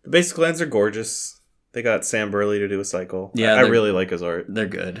 The basic lands are gorgeous. They got Sam Burley to do a cycle. Yeah, I really like his art. They're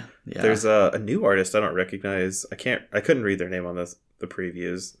good. Yeah. There's a new artist I don't recognize. I couldn't read their name on the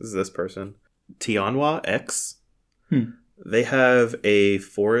previews. This is this person. Tianhua X. They have a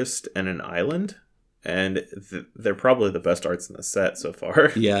forest and an island, and they're probably the best arts in the set so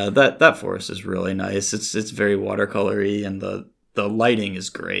far. Yeah, that forest is really nice. It's very watercolory, and the lighting is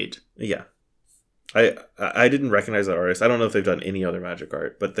great. Yeah, I didn't recognize that artist. I don't know if they've done any other Magic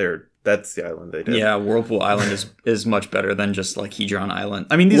art, but that's the island they did. Yeah, Whirlpool Island is much better than just Hedron Island.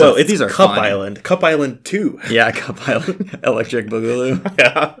 I mean, these are Cup fun. Island. Cup Island 2. Yeah, Cup Island. Electric Boogaloo.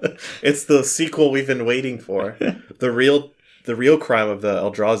 Yeah, it's the sequel we've been waiting for. The real the real crime of the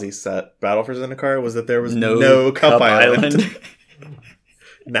Eldrazi set, Battle for Zendikar, was that there was no Cup Island.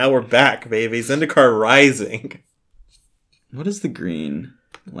 Now we're back, baby. Zendikar Rising. What is the green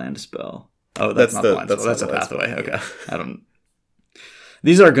land spell? Oh, that's not the land spell. That's a pathway. Okay. I don't...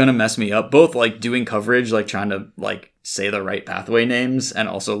 These are gonna mess me up. Both, like, doing coverage, like, trying to, like, say the right pathway names, and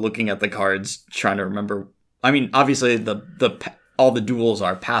also looking at the cards, trying to remember... I mean, obviously, all the duels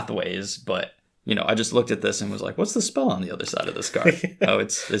are pathways, but, you know, I just looked at this and was like, what's the spell on the other side of this card? Oh,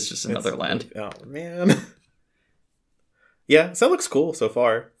 it's just another land. Oh, man. Yeah, so that looks cool so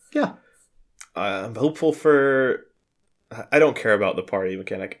far. Yeah. I'm hopeful for... I don't care about the party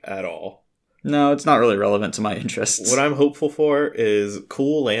mechanic at all. No, it's not really relevant to my interests. What I'm hopeful for is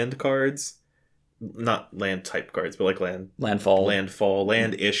cool land cards. Not land type cards, but like landfall,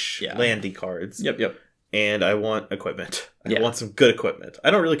 land-ish, landy cards. Yep. And I want equipment. I want some good equipment.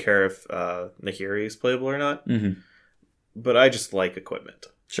 I don't really care if Nahiri is playable or not. Mm-hmm. But I just like equipment.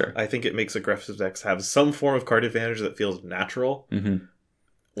 Sure. I think it makes aggressive decks have some form of card advantage that feels natural. Mm-hmm.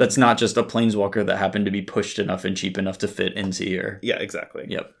 That's not just a planeswalker that happened to be pushed enough and cheap enough to fit into your... Yeah, exactly.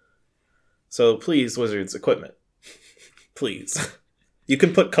 Yep. So please, Wizards, equipment. Please. You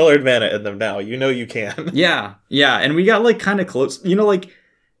can put colored mana in them now. You know you can. Yeah. And we got, like, kind of close. You know, like,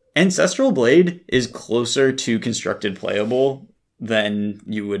 Ancestral Blade is closer to constructed playable than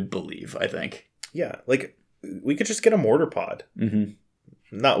you would believe, I think. Yeah, like, we could just get a Mortar Pod. Mm-hmm.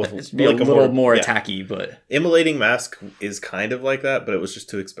 Not with... It'd be like a little more attacky, but... Immolating Mask is kind of like that, but it was just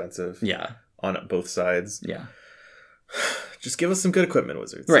too expensive. Yeah. On both sides. Yeah. Just give us some good equipment,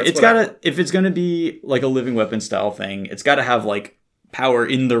 Wizards. Right, it's gotta... If it's gonna be, like, a living weapon style thing, it's gotta have, like, power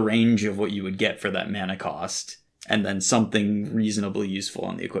in the range of what you would get for that mana cost. And then something reasonably useful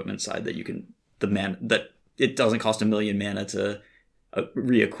on the equipment side that you can... that it doesn't cost 1 million mana to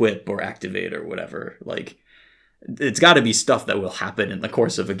re-equip or activate or whatever. Like... It's got to be stuff that will happen in the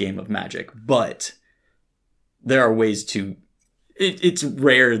course of a game of Magic, but there are ways to... It's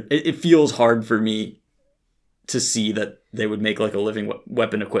rare. It feels hard for me to see that they would make like a living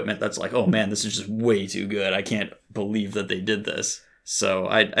weapon equipment that's like, oh man, this is just way too good. I can't believe that they did this. So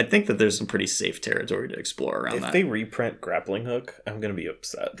I think that there's some pretty safe territory to explore around that. If they reprint Grappling Hook, I'm going to be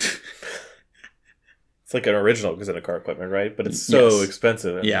upset. It's like an original Zendikar equipment, right? But it's so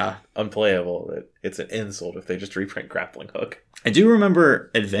expensive and unplayable that it's an insult if they just reprint Grappling Hook. I do remember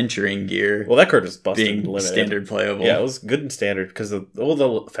Adventuring Gear. Well, that card was busted being limited. Standard playable. Yeah, it was good in standard because all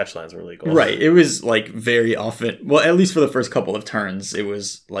the fetch lands were legal. Right. It was like very often, well, at least for the first couple of turns, it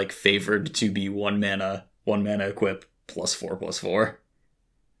was like favored to be 1 mana equip +4/+4.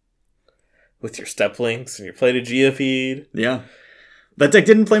 With your Step Links and your Plated Geofeed. Yeah. That deck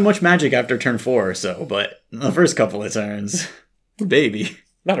didn't play much Magic after turn 4, so, but the first couple of turns, baby.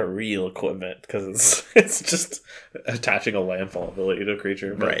 Not a real equipment, because it's just attaching a landfall ability to a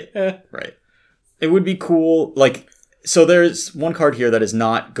creature. Right. Right. It would be cool, like, so there's one card here that is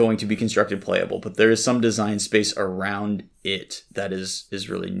not going to be constructed playable, but there is some design space around it that is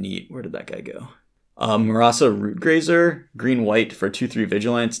really neat. Where did that guy go? Murasa Rootgrazer, green-white for 2/3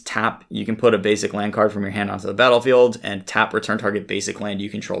 Vigilance. Tap, you can put a basic land card from your hand onto the battlefield, and tap, return target basic land you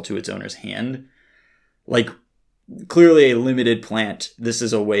control to its owner's hand. Like, clearly a limited plant. This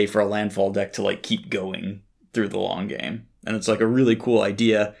is a way for a landfall deck to, like, keep going through the long game. And it's, like, a really cool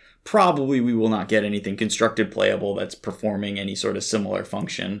idea. Probably we will not get anything constructed playable that's performing any sort of similar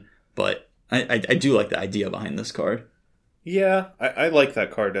function, but I do like the idea behind this card. Yeah, I like that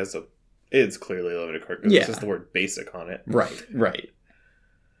card as a... It's clearly a limited card because it says the word basic on it. Right.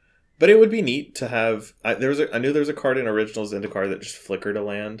 But it would be neat to have... I knew there was a card in Original Zendikar that just flickered a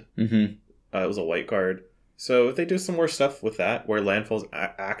land. Mm-hmm. It was a white card. So if they do some more stuff with that, where landfalls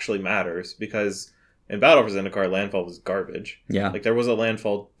actually matters, because in Battle for Zendikar, landfall was garbage. Yeah. Like, there was a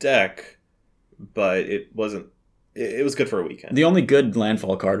landfall deck, but it wasn't... It was good for a weekend. The only good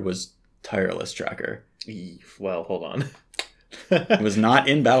landfall card was Tireless Tracker. Well, hold on. It was not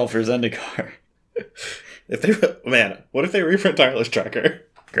in Battle for Zendikar. What if they reprint Tireless Tracker?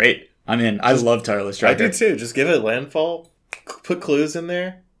 Great. I'm in. I love Tireless Tracker. I do too. Just give it landfall, put clues in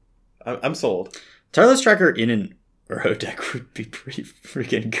there. I'm sold. Tireless Tracker in an Uro deck would be pretty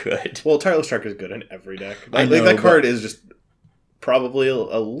freaking good. Well, Tireless Tracker is good in every deck. That card is just probably a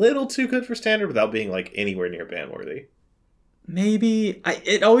little too good for standard without being like anywhere near ban worthy. Maybe.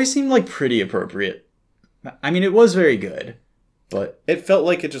 It always seemed like pretty appropriate. I mean, it was very good. But it felt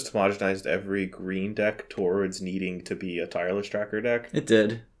like it just homogenized every green deck towards needing to be a Tireless Tracker deck. It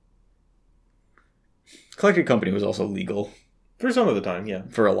did. Collected Company was also legal. For some of the time, yeah.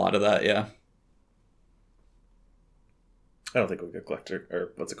 For a lot of that, yeah. I don't think we could Collector,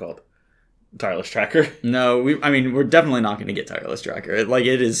 or what's it called? Tireless Tracker. No, we're definitely not going to get Tireless Tracker.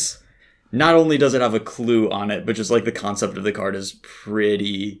 It is. Not only does it have a clue on it, but just like the concept of the card is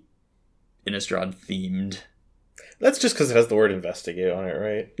pretty Innistrad themed. That's just because it has the word investigate on it,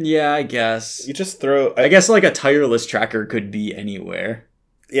 right? Yeah, I guess. You just throw... I guess like a Tireless Tracker could be anywhere.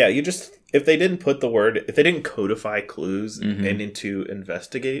 Yeah, you just... If they didn't put the word... If they didn't codify clues and into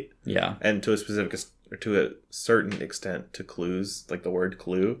investigate... Yeah. And to a specific... Or to a certain extent to clues, like the word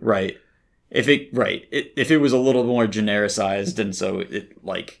clue. Right. If it was a little more genericized, and so it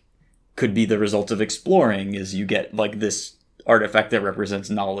like could be the result of exploring, is you get like this artifact that represents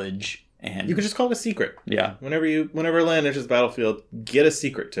knowledge, and you could just call it a secret. Yeah. Whenever land enters the battlefield, get a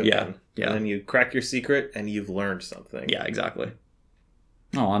secret token. Yeah. And then you crack your secret, and you've learned something. Yeah, exactly.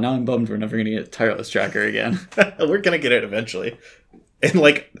 Oh, now I'm bummed we're never gonna get Tireless Tracker again. We're gonna get it eventually. In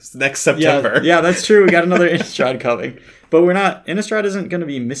like next September. Yeah, that's true. We got another Innistrad coming. But we're not... Innistrad isn't going to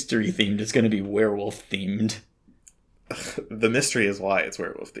be mystery themed. It's going to be werewolf themed. The mystery is why it's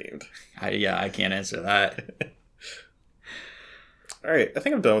werewolf themed. I can't answer that. Alright, I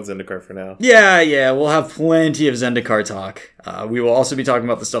think I'm done with Zendikar for now. Yeah, we'll have plenty of Zendikar talk. We will also be talking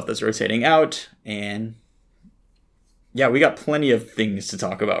about the stuff that's rotating out. And yeah, we got plenty of things to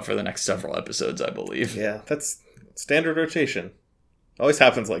talk about for the next several episodes, I believe. Yeah, that's standard rotation. Always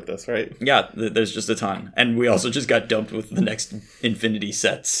happens like this, right? Yeah, there's just a ton. And we also just got dumped with the next Infinity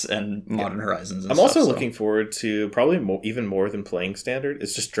sets and Modern Horizons and I'm also looking forward to, probably even more than playing Standard,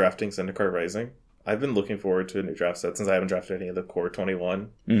 it's just drafting Zendikar Rising. I've been looking forward to a new draft set since I haven't drafted any of the Core 21.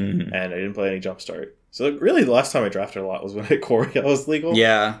 And I didn't play any Jumpstart. So really the last time I drafted a lot was when Ikoria was legal.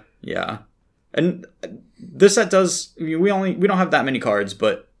 Yeah. And this set does... we don't have that many cards,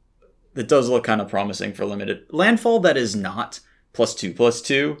 but it does look kind of promising for limited. Landfall that is not...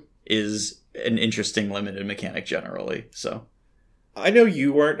 +2/+2 is an interesting limited mechanic generally. So I know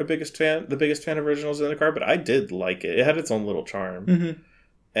you weren't the biggest fan of original Zendikar, but I did like it. It had its own little charm.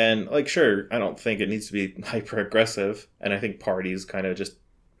 And like, sure, I don't think it needs to be hyper aggressive, and I think parties kind of just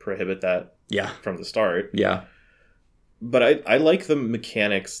prohibit that. From the start. Yeah. But I like the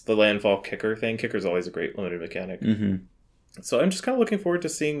mechanics, the landfall kicker thing. Kicker's always a great limited mechanic. So I'm just kind of looking forward to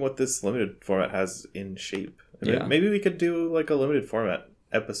seeing what this limited format has in shape. Yeah. Maybe we could do like a limited format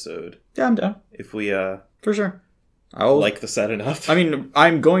episode. Yeah, I'm down. If we for sure. I'll like the set enough. I mean,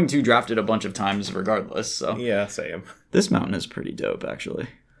 I'm going to draft it a bunch of times regardless, so. Yeah, same. This mountain is pretty dope, actually.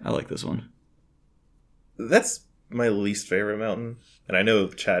 I like this one. That's my least favorite mountain. And I know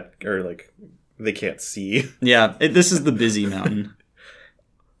chat, or like, they can't see. Yeah, this is the busy mountain.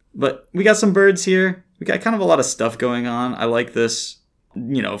 But we got some birds here. We got kind of a lot of stuff going on. I like this,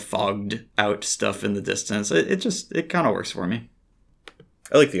 fogged out stuff in the distance. It kind of works for me.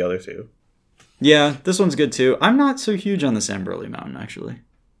 I like the other two. Yeah, this one's good too. I'm not so huge on the Samberley Mountain, actually.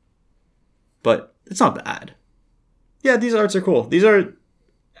 But it's not bad. Yeah, these arts are cool. These are,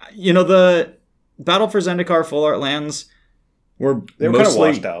 the Battle for Zendikar full art lands they were kind of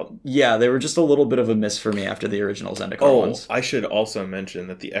washed out. Yeah, they were just a little bit of a miss for me after the original Zendikar ones. I should also mention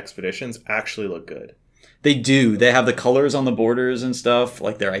that the expeditions actually look good. They do. They have the colors on the borders and stuff.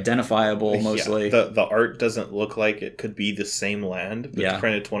 Like, they're identifiable mostly. Yeah, the art doesn't look like it could be the same land, but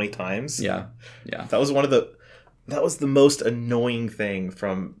printed 20 times. Yeah. That was that was the most annoying thing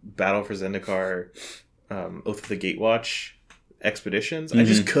from Battle for Zendikar, Oath of the Gatewatch expeditions. I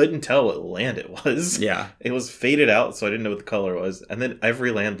just couldn't tell what land it was. Yeah. It was faded out, so I didn't know what the color was. And then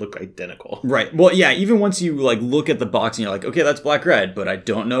every land looked identical. Right. Well, yeah, even once you look at the box and you're like, okay, that's black-red, but I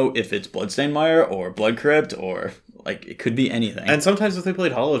don't know if it's Bloodstained Mire or Blood Crypt or, it could be anything. And sometimes if they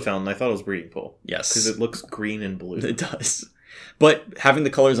played Hollowed Fountain, I thought it was Breeding Pool. Yes. Because it looks green and blue. It does. But having the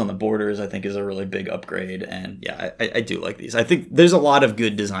colors on the borders, I think, is a really big upgrade. And yeah, I do like these. I think there's a lot of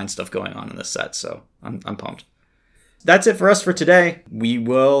good design stuff going on in this set, so I'm pumped. That's it for us for today. We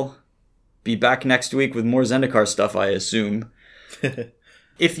will be back next week with more Zendikar stuff, I assume.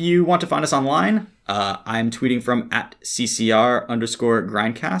 If you want to find us online, I'm tweeting from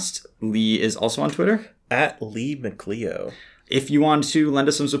 @CCR_grindcast. Lee is also on Twitter. @LeeMcLeo. If you want to lend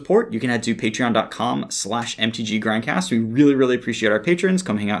us some support, you can head to patreon.com/MTGgrindcast. We really, really appreciate our patrons.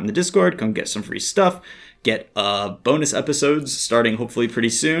 Come hang out in the Discord. Come get some free stuff. Get bonus episodes starting hopefully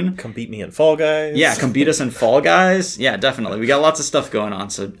pretty soon. Come beat me in Fall Guys. Yeah, come beat us in Fall Guys. Yeah, definitely. We got lots of stuff going on,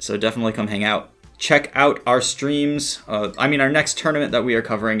 so definitely come hang out. Check out our streams. Our next tournament that we are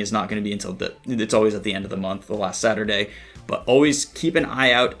covering is not going to be until it's always at the end of the month, the last Saturday. But always keep an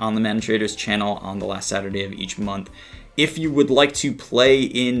eye out on the Mana Traders channel on the last Saturday of each month. If you would like to play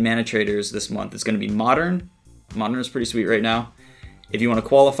in Mana Traders this month, it's going to be Modern. Modern is pretty sweet right now. If you want to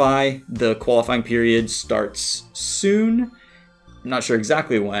qualify, the qualifying period starts soon. not sure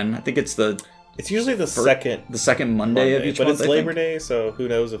exactly when. I think it's It's usually the second Monday of each but month. But it's Labor Day, so who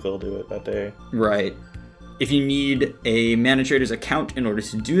knows if they'll do it that day. Right. If you need a ManaTraders account in order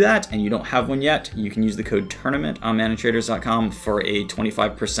to do that, and you don't have one yet, you can use the code TOURNAMENT on manatraders.com for a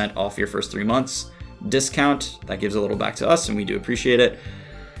 25% off your first 3 months discount. That gives a little back to us, and we do appreciate it.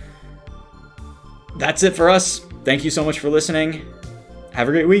 That's it for us. Thank you so much for listening. Have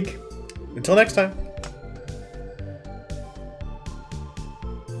a great week. Until next time.